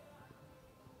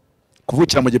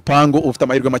kuvukira mu gipangu ufite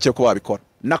amahirwe make ko wabikora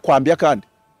nakwambia kandi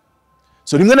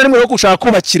so rimwe na rimwe yo gushaka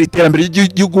kubakira iterambere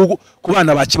ry'igihugu ku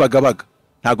bana bakibagabaga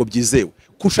ntago byizewe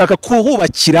kushaka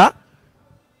kuhubakira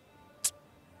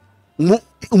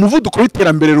umuvuduko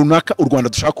w'iterambere runaka u Rwanda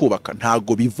dushaka kubaka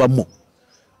ntago bivamo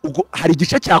ubwo hari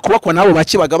igice cyakubakwa nabo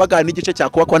bakibagabaga n'igice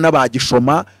cyakubakwa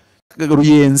n'abagishoma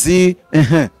ruyenzi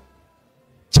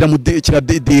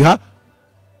kiradiha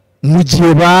mu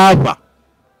gihe baba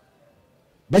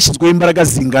bashyizweho imbaraga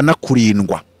zingana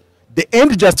kurindwa the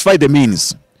end justify the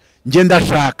means ngenda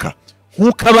shaka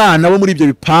nkuko abana bo muri ibyo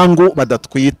bipangu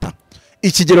badatwita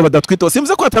ikigero badatwita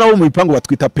simvuze ko atari abo mu bipangu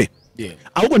batwita pe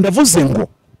ahubwo ndavuze ngo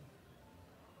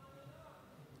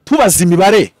tubaza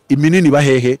imibare iminini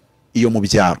bahehe iyo mu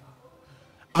byaro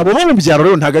abo bo mu byaro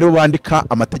rero ntago aribo bandika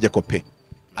amategeko pe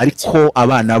ariko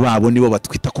abana babo nibo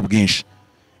batwita ku bwinshi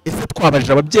ese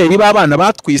twabajije ababyeyi b'abana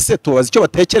batwise tubaza icyo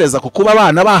batekereza ku kuba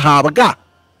abana bahabwa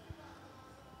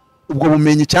ubwo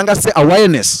bumenyi cyangwa se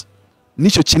awareness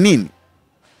nicyo kinini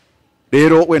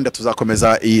rero wenda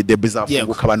tuzakomeza iyi debiza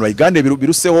funguka abantu bayigande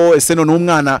biruseho ese none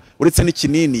umwana uretse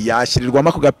n'ikinini yashyirirwamo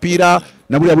ako gapira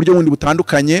na buriya buryo bundi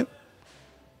butandukanye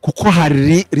kuko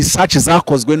hari research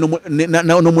zakozwe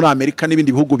no muri Amerika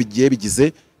n'ibindi bihugu bigiye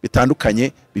bigize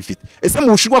bitandukanye bifite ese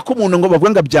mu Bushinwa ko umuntu ngo bavuga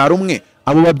ngo abyara umwe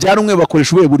abo babyara umwe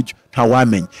bakoresha ubuhe buryo nta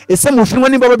wamenye ese mu Bushinwa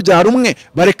nimba babyara umwe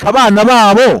bareka abana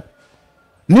babo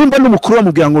nimba n'umukuru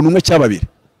bamubwira ngo numwe cyababiri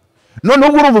none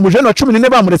ubwo urumva umujene wa 14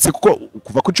 bamuretse kuko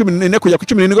kuva ku 14 kujya ku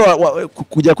 17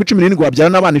 kujya ku 17 wabyara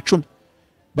n'abana 10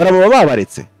 baraba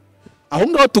babaretse aho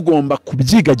ngaho tugomba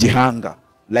kubyiga gihanga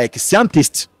like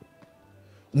scientist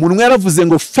umuntu yaravuze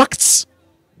ngo facts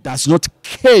does not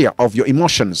care of your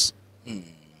emotions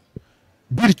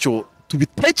bityo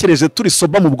tubitekereje turi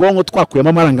soba mu bwonko twakuyemo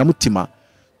amarangamutima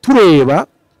tureba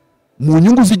mu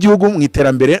nyungu z'igihugu mu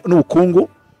iterambere n'ubukungu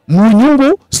mu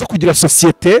nyungu zo kugira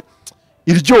societe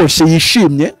iryoshye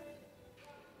yishimye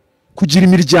kugira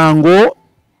imiryango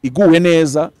iguwe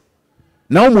neza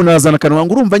naho umuntu azana kanwa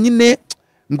ngo urumva nyine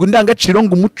ngo ndangaciro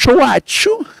ngo umuco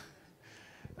wacu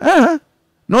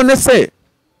none se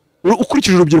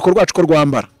ukurikije urubyiruko rwacu ko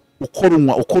rwambara uko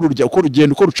runywa uko rurya uko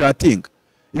rugenda uko rucatinga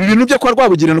ibi bintu byo kwa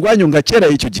rwabugirana rwanyunga kera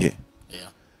icyo gihe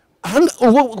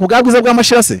ubwabwiza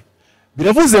bw'amashirase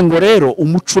biravuze ngo rero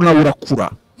umuco nawe urakura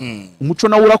umuco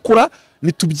nawe urakura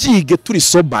nitubyige turi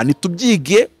soba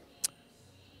nitubyige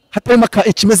hatarimo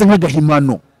ikimeze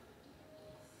nk'agahimano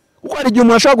kuko hari igihe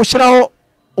umuntu ashobora gushyiraho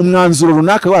umwanzuro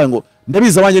runaka ngo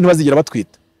ndabiza abanjye ntibazigera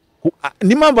batwita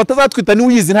n'impamvu atazatwita niwe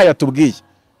uyizi nta yatubwiye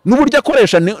n'uburyo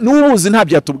akoresha niwe ubuzi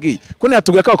ntabyo yatubwiye ko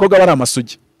ntiyatubwiye ko abakobwa bari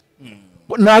amasugi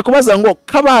nakubaza ngo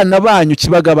kabana banyu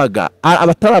kibagabaga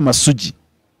abatari amasugi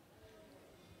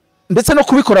ndetse no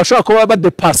kubikora bashobora kuba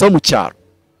badepasa mu cyaro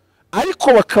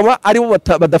ariko bakaba aribo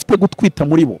badafite gutwita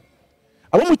muri bo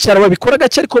abo mu cyaro babikora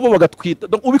gake ariko bo bagatwita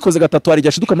ubikoze gatatu hari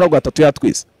gashiduka muri gatatu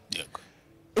yatwise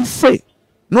ese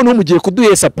noneho mugiye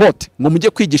kuduhe support ngo mujye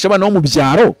kwigisha abana bo mu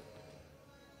byaro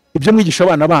ibyo mwigisha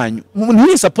abana banyu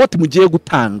ni support mugiye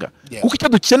gutanga kuko icyo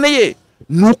dukeneye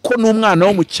nuko n'umwana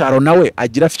wo mu cyaro nawe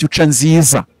agira future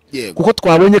nziza kuko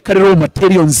twabonye ko ari raw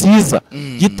material nziza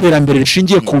y'iterambere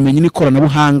rishingiye ku bumenyi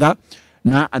n'ikoranabuhanga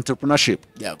na entrepreneurship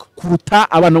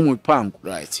kuruta abana bo mu bipangu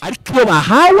ariko iyo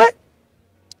bahawe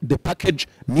the package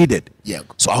needed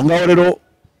so aho ngaho rero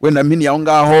wenda mini yaho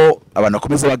ngaho abantu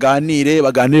bakomeza baganire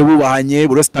bubahanye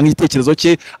buri wese atanga igitekerezo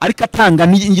cye ariko atanga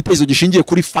n'igitekerezo gishingiye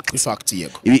kuri fact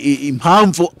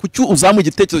impamvu kucyo uzamu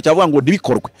igitekerezo cyavuga ngo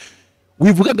ndibikorwe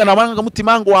wivugaga nabanga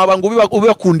mutima ngo waba ngo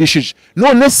ubibakundishije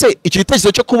none se icyo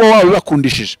gitekerezo cyo kuba wawe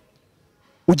ubibakundishije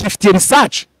ugifitiye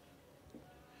research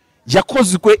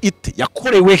yakozwe ite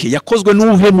yakorewe he yakozwe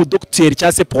n'uhe mu docteur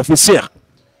cyangwa se professeur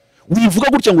wivuga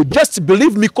gutya ngo just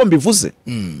believe me ko mbivuze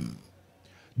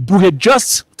duhe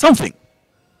just something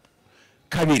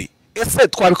kabiri ese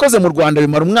twabikoze mu Rwanda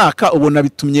bimara umwaka ubona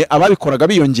bitumye ababikoraga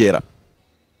biyongera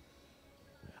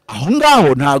aho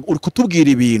ngaho ntago uri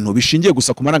kutubwira ibintu bishingiye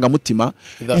gusa ku marangamutima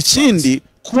ikindi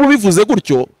kuba bivuze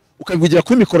gutyo ukabivugira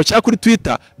kuri mikoro cyangwa kuri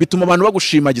Twitter bituma abantu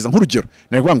bagushimagiza nk'urugero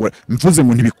navuga ngo mvuze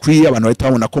ngo ntibikwiye abantu bahita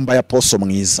babona ko mbaye aposo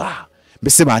mwiza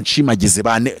mbese banshimagize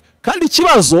bane kandi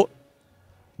ikibazo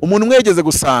umuntu mwegeze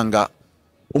gusanga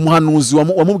umuhanuzi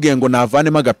wamubwiye ngo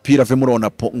navanemo agapira ave muri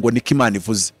onapo ngo niko Imana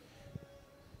ivuze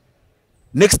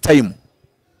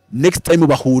next time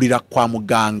bahurira kwa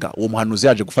muganga uwo muhanuzi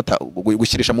yaje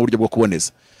gushyirisha mu buryo bwo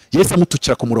kuboneza Yesu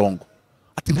amutukira ku murongo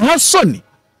ati nta soni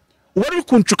uri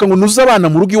kuncuka ngo nuza abana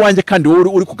mu rugo iwanjye kandi wowe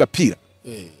uri ku gapira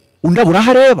undabura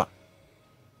hareba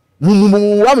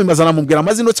wamemaza namubwira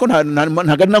amazina cyo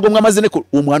ntaga ari nagomwe amazina ko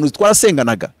uwo muhanuzi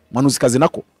twarasenganaga muhanuzi kazi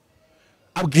nako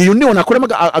abwiye undi wonakorema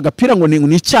agapira ngo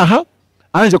ni icyaha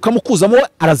aranje kamukuzamo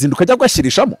arazinduka ajya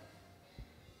gwashirishamo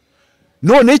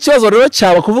none ikibazo rero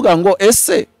cyaba kuvuga ngo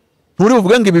ese nturi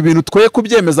buvuge ngo ibi bintu twoye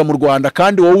kubyemeza mu Rwanda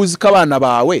kandi wowe uzi ko abana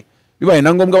bawe bibaye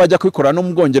na ngombwa bajya kubikora no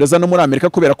mu Bwongereza no muri Amerika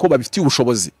kubera ko babifitiye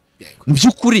ubushobozi mu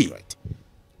byukuri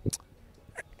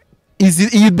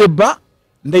iyi deba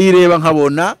ndayireba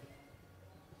nkabona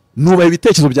nubaye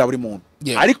ibitekerezo bya buri muntu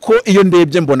ariko iyo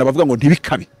ndebye mbona bavuga ngo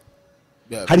ntibikabe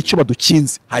hari icyo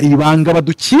badukinze hari ibanga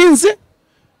badukinze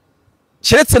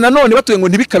keretse nanone batuye ngo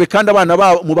ntibikabe kandi abana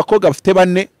babo mu bakobwa bafite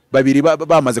bane babiri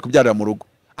bamaze kubyarira mu rugo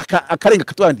akarenga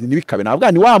katwandi ntibikabe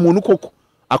nabwo ni wa muntu koko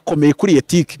akomeye kuri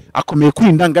ethique akomeye kuri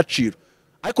indangagaciro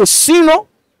ariko sino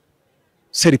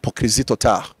c'est hypocrisie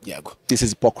totale this is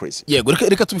hypocrisy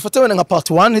reka tubifate bene nka part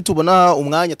 1 tubona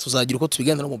umwanya tuzagira uko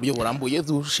tubigenda no mu buryo burambuye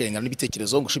dushengana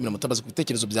n'ibitekerezo ngushimira mutabazi ku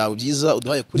bitekerezo byawe byiza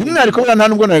uduhaye kuri rimwe ariko nta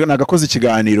nubwo nagakoze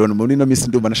ikiganiro muri no minsi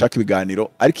ndumva nashaka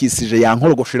ibiganiro ariko isije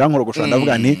yankorogoshira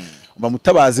ndavuga nti umba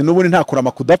mutabazi n'ubundi nta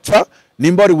kurama kudapfa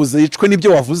nimba wari buze yicwe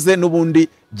nibyo wavuze n'ubundi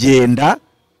genda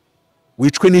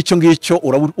wicwe n'icyo ngicyo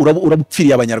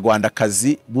urabupfiriye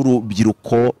abanyarwandakazi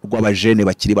b'urubyiruko rw'abajene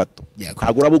bakiri bato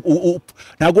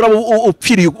ntabwo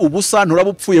urabupfiriye ubusa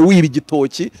nturabupfuye wiba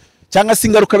igitoki cyangwa se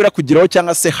ingaruka birakugiraho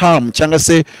cyangwa se harm cyangwa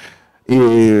se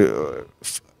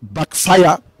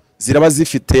backfire ziraba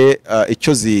zifite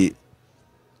icyo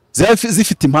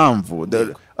zifite impamvu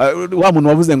wa muntu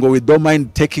wavuze ngo we don't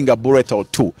mind taking a bullet or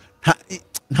two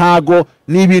ntago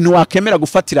ni ibintu wakemera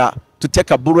gufatira to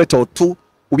take a bullet or two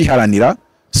ubiharanira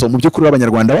so mu byukuri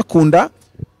abanyarwanda bakunda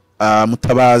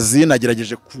mutabazi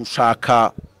nagerageje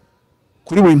kushaka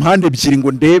kuri buri impande ebyiri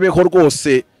ngo ndebeho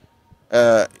rwose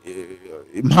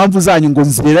impamvu zanyu ngo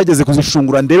nzerageze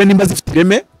kuzishungura ndebe nimba zifite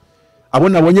ireme abo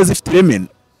nabonye zifite ireme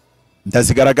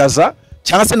ndazigaragaza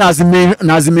cyangwa se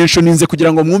nazimentioninze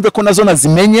kugira ngo mwumve ko nazo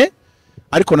nazimenye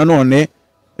ariko nanone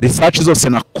research zose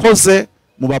nakoze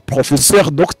mu ba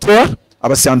professeur docteur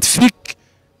aba scientifique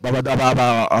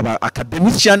aba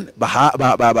academician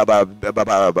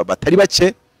batari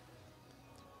bake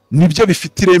nibyo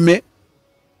bifite ireme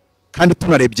kandi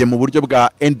tunarebye mu buryo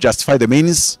bwa end justify the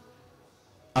means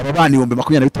aba bana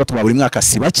 2023 ba buri mwaka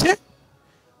si bake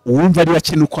uwumva ari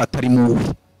bake nuko atari mubi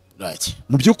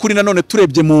mu byukuri nanone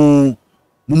turebye mu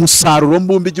musaruro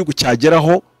mbumbi igihugu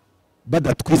cyageraho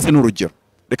badatwise n'urugero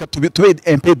reka tube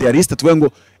imperialiste tuvuge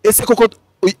ngo ese koko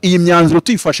iyi myanzuro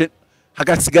tuyifashe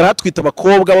hagasigara hatwita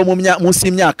abakobwa bo munsi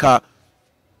y'imyaka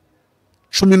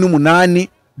 18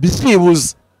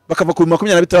 byibuze bakava ku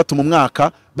 26 mu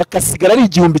mwaka bakasigara ari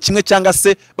 1,000 cyangwa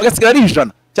se bagasigara ari 100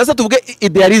 cyangwa se tuvuge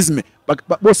idealisme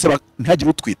bose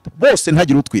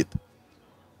ntihagire utwita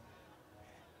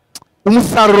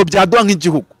umusaruro byaduha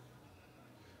nk'igihugu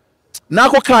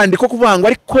nako kandi ko kuvuga ngo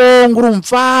ariko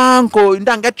ngurumva ngo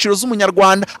indangagaciro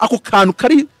z'umunyarwanda ako kantu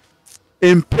kari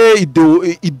MP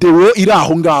ideo iri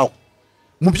aho ngaho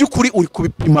mu by'ukuri uri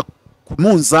kubipima ku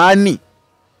munzani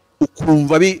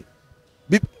ukumva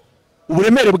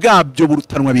uburemere bwabyo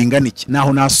burutanwa bingana iki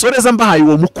naho nasoreza mbahaye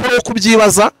uwo mukoro wo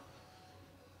kubyibaza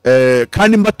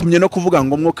kandi mbatumye no kuvuga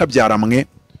ngo mwuka byaramwe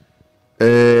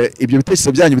ibyo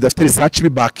bitekerezo byanyu bidafite research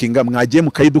bibackinga mwagiye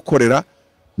mukayidukorera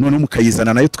none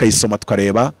mukayizana nayo tukayisoma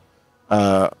tukareba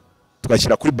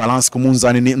tugashyira kuri balance ku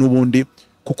munzani n'ubundi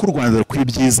kuko u Rwanda rukuri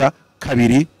byiza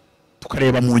kabiri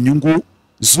tukareba mu nyungu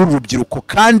z'urubyiruko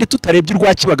kandi tutarebye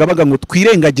urwakibagabaga ngo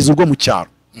twirengagize urwo mu cyaro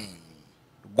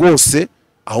rwose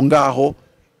aho ngaho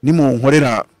ni mu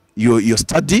nkorera iyo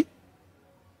study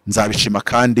nzabishima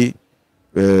kandi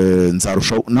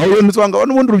nzarushaho nawe nzwanga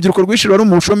n'ubundi urubyiruko rwishirwa no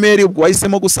mu bushomeri ubwo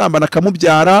wahisemo gusambana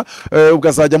kamubyara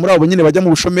ubwazajya muri abo nyine bajya mu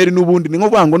bushomeri n'ubundi ni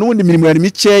nko ngo n'ubundi mirimo yari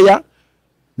mikeya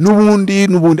n'ubundi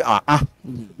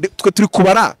twe turi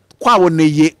kubara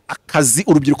twaboneye akazi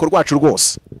urubyiruko rwacu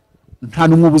rwose nta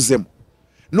n'umubuzemo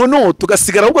none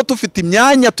tugasigara ahubwo dufite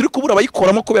imyanya turi kubura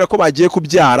abayikoramo kubera ko bagiye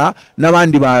kubyara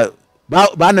n'abandi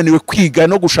bananiwe kwiga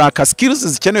no gushaka skills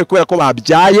zikenewe kubera ko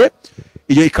babyaye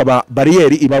iyo ikaba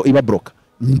barriere iba bloka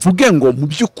mvuge ngo mu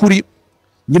by'ukuri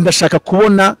ndashaka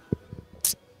kubona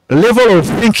level of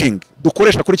thinking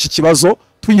dukoresha kuri iki kibazo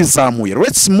tuyizamuye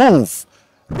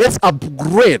let's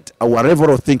upgrade our level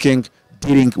of thinking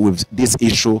dealing with this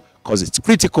issue because it's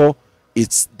critical,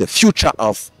 it's the future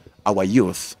of our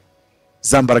youth.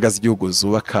 Zambaraga z'igihugu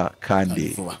zubaka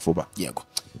kandi vuba. Yego.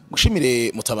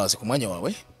 Mushimire Mutabazi ku mwanya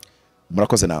wawe.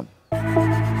 Murakoze namwe.